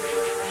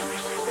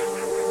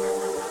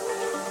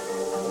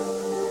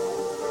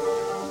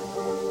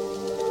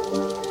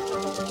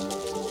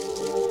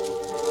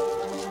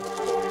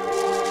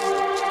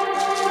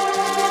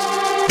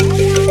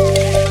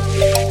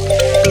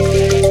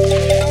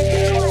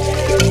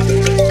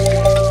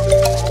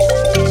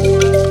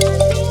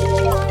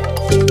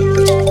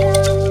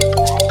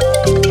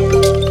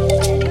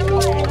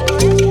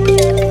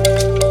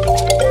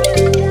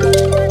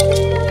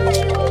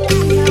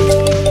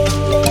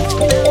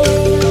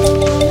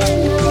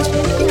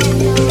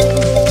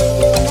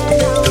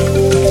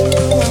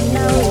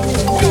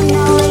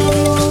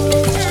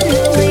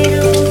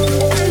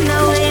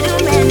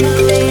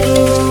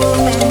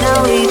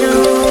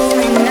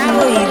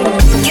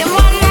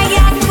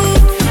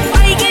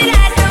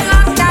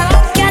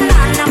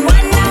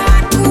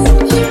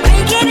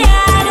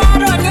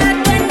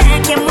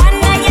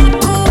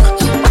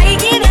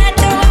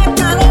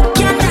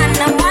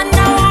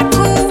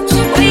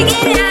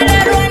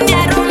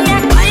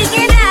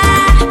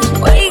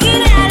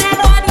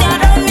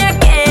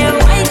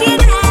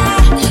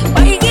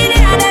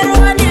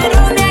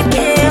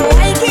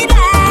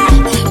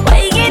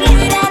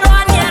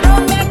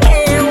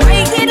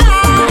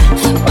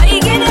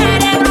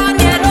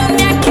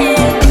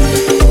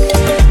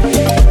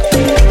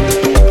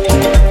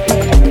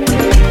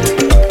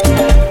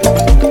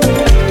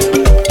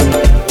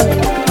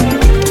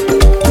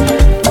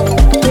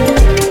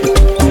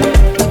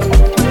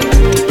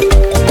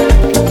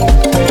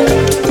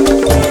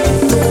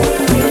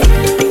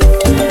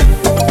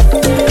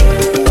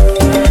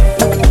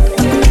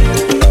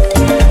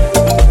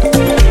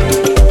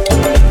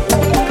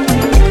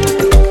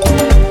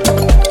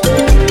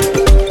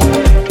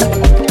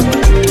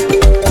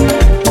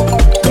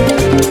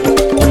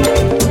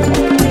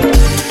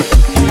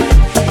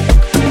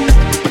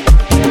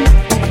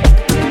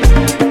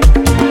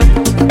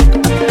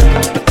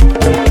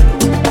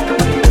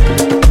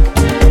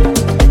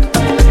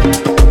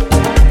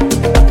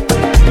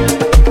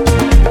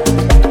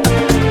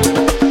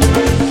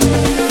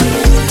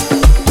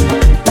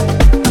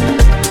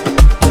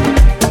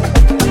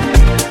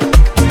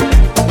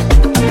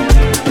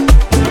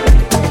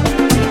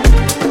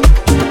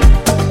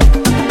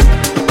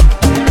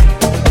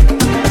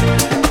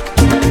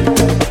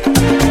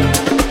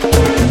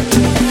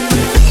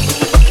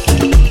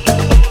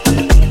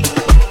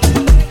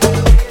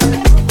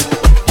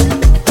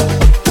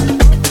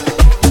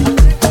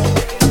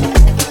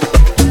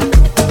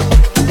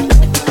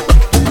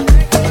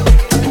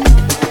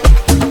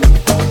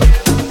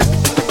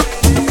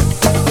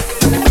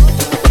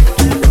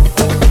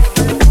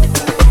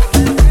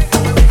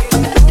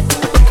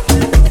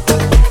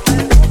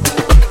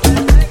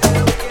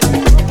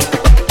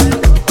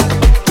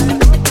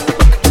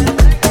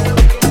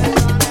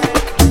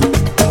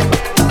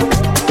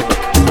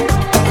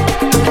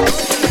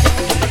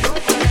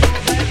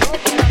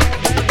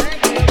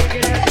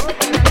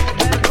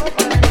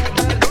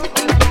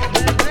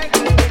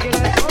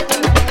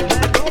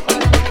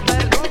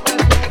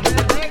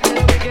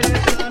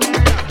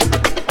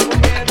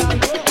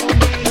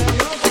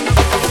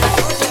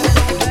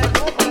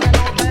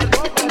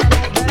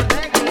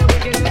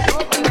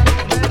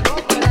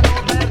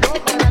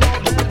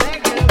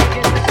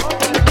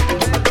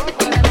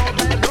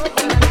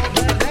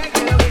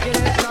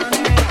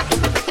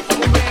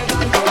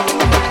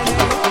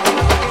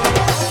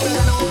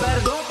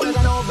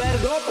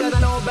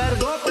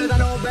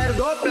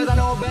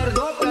 plátano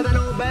verde,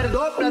 plátano verde,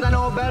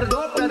 plátano verde,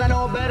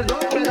 plátano verde,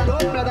 plátano,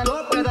 plátano,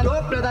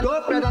 plátano,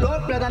 plátano, plátano,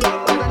 plátano,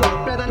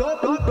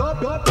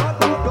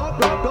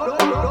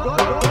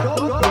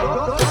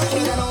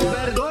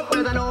 plátano,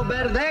 plátano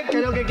verde, ¿qué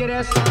es lo que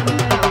quieres,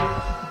 nena?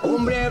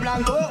 Hombre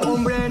blanco,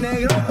 hombre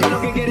negro, ¿qué es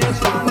lo que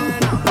quieres,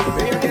 nena?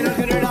 Ella quiere el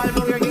general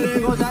porque quiere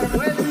gozar,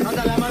 pues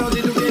anda la mano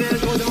si tú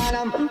quieres gozar,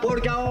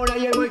 porque ahora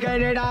llegó el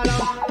general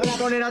para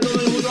poner a todo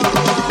el mundo a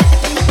jugar.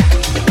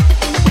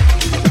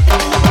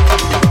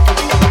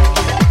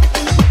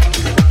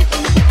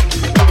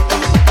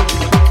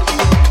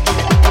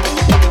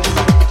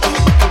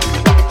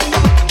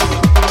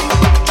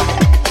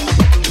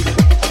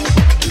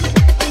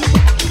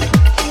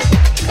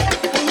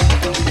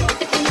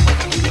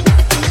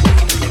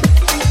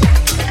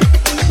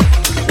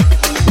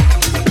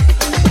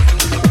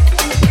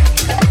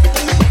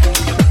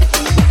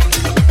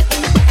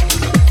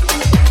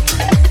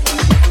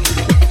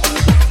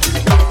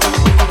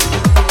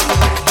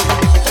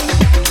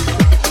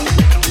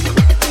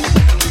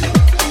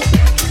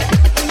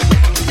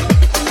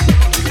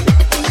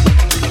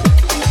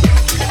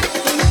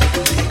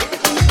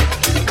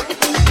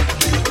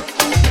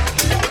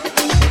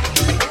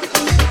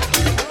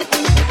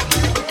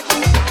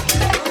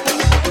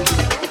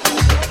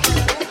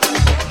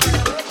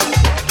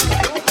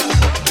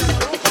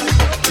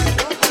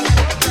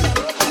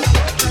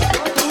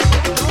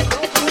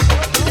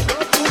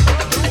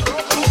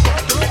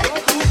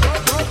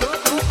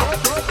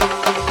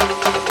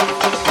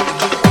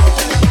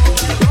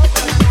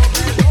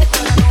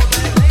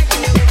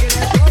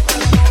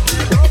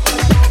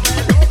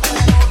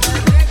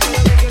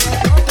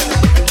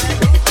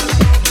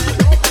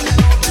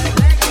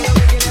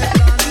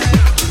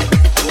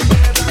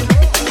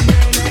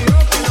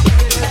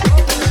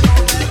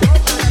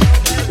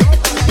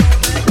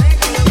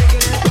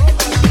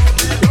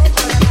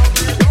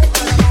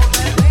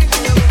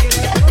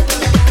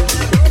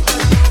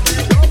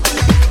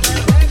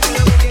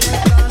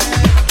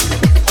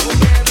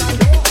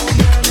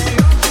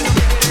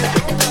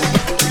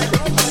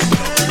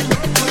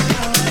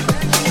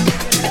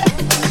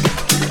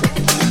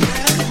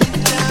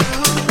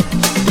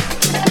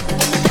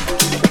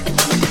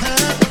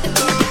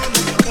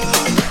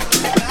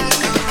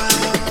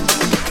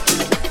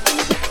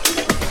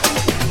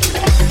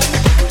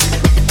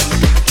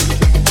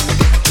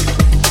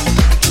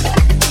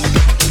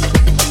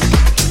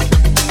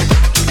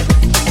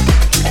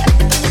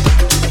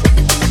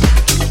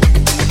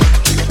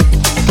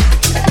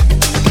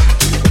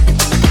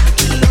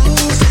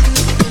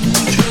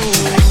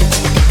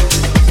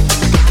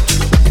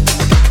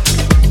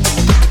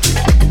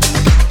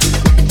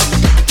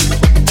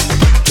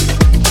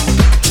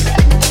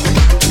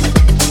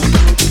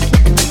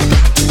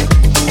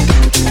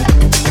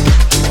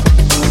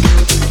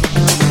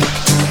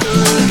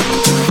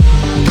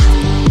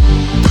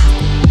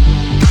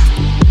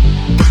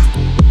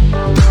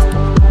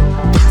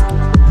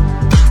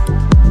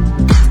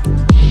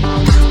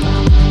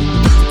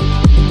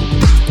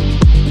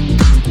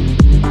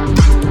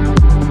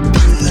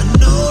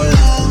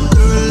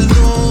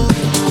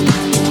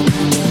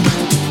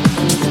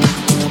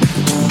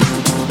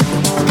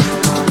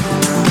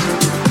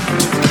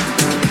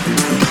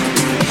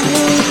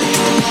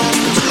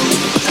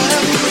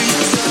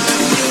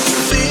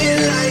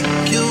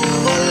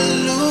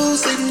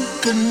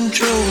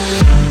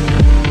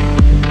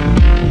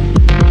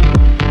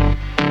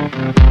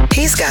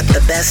 He's got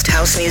the best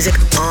house music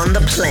on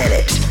the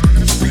planet.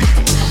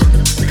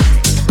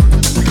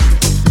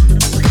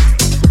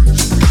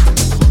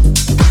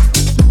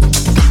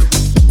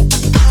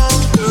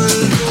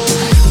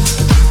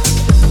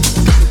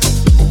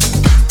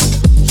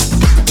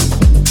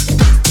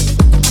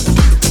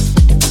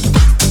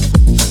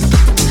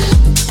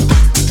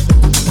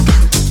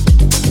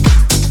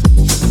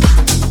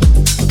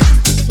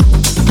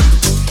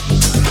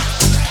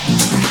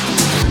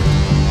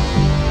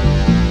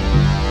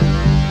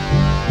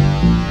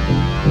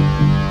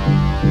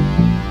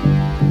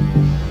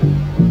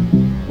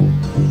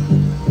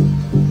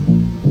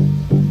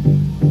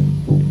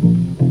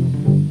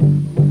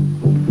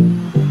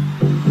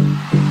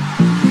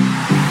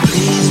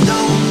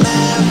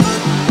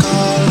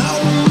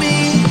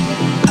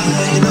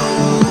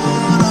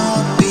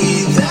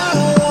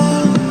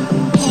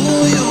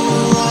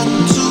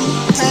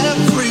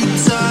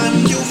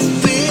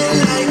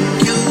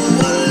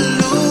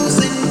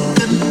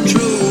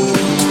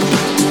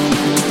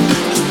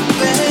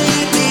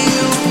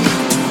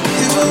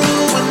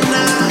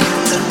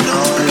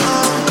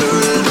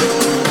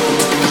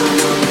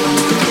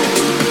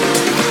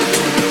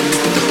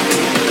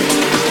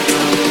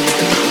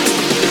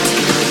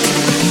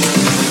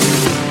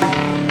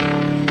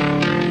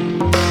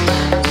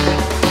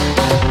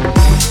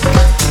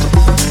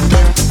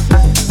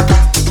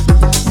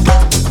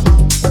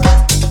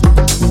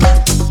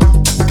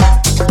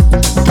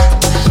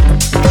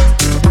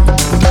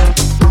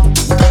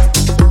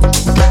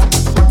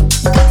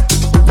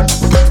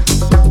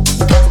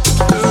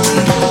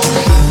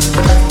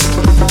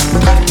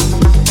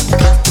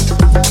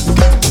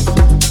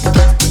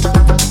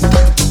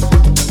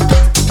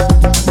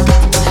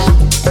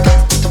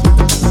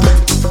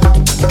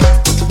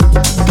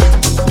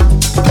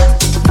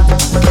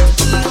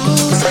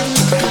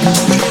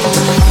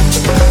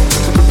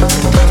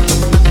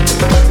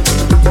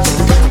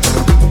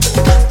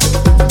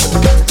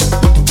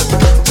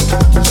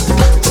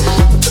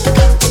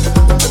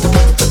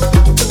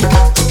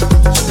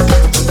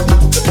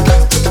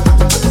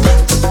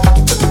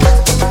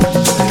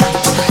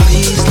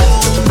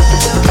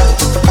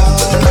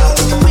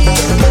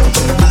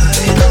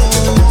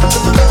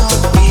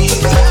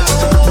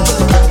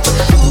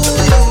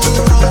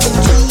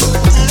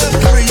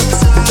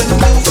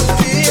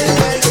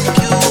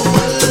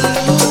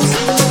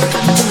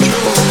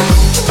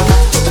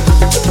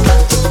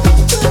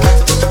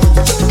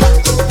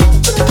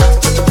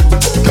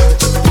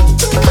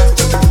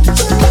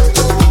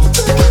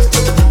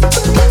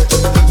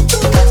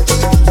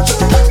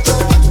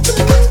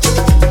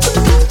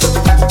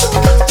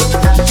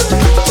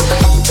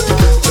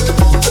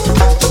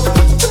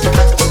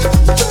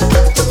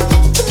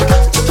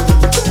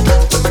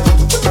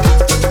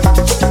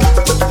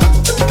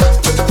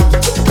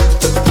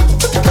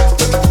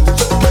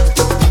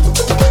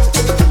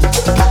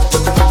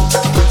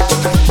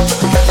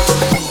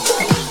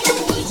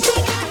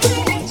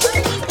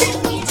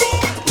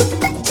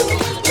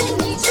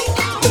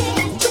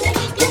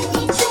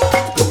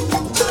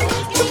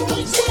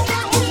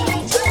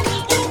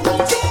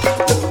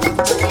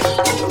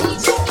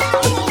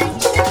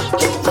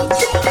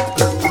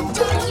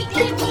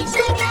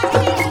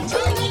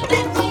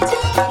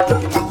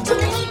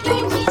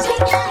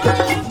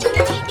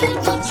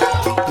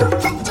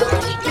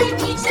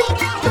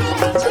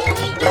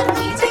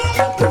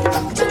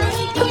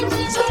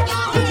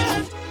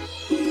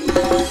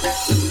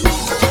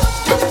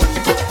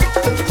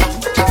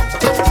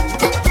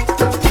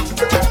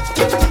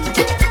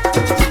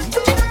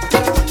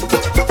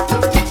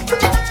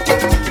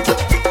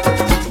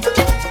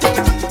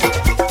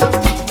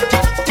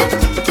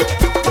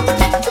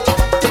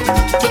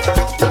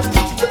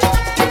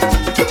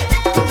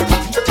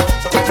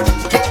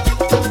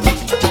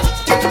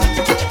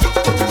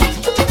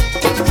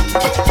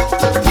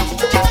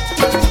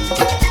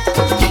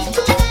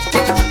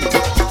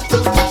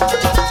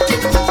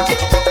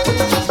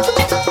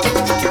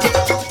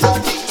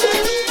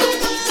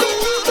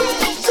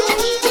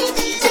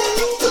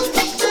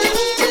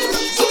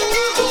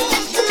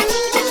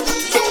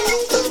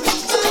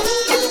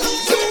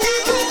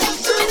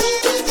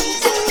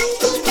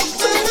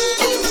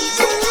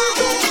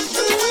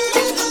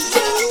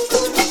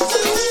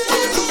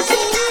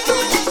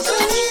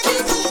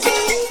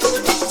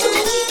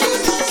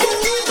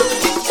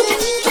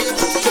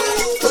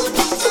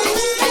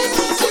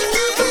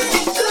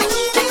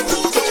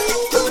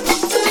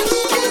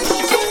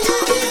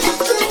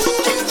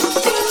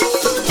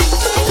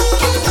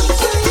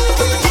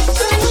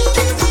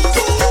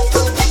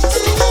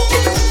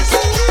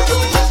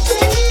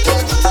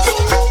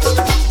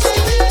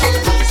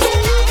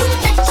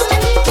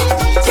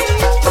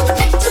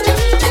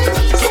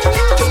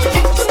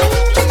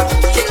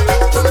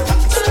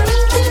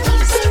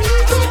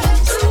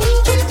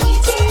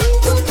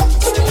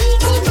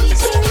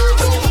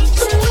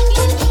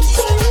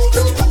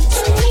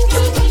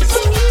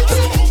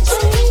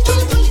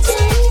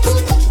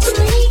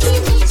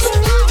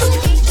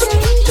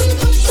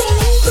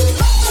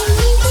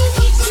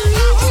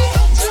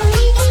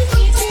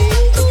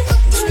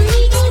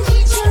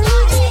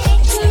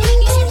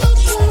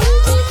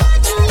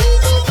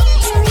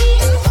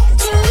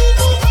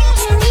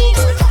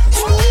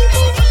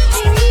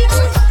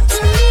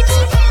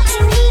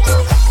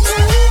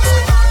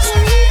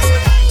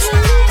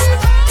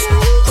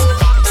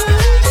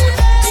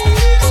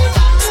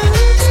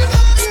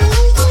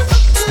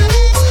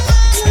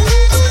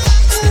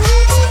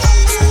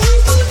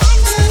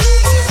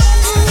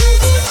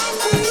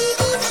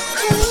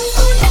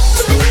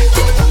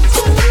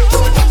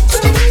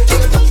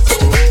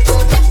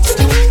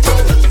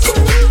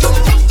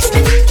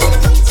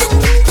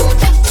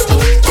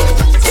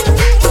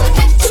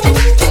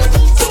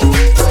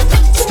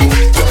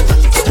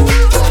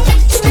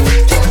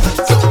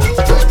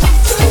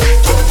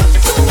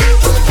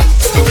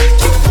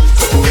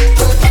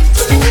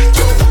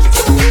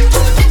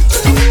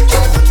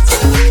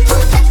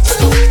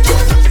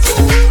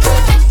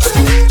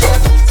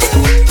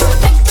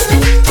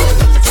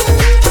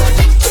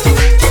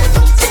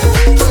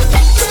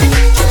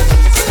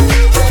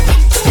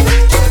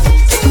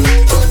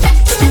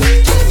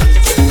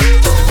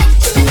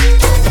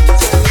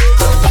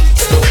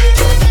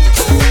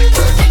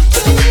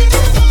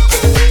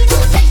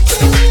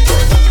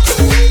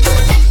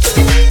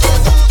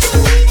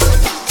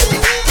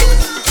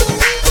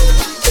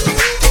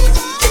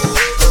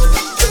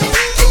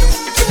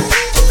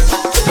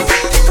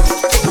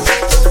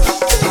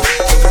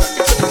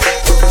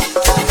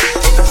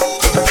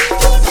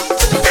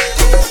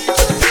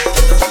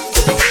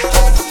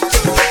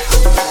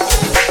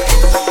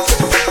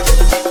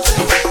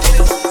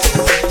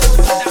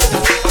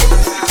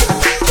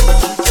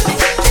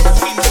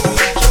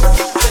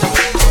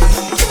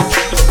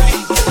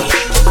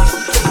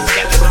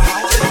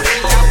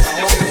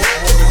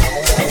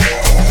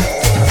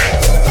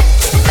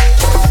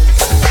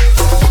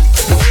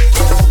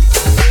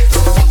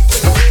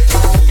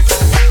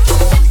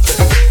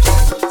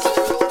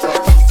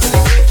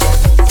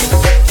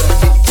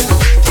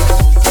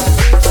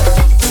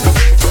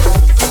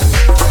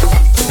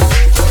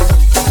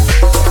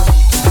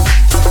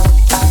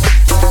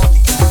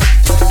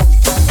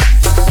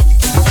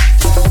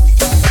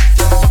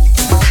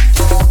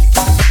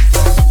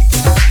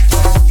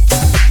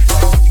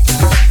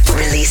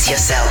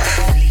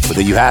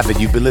 There you have it.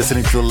 You've been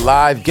listening to the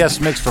live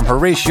guest mix from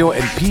Horatio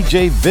and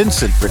Peejay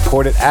Vincent,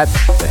 recorded at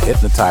the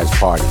Hypnotized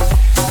Party.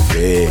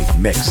 Big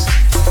mix.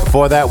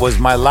 Before that was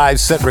my live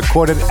set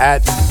recorded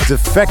at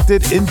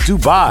Defected in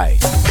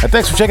Dubai. And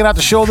thanks for checking out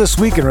the show this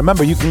week. And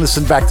remember, you can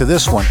listen back to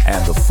this one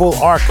and the full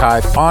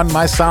archive on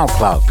my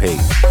SoundCloud page.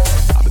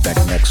 I'll be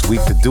back next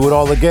week to do it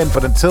all again.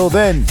 But until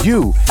then,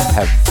 you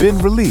have been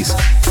released.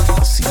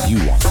 I'll see you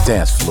on the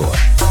dance floor.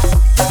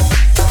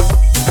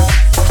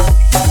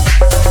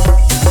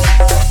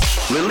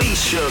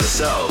 Release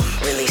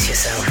yourself. Release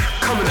yourself.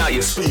 Coming out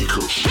your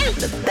speakers.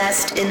 The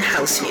best in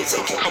house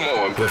music. Come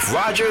on. With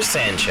Roger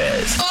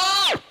Sanchez.